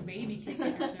talking about a baby kicking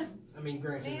or something. I mean,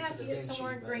 granted, May it's have a to Da get some Vinci,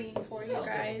 more but green for you still,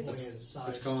 guys. when it's sized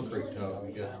It's to concrete the top, way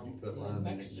you down. put lime in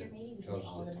Next it, year, maybe we can causes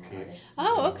get all it the to mad kick. artists.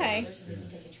 Oh, okay. So we can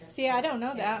take a trip. See, I don't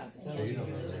know that. Yes, and So go you to don't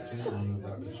know, the- you don't know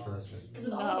about construction. Because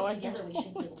with No, all I this together, we don't.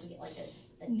 should be able to get like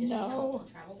a No. discount on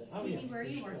travel to Oh, see. yeah. Where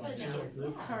you work? Like, Yeah.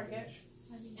 group Target.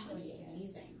 That would be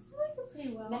amazing.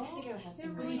 Pretty well. Mexico has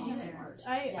some They're really really awesome nice. art.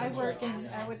 I Yeah, work in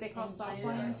Aztec what they call soft and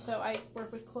lines, so I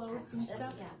work with clothes and That's,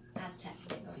 stuff. yeah, Aztec.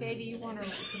 Say, do you want to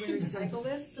recycle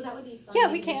this? So that would be fun. Yeah,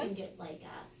 we Maybe can. We can get like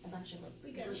a bunch of like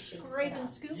We could dishes scrape set and up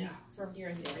scoop. Yeah, for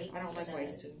during breaks. I don't like for the-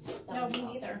 wasting. that No, would be me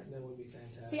awesome. neither. that would be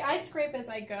fantastic. See, I scrape as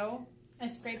I go. I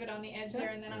scrape it on the edge there,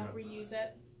 and then I'll reuse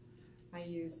it. I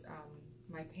use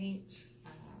my paint.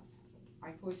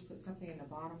 I always put something in the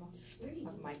bottom Where do you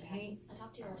of my live at? paint I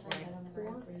talked to you all the time. I don't ever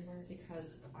ask where you work.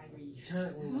 because I reuse.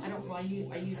 Currently, I don't. Well, I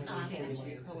use the Ah, skins, the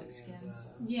freelancing acrylic as skins.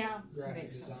 Yeah, graphic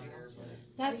Make something designer, else. but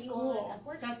that's Were you cool. on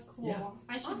Upwork? That's cool. Yeah.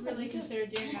 I should Awesome, really me too. consider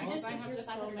doing I that because just I secured have a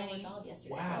so $500 many. job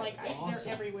yesterday. wow, Like they're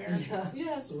awesome. everywhere.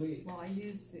 Yeah, sweet. Well, I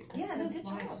use the. Yeah, no, since good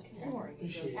mine job. is pouring, it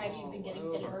Appreciate goes it. Have you been getting all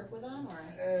steady over. work with them,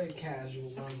 or? Casual,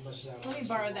 not as much as I would. Let me like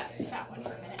borrow to that like, fat one for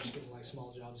a but minute. I'm just getting like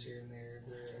small jobs here and there.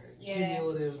 They're Yeah.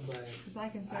 cumulative, but Because I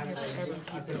can I, send it haven't to really-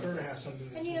 every I prefer to have something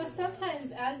that's And you know, more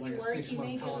sometimes as like you a work, you 6-month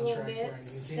may get little contract where I can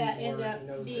bits continue that to end work up and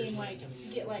know that being there's like money coming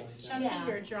get in like like that. chunky Yeah, or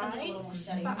something a dry. little more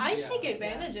steady. But I Yeah. take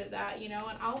advantage of that, you know,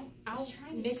 and I'll was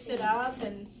trying to mix think. it up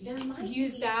and There might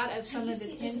use be- that as have some you of the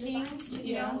seen this design tinting, studio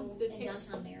you know, the in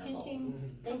downtown Maryville? tinting.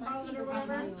 Mhm. They might composite be or providing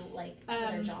whatever. you like some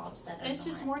other jobs that are And it's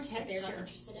just not- more that they're not texture.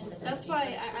 interested in. But That's they're why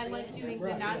looking for I like freelancers. doing Right, the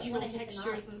yeah. You natural wanna hit the textures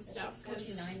knot, and it's stuff like because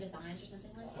 429 designs or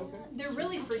something like that. Okay. they're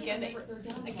really I can't forgiving. remember- they're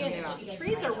downtown. Again, Yeah. You guys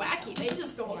trees are might know wacky. them. They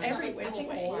just go Yeah. every I which think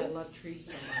That's why I way. love trees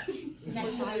so much.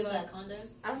 Next to I the love-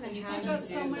 condos. I don't know You how They've you got do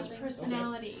so much it.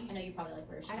 personality. I know you probably like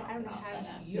British. I don't know how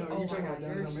but, you. No, Oh you're my talking God, about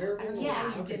downtown yours. I Maryville? don't know Yeah.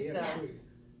 how you Okay, get yeah, the. sweet.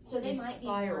 So they These might be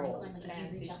more spirals inclined, like if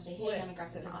and you reach out and say, these hey, I'm a flicks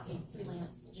graphic and designer,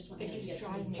 freelance, just want It to just get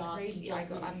drives me jobs crazy. you I don't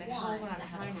go- really I'm at want home when to I'm have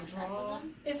a trying to contract with draw.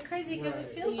 them. It's crazy because Right.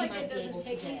 it feels You like might it be doesn't able to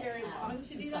take me get, very long to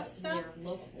some do that stuff. near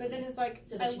locally. But then it's like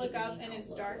So I that you look can up be and out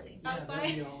it's dark locally. Yeah, that'd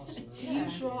outside. be awesome. Do you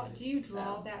draw? Do you So-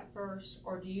 draw that first,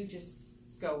 or do you just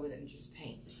go with it and just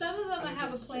paint? Some of them I I have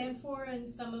a just- plan for, and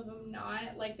some of them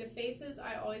not. Like the faces,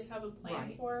 I always have a plan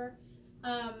Right. for.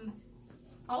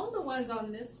 All of the ones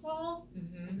on this wall,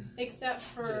 Mm-hmm. except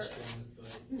for Just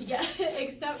with, but yeah,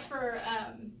 except for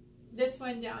this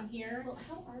one down here. Well,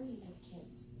 how are you with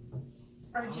kids?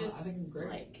 Or I just think I'm great,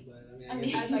 like but I mean,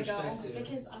 guess as it's I go, perspective.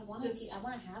 Because I want Just to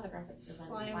have a graphic design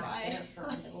flying class by. there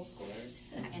for middle schoolers.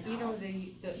 And You know, you'd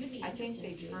be I think interested they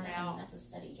in doing turn that. I mean, out that's a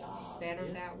steady job. better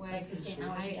Yeah. that way. But it's the same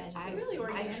hours you guys I do. really I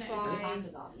organic. Different try.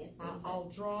 classes, obviously. I'll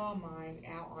draw mine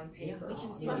out on paper. we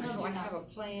can see so what you're I doing have a on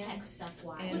plan, tech stuff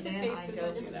wise. and With the then I faces go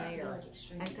and from stuff. there.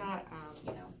 I've got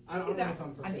you know. I don't do know that. if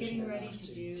I'm I'm getting proficient ready enough to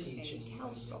to do teach a anyone cow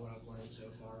what skull. I've learned so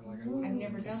far. Like I I've wouldn't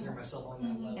never done consider one. myself on that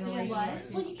level. And Yeah, already what?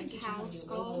 has Well, you a can teach cow them to do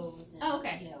skull. logos and, Oh,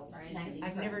 okay. you know, Right. magazine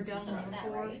I've never prints and done stuff one like that,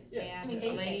 before, right? Yeah. I mean, and the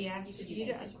lady basics, asked you if could you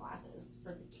do guys. basic classes for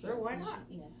the kids. Sure, why since, not?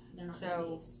 You know, they're not So,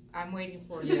 gonna be I'm waiting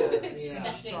for it Yeah, to yeah. finish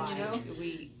Expecting, you know?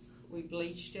 drying. We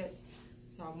bleached it,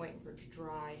 so I'm waiting for it to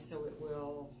dry so it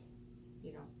will,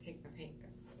 take my paint.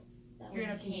 that You're way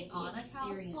gonna you paint can on a get the cow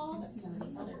experience skull? that some of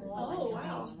these other Oh,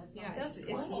 wow. Yeah, That's it's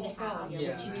cool. a skull. Yeah,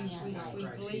 Yeah, but you I can't, actually like, We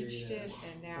criteria bleached it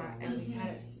and now from- and we had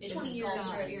it. It's It's a 20 skull, years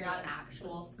so old. it's not an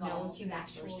actual skull. No, it's an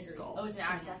Actual actual skull. skull. Oh, it's an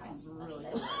actual. That That's sounds really much cool.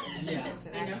 better. Yeah. It's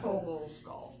an I know. actual bull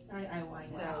skull. I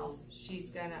So she's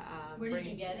gonna Where bring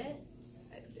did you get it?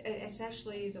 It's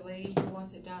actually the lady who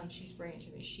wants it done. She's bringing it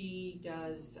to me. She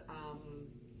does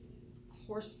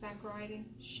horseback riding.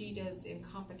 She does in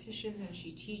competitions and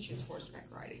she teaches horseback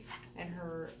riding. And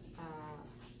her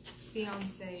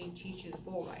fiance teaches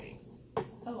bull riding.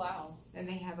 Oh wow. And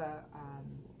they have a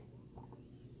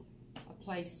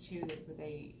place too where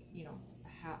they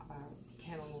have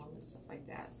kennel and stuff like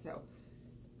that. So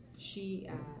she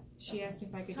asked me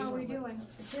if I could do How are we one. doing?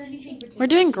 Is there anything particular? We're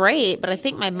doing great, but I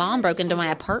think my mom broke into my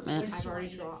apartment, I've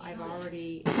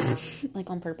already like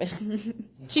on purpose.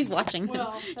 She's watching.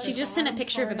 Well, She just sent a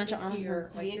picture of a bunch of here,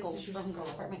 armed like this vehicles is your from her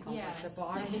skull. apartment Yeah. complex. The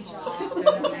bottom Good part job. is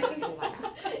gonna be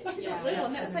black. Yeah. Live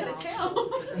on that side of town.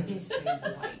 It's gonna be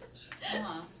white.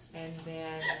 Uh-huh. And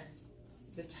then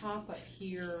the top up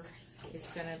here is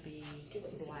gonna be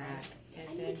black,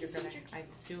 and then you're gonna. I'm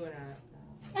doing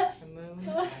a moon,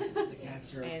 The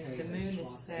cats are and okay, the they moon just is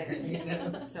walk setting,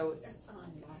 there. so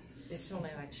it's only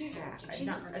like half, she's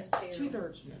not an a artist too.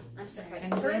 2/3 moon. I'm surprised.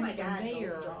 And Her then and my from dad there,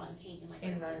 both draw and paint like in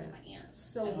my the brother and my aunt.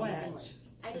 silhouette,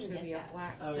 I there's didn't gonna be get a that.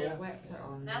 black Oh, yeah. silhouette put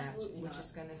on that, Absolutely which not.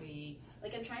 is gonna be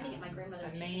Like I'm trying to get my grandmother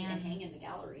a to paint man, and hang in the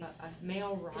gallery. a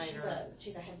male 'Cause rider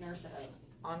she's a head nurse at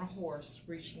a. on a horse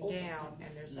reaching Old down, person.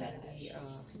 and there's Yeah, gonna be she's a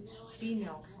just, no, I female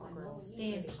don't have cowgirl one.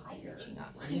 standing Tiger. reaching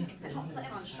up. I don't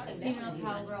plan on shutting down. Female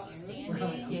cowgirl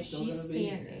standing. Yeah, Still she's gonna be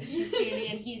here. standing. She's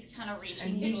standing and he's kind of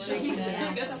reaching. And he's towards reaching her.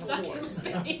 down That's from the horse.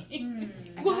 Hmm.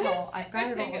 I've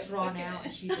got it all drawn out,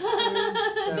 and she's approved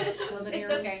the preliminaries.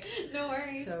 It's okay. No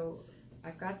worries. So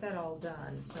I've got that all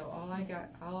done. So all I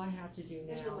have to do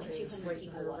There's now been like is 200 wait for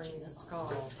people her to watching bring the this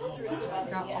skull. Yeah.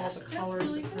 I've got all the colors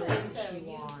really approved cool. that she So you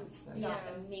wants. And got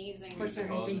amazing. of course, they're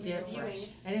gonna be different, Viewing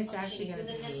and it's actually gonna and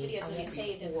then this be. video I so won't we be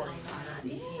saved and pouring, found I'm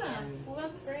gonna be Yeah. hand Well,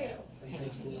 that's great. I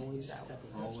think we always So. cut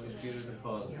the Always get a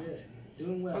deposit. Yeah,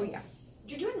 doing well. Oh yeah.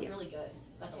 You're doing really good,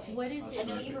 by the way. What is I it?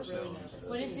 know you were really nervous.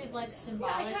 What is it like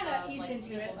symbolic kinda of? eased Like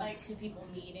into it, people, like, two people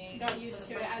meeting. Got used for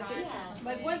to the it first as time it, or Yeah. something?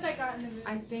 like once I got in the mood.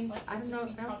 I think like, I it's don't just know.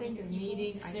 me I don't think a talking to people.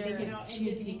 meeting. I think There- it's and two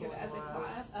didn't think people of it as a involved.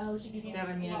 class. Oh, to give you That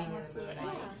are a meeting lot in more the fluid, mood.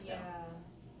 I think, so. Yeah.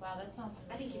 Wow, that sounds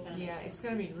really I think you cool. found Yeah, it's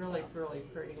gonna be really, really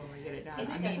pretty when we get it done. I think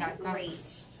I mean, that's I've got, great.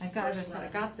 as I said, I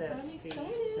got the I'm the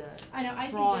excited. I know. I think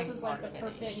drawing this was like the part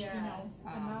perfect, finished. you know,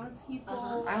 amount of people.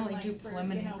 Uh-huh. I only and, do like, for,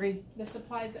 preliminary. the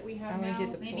supplies that we I have only now.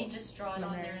 did the Maybe just draw it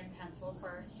on there preliminary. in pencil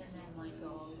first and then like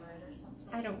go over it or something.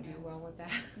 I don't do well with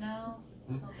that No?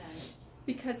 Hmm. Okay.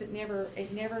 because it never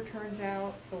turns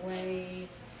out the way.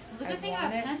 The I good thing want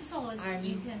about it. pencil is I'm-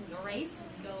 you can erase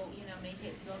and go, you know, make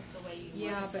it look the way you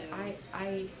Yeah, want but it to.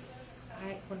 I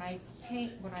when I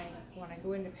paint when I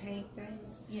go in to paint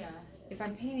things, Yeah. if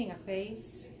I'm painting a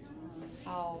face,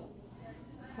 I'll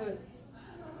put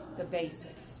the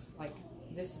basics like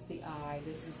this is the eye,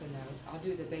 this is the nose. I'll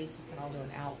do the basics and I'll do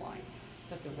an outline,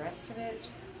 but the rest of it,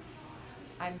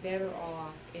 I'm better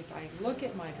off if I look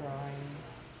at my drawing,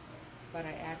 but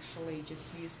I actually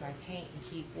just use my paint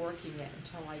and keep working it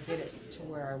until I get it to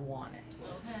where I want it.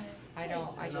 Okay. I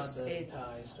don't. I And just not the it.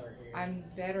 ties start here. I'm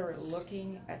better at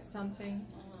looking at something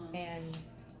Uh-huh. and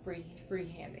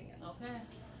freehanding it. Okay.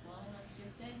 Well, that's your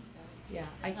thing. Yeah,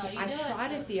 That's how you I've do it, tried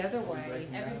so- it the other way.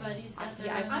 Everybody's got their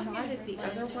Yeah, I've own. tried it the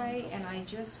other way, and I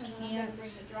just And I'm can't gonna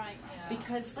bring the drawing around.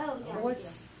 because Oh, yeah,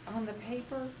 what's on the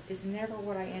paper is never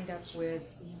what I end up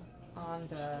with on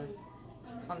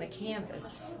the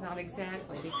canvas. Not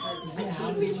exactly because I How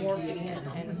keep did you reworking get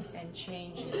it in? and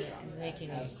changing it and making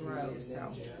it grow.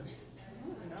 So, Did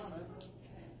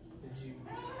you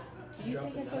do you drop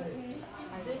think the it's die? okay?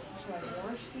 I should I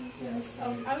wash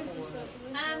these? I was just supposed to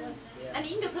lose I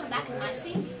mean, you can go put them back in my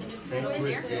sink and just put them in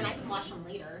there, and I can wash them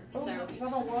later. So. I'm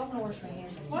gonna wash my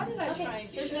hands. Why did I Okay, try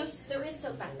and do there is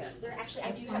soap back there.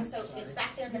 I do have soap. It's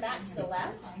back there in the back to the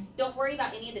left. Don't worry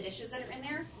about any of the dishes that are in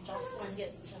there. Jocelyn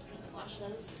gets to wash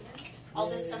those. All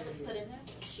this stuff that's put in there,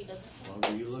 she doesn't. As long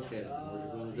as you look at it,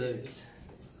 what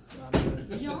you're gonna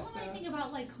do. Do y'all know anything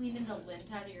about like cleaning the lint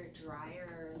out of your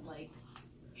dryer? Like,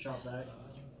 Shop vac.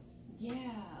 yeah,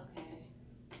 okay.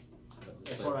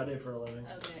 That's what I do for a living.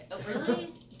 Okay. Oh,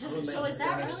 really? So is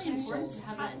that really important to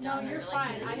have that done? No, you're or,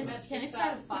 fine. Like, I can it messed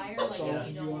start a this fire? So Like, if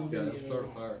you don't. Yeah, start a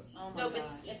fire. Oh my No, God.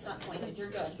 it's not pointed. You're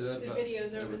good. Do it The about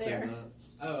video's over every 2 there. months.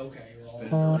 Oh, okay.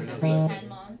 Well, Every 10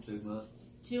 months? 2 months.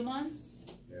 2 months?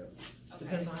 Yeah. Okay.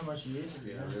 Depends on how much you use it.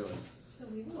 Yeah, really.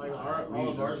 Like all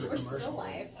of ours are We're commercial. still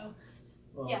live.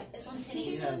 Well, Yeah, it's on we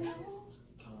pennies. have,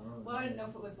 Well, I didn't know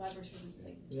if it was live or just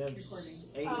like we have recording.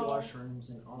 8 Oh. washrooms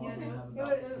and all of them have It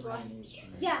about was 3 like- each.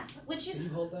 Yeah, which can is, you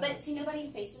hold that? but see,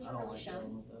 nobody's faces I were don't really like shown.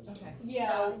 dealing with those. Okay.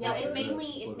 So, no, it's Put mainly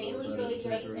it Zoe's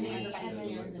face and Yeah. everybody's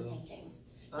hands and paintings.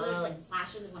 So there's like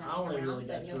flashes of when I I only come really around,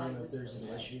 go but through nobody them if was there's an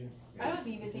really issue. I don't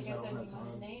even think I Because said I don't have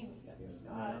anyone's time. name except for Yeah.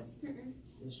 Scott.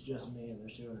 It's just me and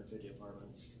there's 250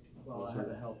 apartments. Well, I have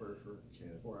a helper for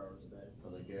 4 hours a day. For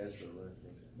the gas or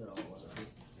electric. They're all electric.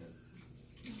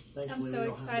 I'm Thankfully, we so don't have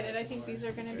excited. gas I think anywhere. these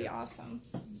are going to be awesome.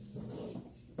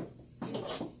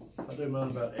 I do mine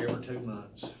about every 2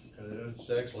 months. Cause it's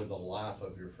actually the life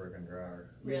of your friggin' dryer.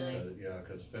 Really? Yeah,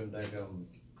 cause if them dang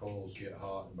coils get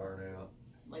hot and burn out.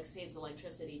 Like saves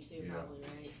electricity too, Yeah. probably,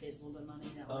 right? Saves a little bit of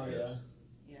money that Oh, way.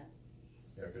 yeah.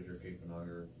 Yeah, cause you're keeping all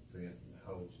your vent and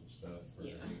hose and stuff for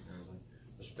Yeah. the heat and everything.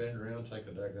 But spin around, take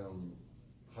a daggone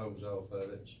hose off of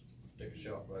it, stick a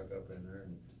shot back up in there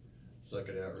and suck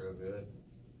it out real good.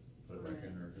 Put it back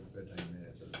in there for 15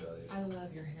 minutes, that's about it. I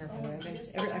love your hair,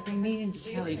 though. I've been meaning to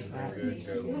tell you that. Very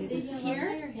good, go.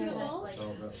 Here? It's all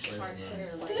about saving Parts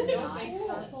that money. are like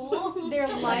not purple. They're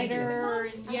lighter,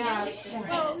 yeah. Different.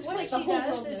 Well, what like she the whole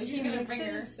does world is knows. she She's gonna bring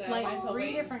mixes her- like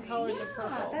 3 different colors of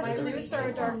purple. that's My gonna be roots are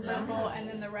a so dark awesome. purple, and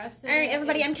then the rest of All right, it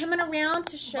everybody, is I'm coming around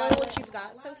to show what you've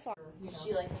got so far. Is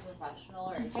she like a professional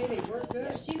or? Hey, they work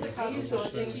good. She's a Yeah,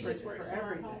 cosmetologist. She for just works in our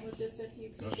everything. home with just a few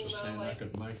That's people just that saying I like.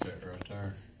 could make that right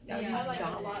there. I like it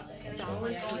a lot better.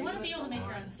 Yeah, you want to be able to make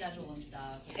your own schedule and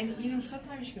stuff. And you know,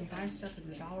 sometimes you can buy stuff at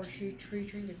the Dollar Tree that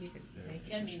you could make. It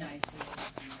can be nice to do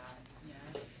something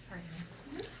like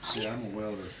that. Yeah, I'm a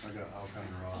welder. I got all kind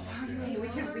of rods. Hey, we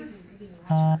can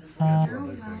Yeah. Yeah. Do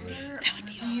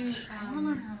you, I want to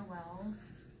learn how to weld.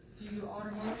 Do you do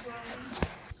automotive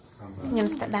welding? I'm gonna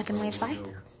step back and wave bye. Right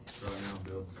now,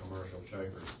 building commercial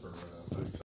shakers for food.